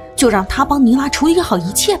拉，就让他帮尼拉处理好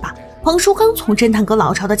一切吧。彭叔刚从侦探哥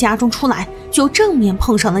老巢的家中出来，就正面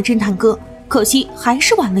碰上了侦探哥，可惜还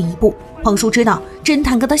是晚了一步。彭叔知道侦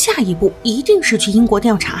探哥的下一步一定是去英国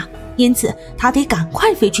调查，因此他得赶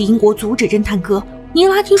快飞去英国阻止侦探哥。尼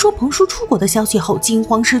拉听说彭叔出国的消息后惊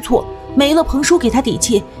慌失措，没了彭叔给他底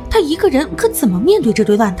气，他一个人可怎么面对这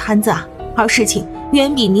堆烂摊子啊？而事情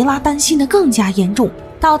远比尼拉担心的更加严重。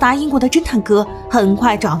到达英国的侦探哥很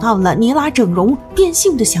快找到了尼拉整容变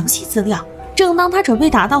性的详细资料，正当他准备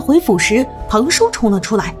打道回府时，彭叔冲了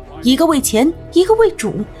出来，一个为钱，一个为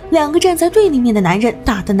主，两个站在对立面的男人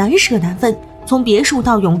打得难舍难分，从别墅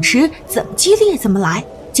到泳池怎么激烈怎么来。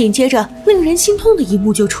紧接着令人心痛的一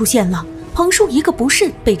幕就出现了，彭叔一个不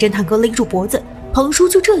慎被侦探哥勒住脖子，彭叔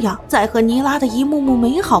就这样在和尼拉的一幕幕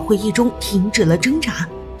美好回忆中停止了挣扎。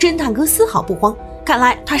侦探哥丝毫不慌，看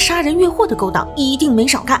来他杀人越货的勾当一定没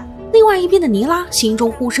少干。另外一边的尼拉心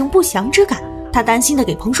中忽生不祥之感，他担心的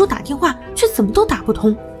给彭叔打电话，却怎么都打不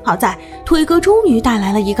通。好在推哥终于带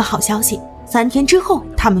来了一个好消息，3天之后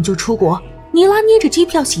他们就出国。尼拉捏着机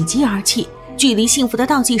票喜极而泣，距离幸福的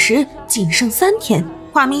倒计时仅剩3天。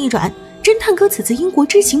画面一转，侦探哥此次英国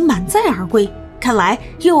之行满载而归，看来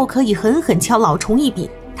又可以狠狠敲老虫一笔。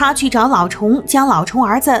他去找老虫，将老虫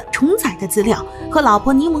儿子虫仔的资料和老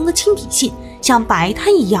婆柠檬的亲笔信像摆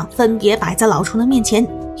摊一样分别摆在老虫的面前。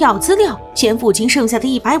要资料先付清剩下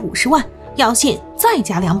的150万，要信再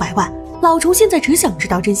加200万。老虫现在只想知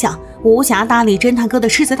道真相，无暇搭理侦探哥的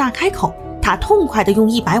狮子大开口。他痛快地用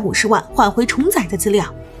150万换回虫仔的资料。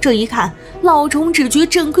这一看，老虫只觉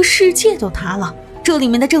整个世界都塌了。这里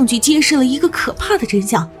面的证据揭示了一个可怕的真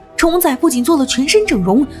相：虫仔不仅做了全身整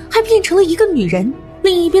容，还变成了一个女人。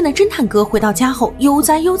另一边的侦探哥回到家后，悠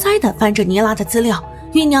哉悠哉地翻着尼拉的资料，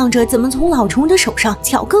酝酿着怎么从老虫的手上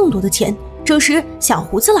撬更多的钱。这时小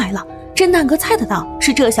胡子来了，侦探哥猜得到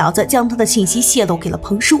是这小子将他的信息泄露给了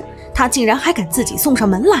彭叔，他竟然还敢自己送上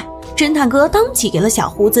门来。侦探哥当即给了小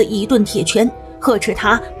胡子一顿铁拳，呵斥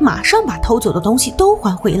他马上把偷走的东西都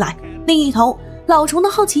还回来。另一头，老虫的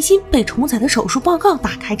好奇心被虫仔的手术报告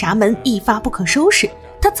打开闸门，一发不可收拾。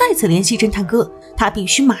他再次联系侦探哥，他必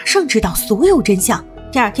须马上知道所有真相。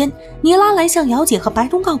第二天，尼拉来向姚姐和白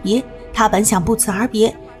东告别，他本想不辞而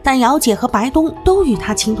别，但姚姐和白东都与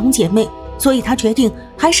他情同姐妹，所以他决定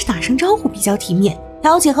还是打声招呼比较体面。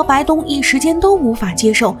姚姐和白东一时间都无法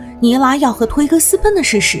接受尼拉要和推哥私奔的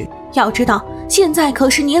事实。要知道，现在可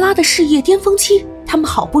是尼拉的事业巅峰期，他们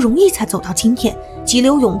好不容易才走到今天，急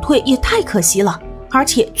流勇退也太可惜了。而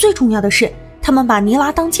且最重要的是，他们把尼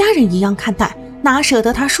拉当家人一样看待，哪舍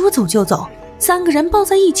得他说走就走。3个人抱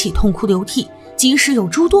在一起痛哭流涕，即使有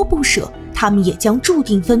诸多不舍，他们也将注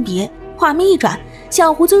定分别。画面一转，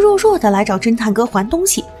小胡子弱弱的来找侦探哥还东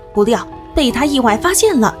西，不料被他意外发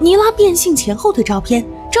现了尼拉变性前后的照片，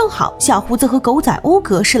正好小胡子和狗仔欧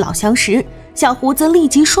哥是老相识。小胡子立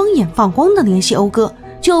即双眼放光的联系欧哥，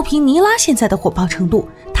就凭尼拉现在的火爆程度，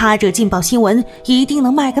他这劲爆新闻一定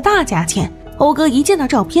能卖个大价钱。欧哥一见到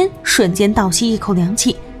照片，瞬间倒吸一口凉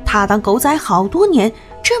气，他当狗仔好多年，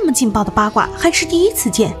这么劲爆的八卦还是第一次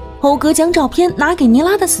见。欧哥将照片拿给尼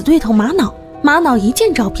拉的死对头玛瑙，玛瑙一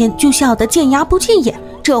见照片就笑得见牙不见眼，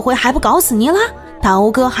这回还不搞死尼拉？但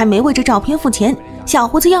欧哥还没为这照片付钱，小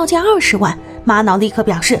胡子要价20万，玛瑙立刻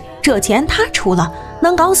表示这钱他出了，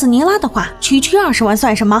能搞死尼拉的话，区20万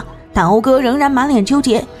算什么？但欧哥仍然满脸纠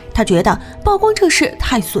结，他觉得曝光这事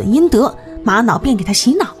太损阴德，玛瑙便给他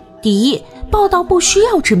洗脑：第一，报道不需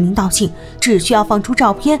要指名道姓，只需要放出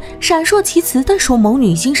照片，闪烁其词的说某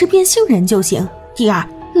女星是变性人就行；第二，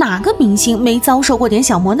哪个明星没遭受过点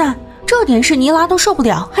小磨难？这点事尼拉都受不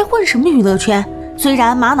了，还混什么娱乐圈？虽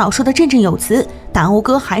然玛瑙说的振振有词，但欧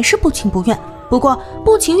哥还是不情不愿。不过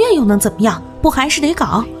不情愿又能怎么样？不还是得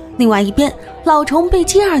搞。另外一边，老虫被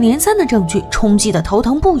接二连三的证据冲击得头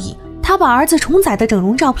疼不已。他把儿子虫仔的整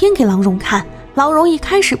容照片给郎荣看，郎荣一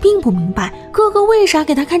开始并不明白哥哥为啥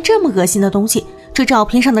给他看这么恶心的东西，这照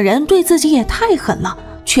片上的人对自己也太狠了，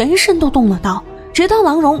全身都动了刀。直到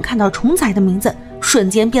郎荣看到虫仔的名字，瞬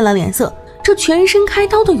间变了脸色，这全身开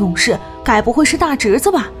刀的勇士该不会是大侄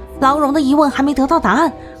子吧？郎荣的疑问还没得到答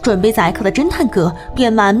案，准备宰客的侦探哥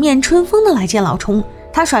便满面春风的来见老虫。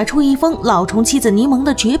他甩出一封老虫妻子柠檬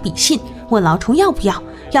的绝笔信，问老虫要不要，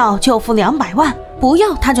要就付200万，不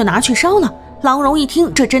要他就拿去烧了。郎荣一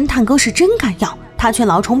听这侦探哥是真敢要，他劝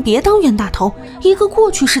老虫别当冤大头，一个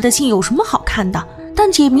过去式的信有什么好看的？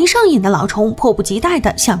但解谜上瘾的老虫迫不及待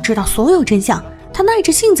的想知道所有真相，他耐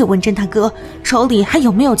着性子问侦探哥手里还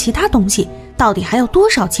有没有其他东西，到底还有多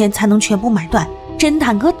少钱才能全部买断？侦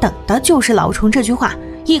探哥等的就是老虫这句话，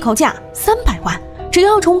一口价300万，只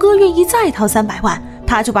要虫哥愿意再掏300万，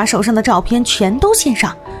他就把手上的照片全都献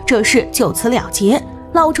上，这事就此了结。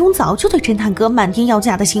老虫早就对侦探哥漫天要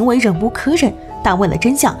价的行为忍无可忍，但为了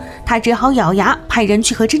真相，他只好咬牙派人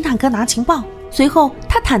去和侦探哥拿情报。随后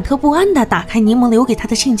他忐忑不安地打开柠檬留给他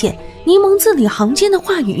的信件，柠檬字里行间的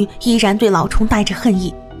话语依然对老虫带着恨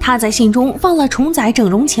意。他在信中放了虫仔整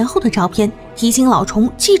容前后的照片，提醒老虫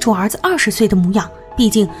记住儿子20岁的模样，毕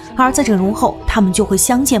竟儿子整容后他们就会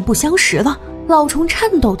相见不相识了。老虫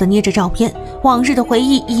颤抖地捏着照片，往日的回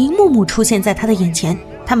忆一幕幕出现在他的眼前。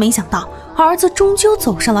他没想到儿子终究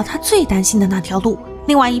走上了他最担心的那条路。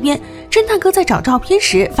另外一边，侦探哥在找照片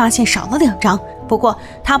时发现少了2张，不过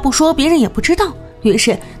他不说别人也不知道，于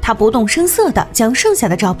是他不动声色地将剩下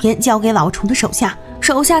的照片交给老虫的手下。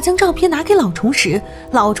手下将照片拿给老虫时，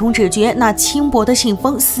老虫只觉那轻薄的信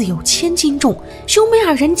封似有千斤重，兄妹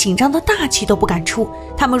二人紧张的大气都不敢出，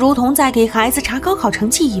他们如同在给孩子查高考成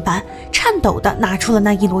绩一般，颤抖地拿出了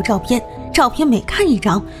那一摞照片。照片每看一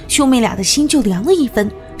张，兄妹俩的心就凉了一分，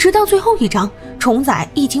直到最后一张，虫仔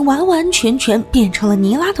已经完完全全变成了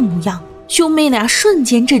尼拉的模样。兄妹俩瞬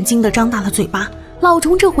间震惊地张大了嘴巴，老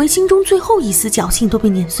虫这回心中最后一丝侥幸都被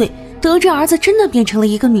碾碎，得知儿子真的变成了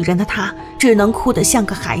一个女人的他，只能哭得像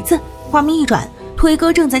个孩子。画面一转，推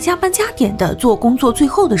哥正在加班加点地做工作最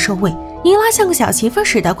后的收尾，尼拉像个小媳妇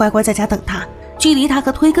似的乖乖在家等他。距离他和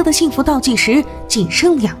推哥的幸福倒计时仅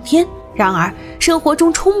剩2天。然而生活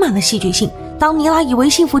中充满了戏剧性，当尼拉以为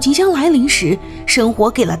幸福即将来临时，生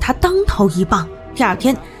活给了他当头一棒。第二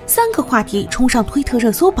天，3个话题冲上推特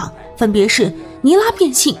热搜榜，分别是尼拉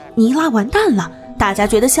变性、尼拉完蛋了、大家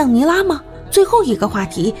觉得像尼拉吗？最后一个话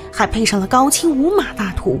题还配上了高清无码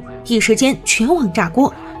大图，一时间全网炸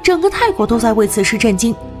锅，整个泰国都在为此事震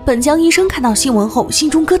惊。本江医生看到新闻后心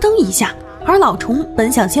中咯噔一下，而老虫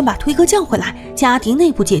本想先把推哥叫回来，家庭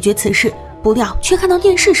内部解决此事，不料却看到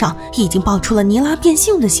电视上已经爆出了尼拉变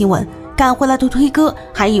性的新闻。赶回来的推哥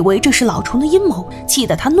还以为这是老虫的阴谋，气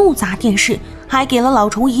得他怒砸电视，还给了老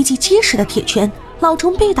虫一记结实的铁拳。老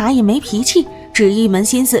虫被打也没脾气，只一门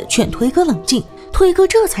心思劝推哥冷静。推哥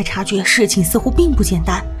这才察觉事情似乎并不简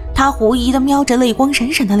单，他狐疑地瞄着泪光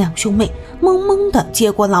闪闪的两兄妹，懵懵地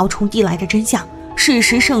接过老虫递来的真相。事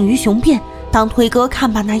实胜于雄辩，当推哥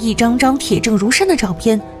看罢那一张张铁证如山的照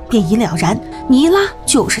片，便已了然，尼拉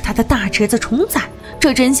就是他的大侄子虫仔。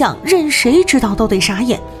这真相任谁知道都得傻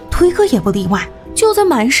眼，推哥也不例外。就在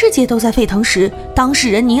满世界都在沸腾时，当事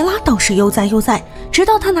人尼拉倒是悠哉悠哉，直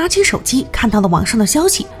到他拿起手机看到了网上的消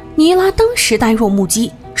息，尼拉当时呆若木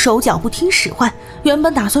鸡，手脚不听使唤，原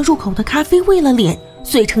本打算入口的咖啡为了脸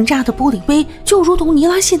碎成渣的玻璃杯，就如同尼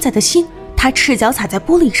拉现在的心，他赤脚踩在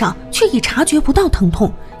玻璃上，却已察觉不到疼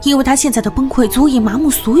痛，因为他现在的崩溃足以麻木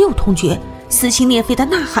所有痛觉，撕心裂肺的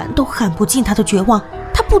呐喊都喊不尽他的绝望。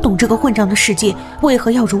他不懂这个混账的世界为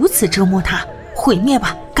何要如此折磨他，毁灭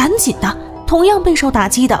吧，赶紧的。同样备受打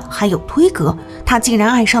击的还有推哥，他竟然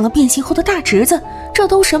爱上了变性后的大侄子，这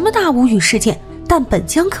都什么大无语事件？但本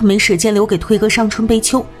江可没时间留给推哥伤春悲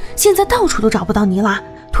秋，现在到处都找不到尼拉，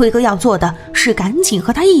推哥要做的是赶紧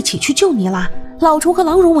和他一起去救尼拉。老虫和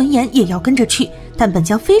郎荣闻言也要跟着去，但本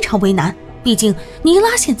江非常为难，毕竟尼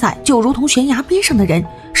拉现在就如同悬崖边上的人，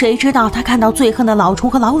谁知道他看到最恨的老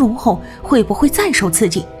虫和郎荣后会不会再受刺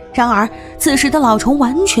激？然而此时的老虫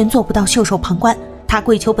完全做不到袖手旁观，他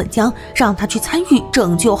跪求本江让他去参与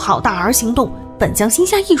拯救好大儿行动。本江心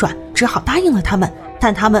下一软，只好答应了他们，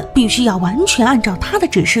但他们必须要完全按照他的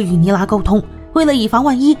指示与尼拉沟通，为了以防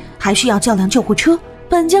万一，还需要叫辆救护车。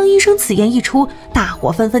本江医生此言一出，大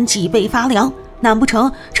伙纷纷脊背发凉，难不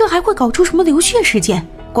成这还会搞出什么流血事件？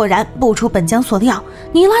果然不出本江所料，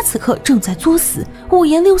尼拉此刻正在作死，五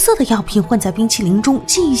颜六色的药品混在冰淇淋中，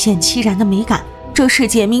尽显凄然的美感。这世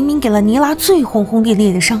界明明给了尼拉最轰轰烈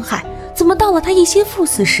烈的伤害，怎么到了他一心赴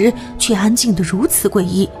死时，却安静得如此诡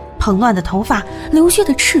异？蓬乱的头发，流血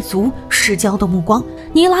的赤足，失焦的目光，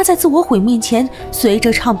尼拉在自我毁灭前，随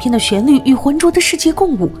着唱片的旋律与浑浊的世界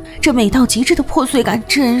共舞，这美到极致的破碎感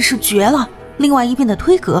真是绝了。另外一边的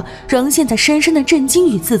推格仍陷在深深的震惊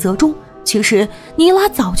与自责中，其实尼拉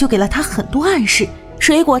早就给了他很多暗示，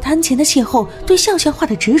水果摊前的邂逅，对笑笑话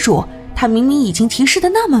的执着，他明明已经提示的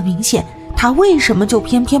那么明显，他为什么就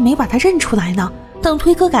偏偏没把他认出来呢？等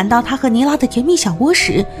推哥赶到他和尼拉的甜蜜小窝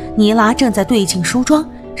时，尼拉正在对镜梳妆，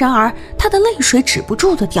然而他的泪水止不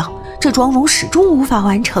住的掉，这妆容始终无法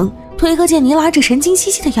完成。推哥见尼拉这神经兮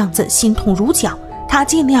兮的样子，心痛如绞，他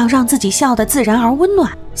尽量让自己笑得自然而温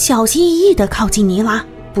暖，小心翼翼地靠近尼拉。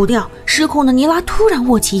不料失控的尼拉突然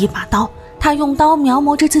握起一把刀，他用刀描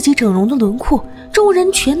摹着自己整容的轮廓，众人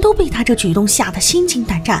全都被他这举动吓得心惊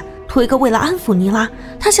胆战。推哥为了安抚尼拉，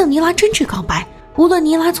他向尼拉真挚告白，无论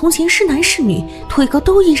尼拉从前是男是女，推哥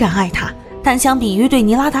都依然爱她。但相比于对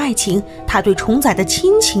尼拉的爱情，他对虫仔的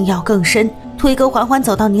亲情要更深。推哥缓缓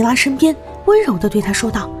走到尼拉身边，温柔地对他说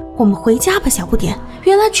道：“我们回家吧，小不点。”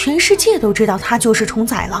原来全世界都知道他就是虫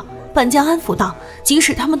仔了。本将安抚道：“即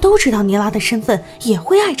使他们都知道尼拉的身份，也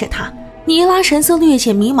会爱着他。”尼拉神色略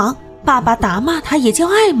显迷茫：“爸爸打骂他也叫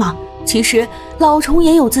爱吗？”其实老虫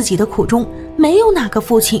也有自己的苦衷，没有哪个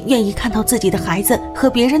父亲愿意看到自己的孩子和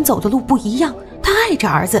别人走的路不一样。他爱着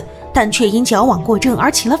儿子，但却因矫枉过正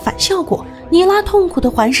而起了反效果。尼拉痛苦地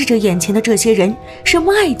环视着眼前的这些人，什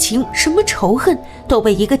么爱情，什么仇恨，都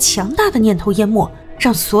被一个强大的念头淹没。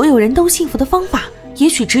让所有人都幸福的方法，也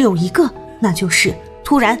许只有一个，那就是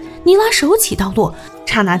突然尼拉手起刀落，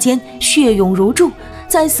刹那间血涌如注。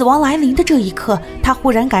在死亡来临的这一刻，他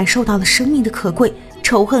忽然感受到了生命的可贵，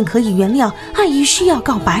仇恨可以原谅，爱意需要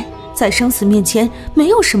告白。在生死面前，没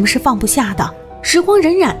有什么是放不下的。时光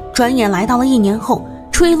荏苒，转眼来到了1年后，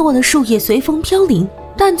吹落的树叶随风飘零，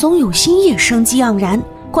但总有新叶生机盎然。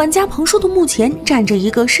管家彭叔的墓前站着一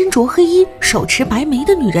个身着黑衣、手持白眉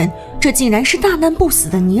的女人，这竟然是大难不死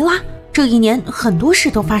的尼拉。这1年，很多事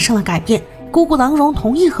都发生了改变。姑姑郎荣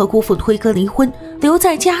同意和姑父推哥离婚，留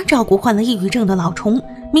在家照顾患了抑郁症的老虫。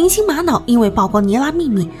明星玛瑙因为曝光尼拉秘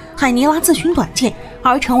密，害尼拉自寻短见，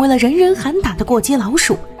而成为了人人喊打的过街老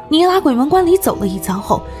鼠。尼拉鬼门关里走了一遭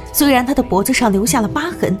后，虽然他的脖子上留下了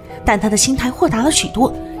疤痕，但他的心态豁达了许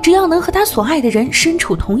多。只要能和他所爱的人身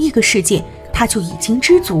处同一个世界，他就已经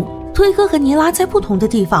知足。推哥和尼拉在不同的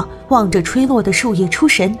地方望着吹落的树叶出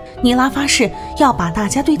神。尼拉发誓要把大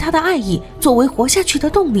家对他的爱意作为活下去的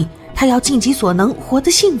动力，他要尽己所能活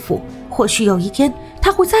得幸福。或许有一天，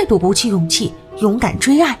他会再度鼓起勇气，勇敢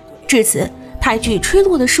追爱。至此，泰剧《吹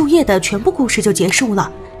落的树叶》的全部故事就结束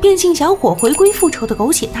了。变性小伙回归复仇的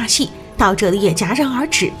狗血大戏到这里也戛然而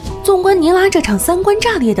止。纵观尼拉这场3观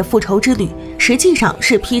炸裂的复仇之旅，实际上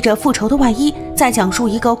是披着复仇的外衣，在讲述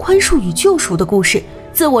一个宽恕与救赎的故事。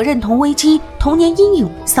自我认同危机、童年阴影、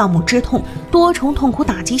丧母之痛、多重痛苦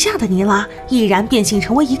打击下的尼拉，毅然变性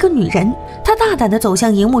成为一个女人。她大胆地走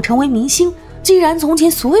向荧幕，成为明星。既然从前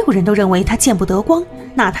所有人都认为她见不得光，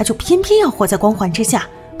那她就偏偏要活在光环之下，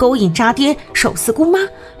勾引渣爹，手撕姑妈，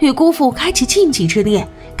与姑父开启禁忌之恋。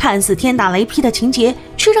看似天打雷劈的情节，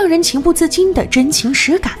却让人情不自禁的真情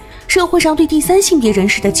实感。社会上对第3性别人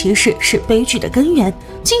士的歧视是悲剧的根源，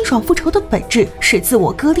清爽复仇的本质是自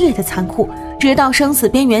我割裂的残酷。直到生死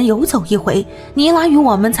边缘游走一回，尼拉与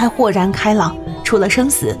我们才豁然开朗。除了生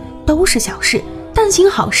死，都是小事，但行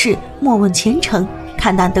好事，莫问前程。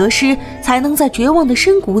看淡得失，才能在绝望的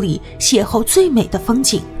深谷里邂逅最美的风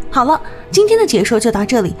景。好了，今天的解说就到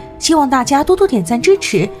这里，希望大家多多点赞支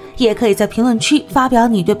持，也可以在评论区发表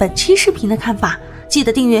你对本期视频的看法。记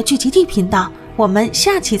得订阅剧集地频道，我们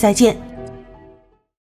下期再见。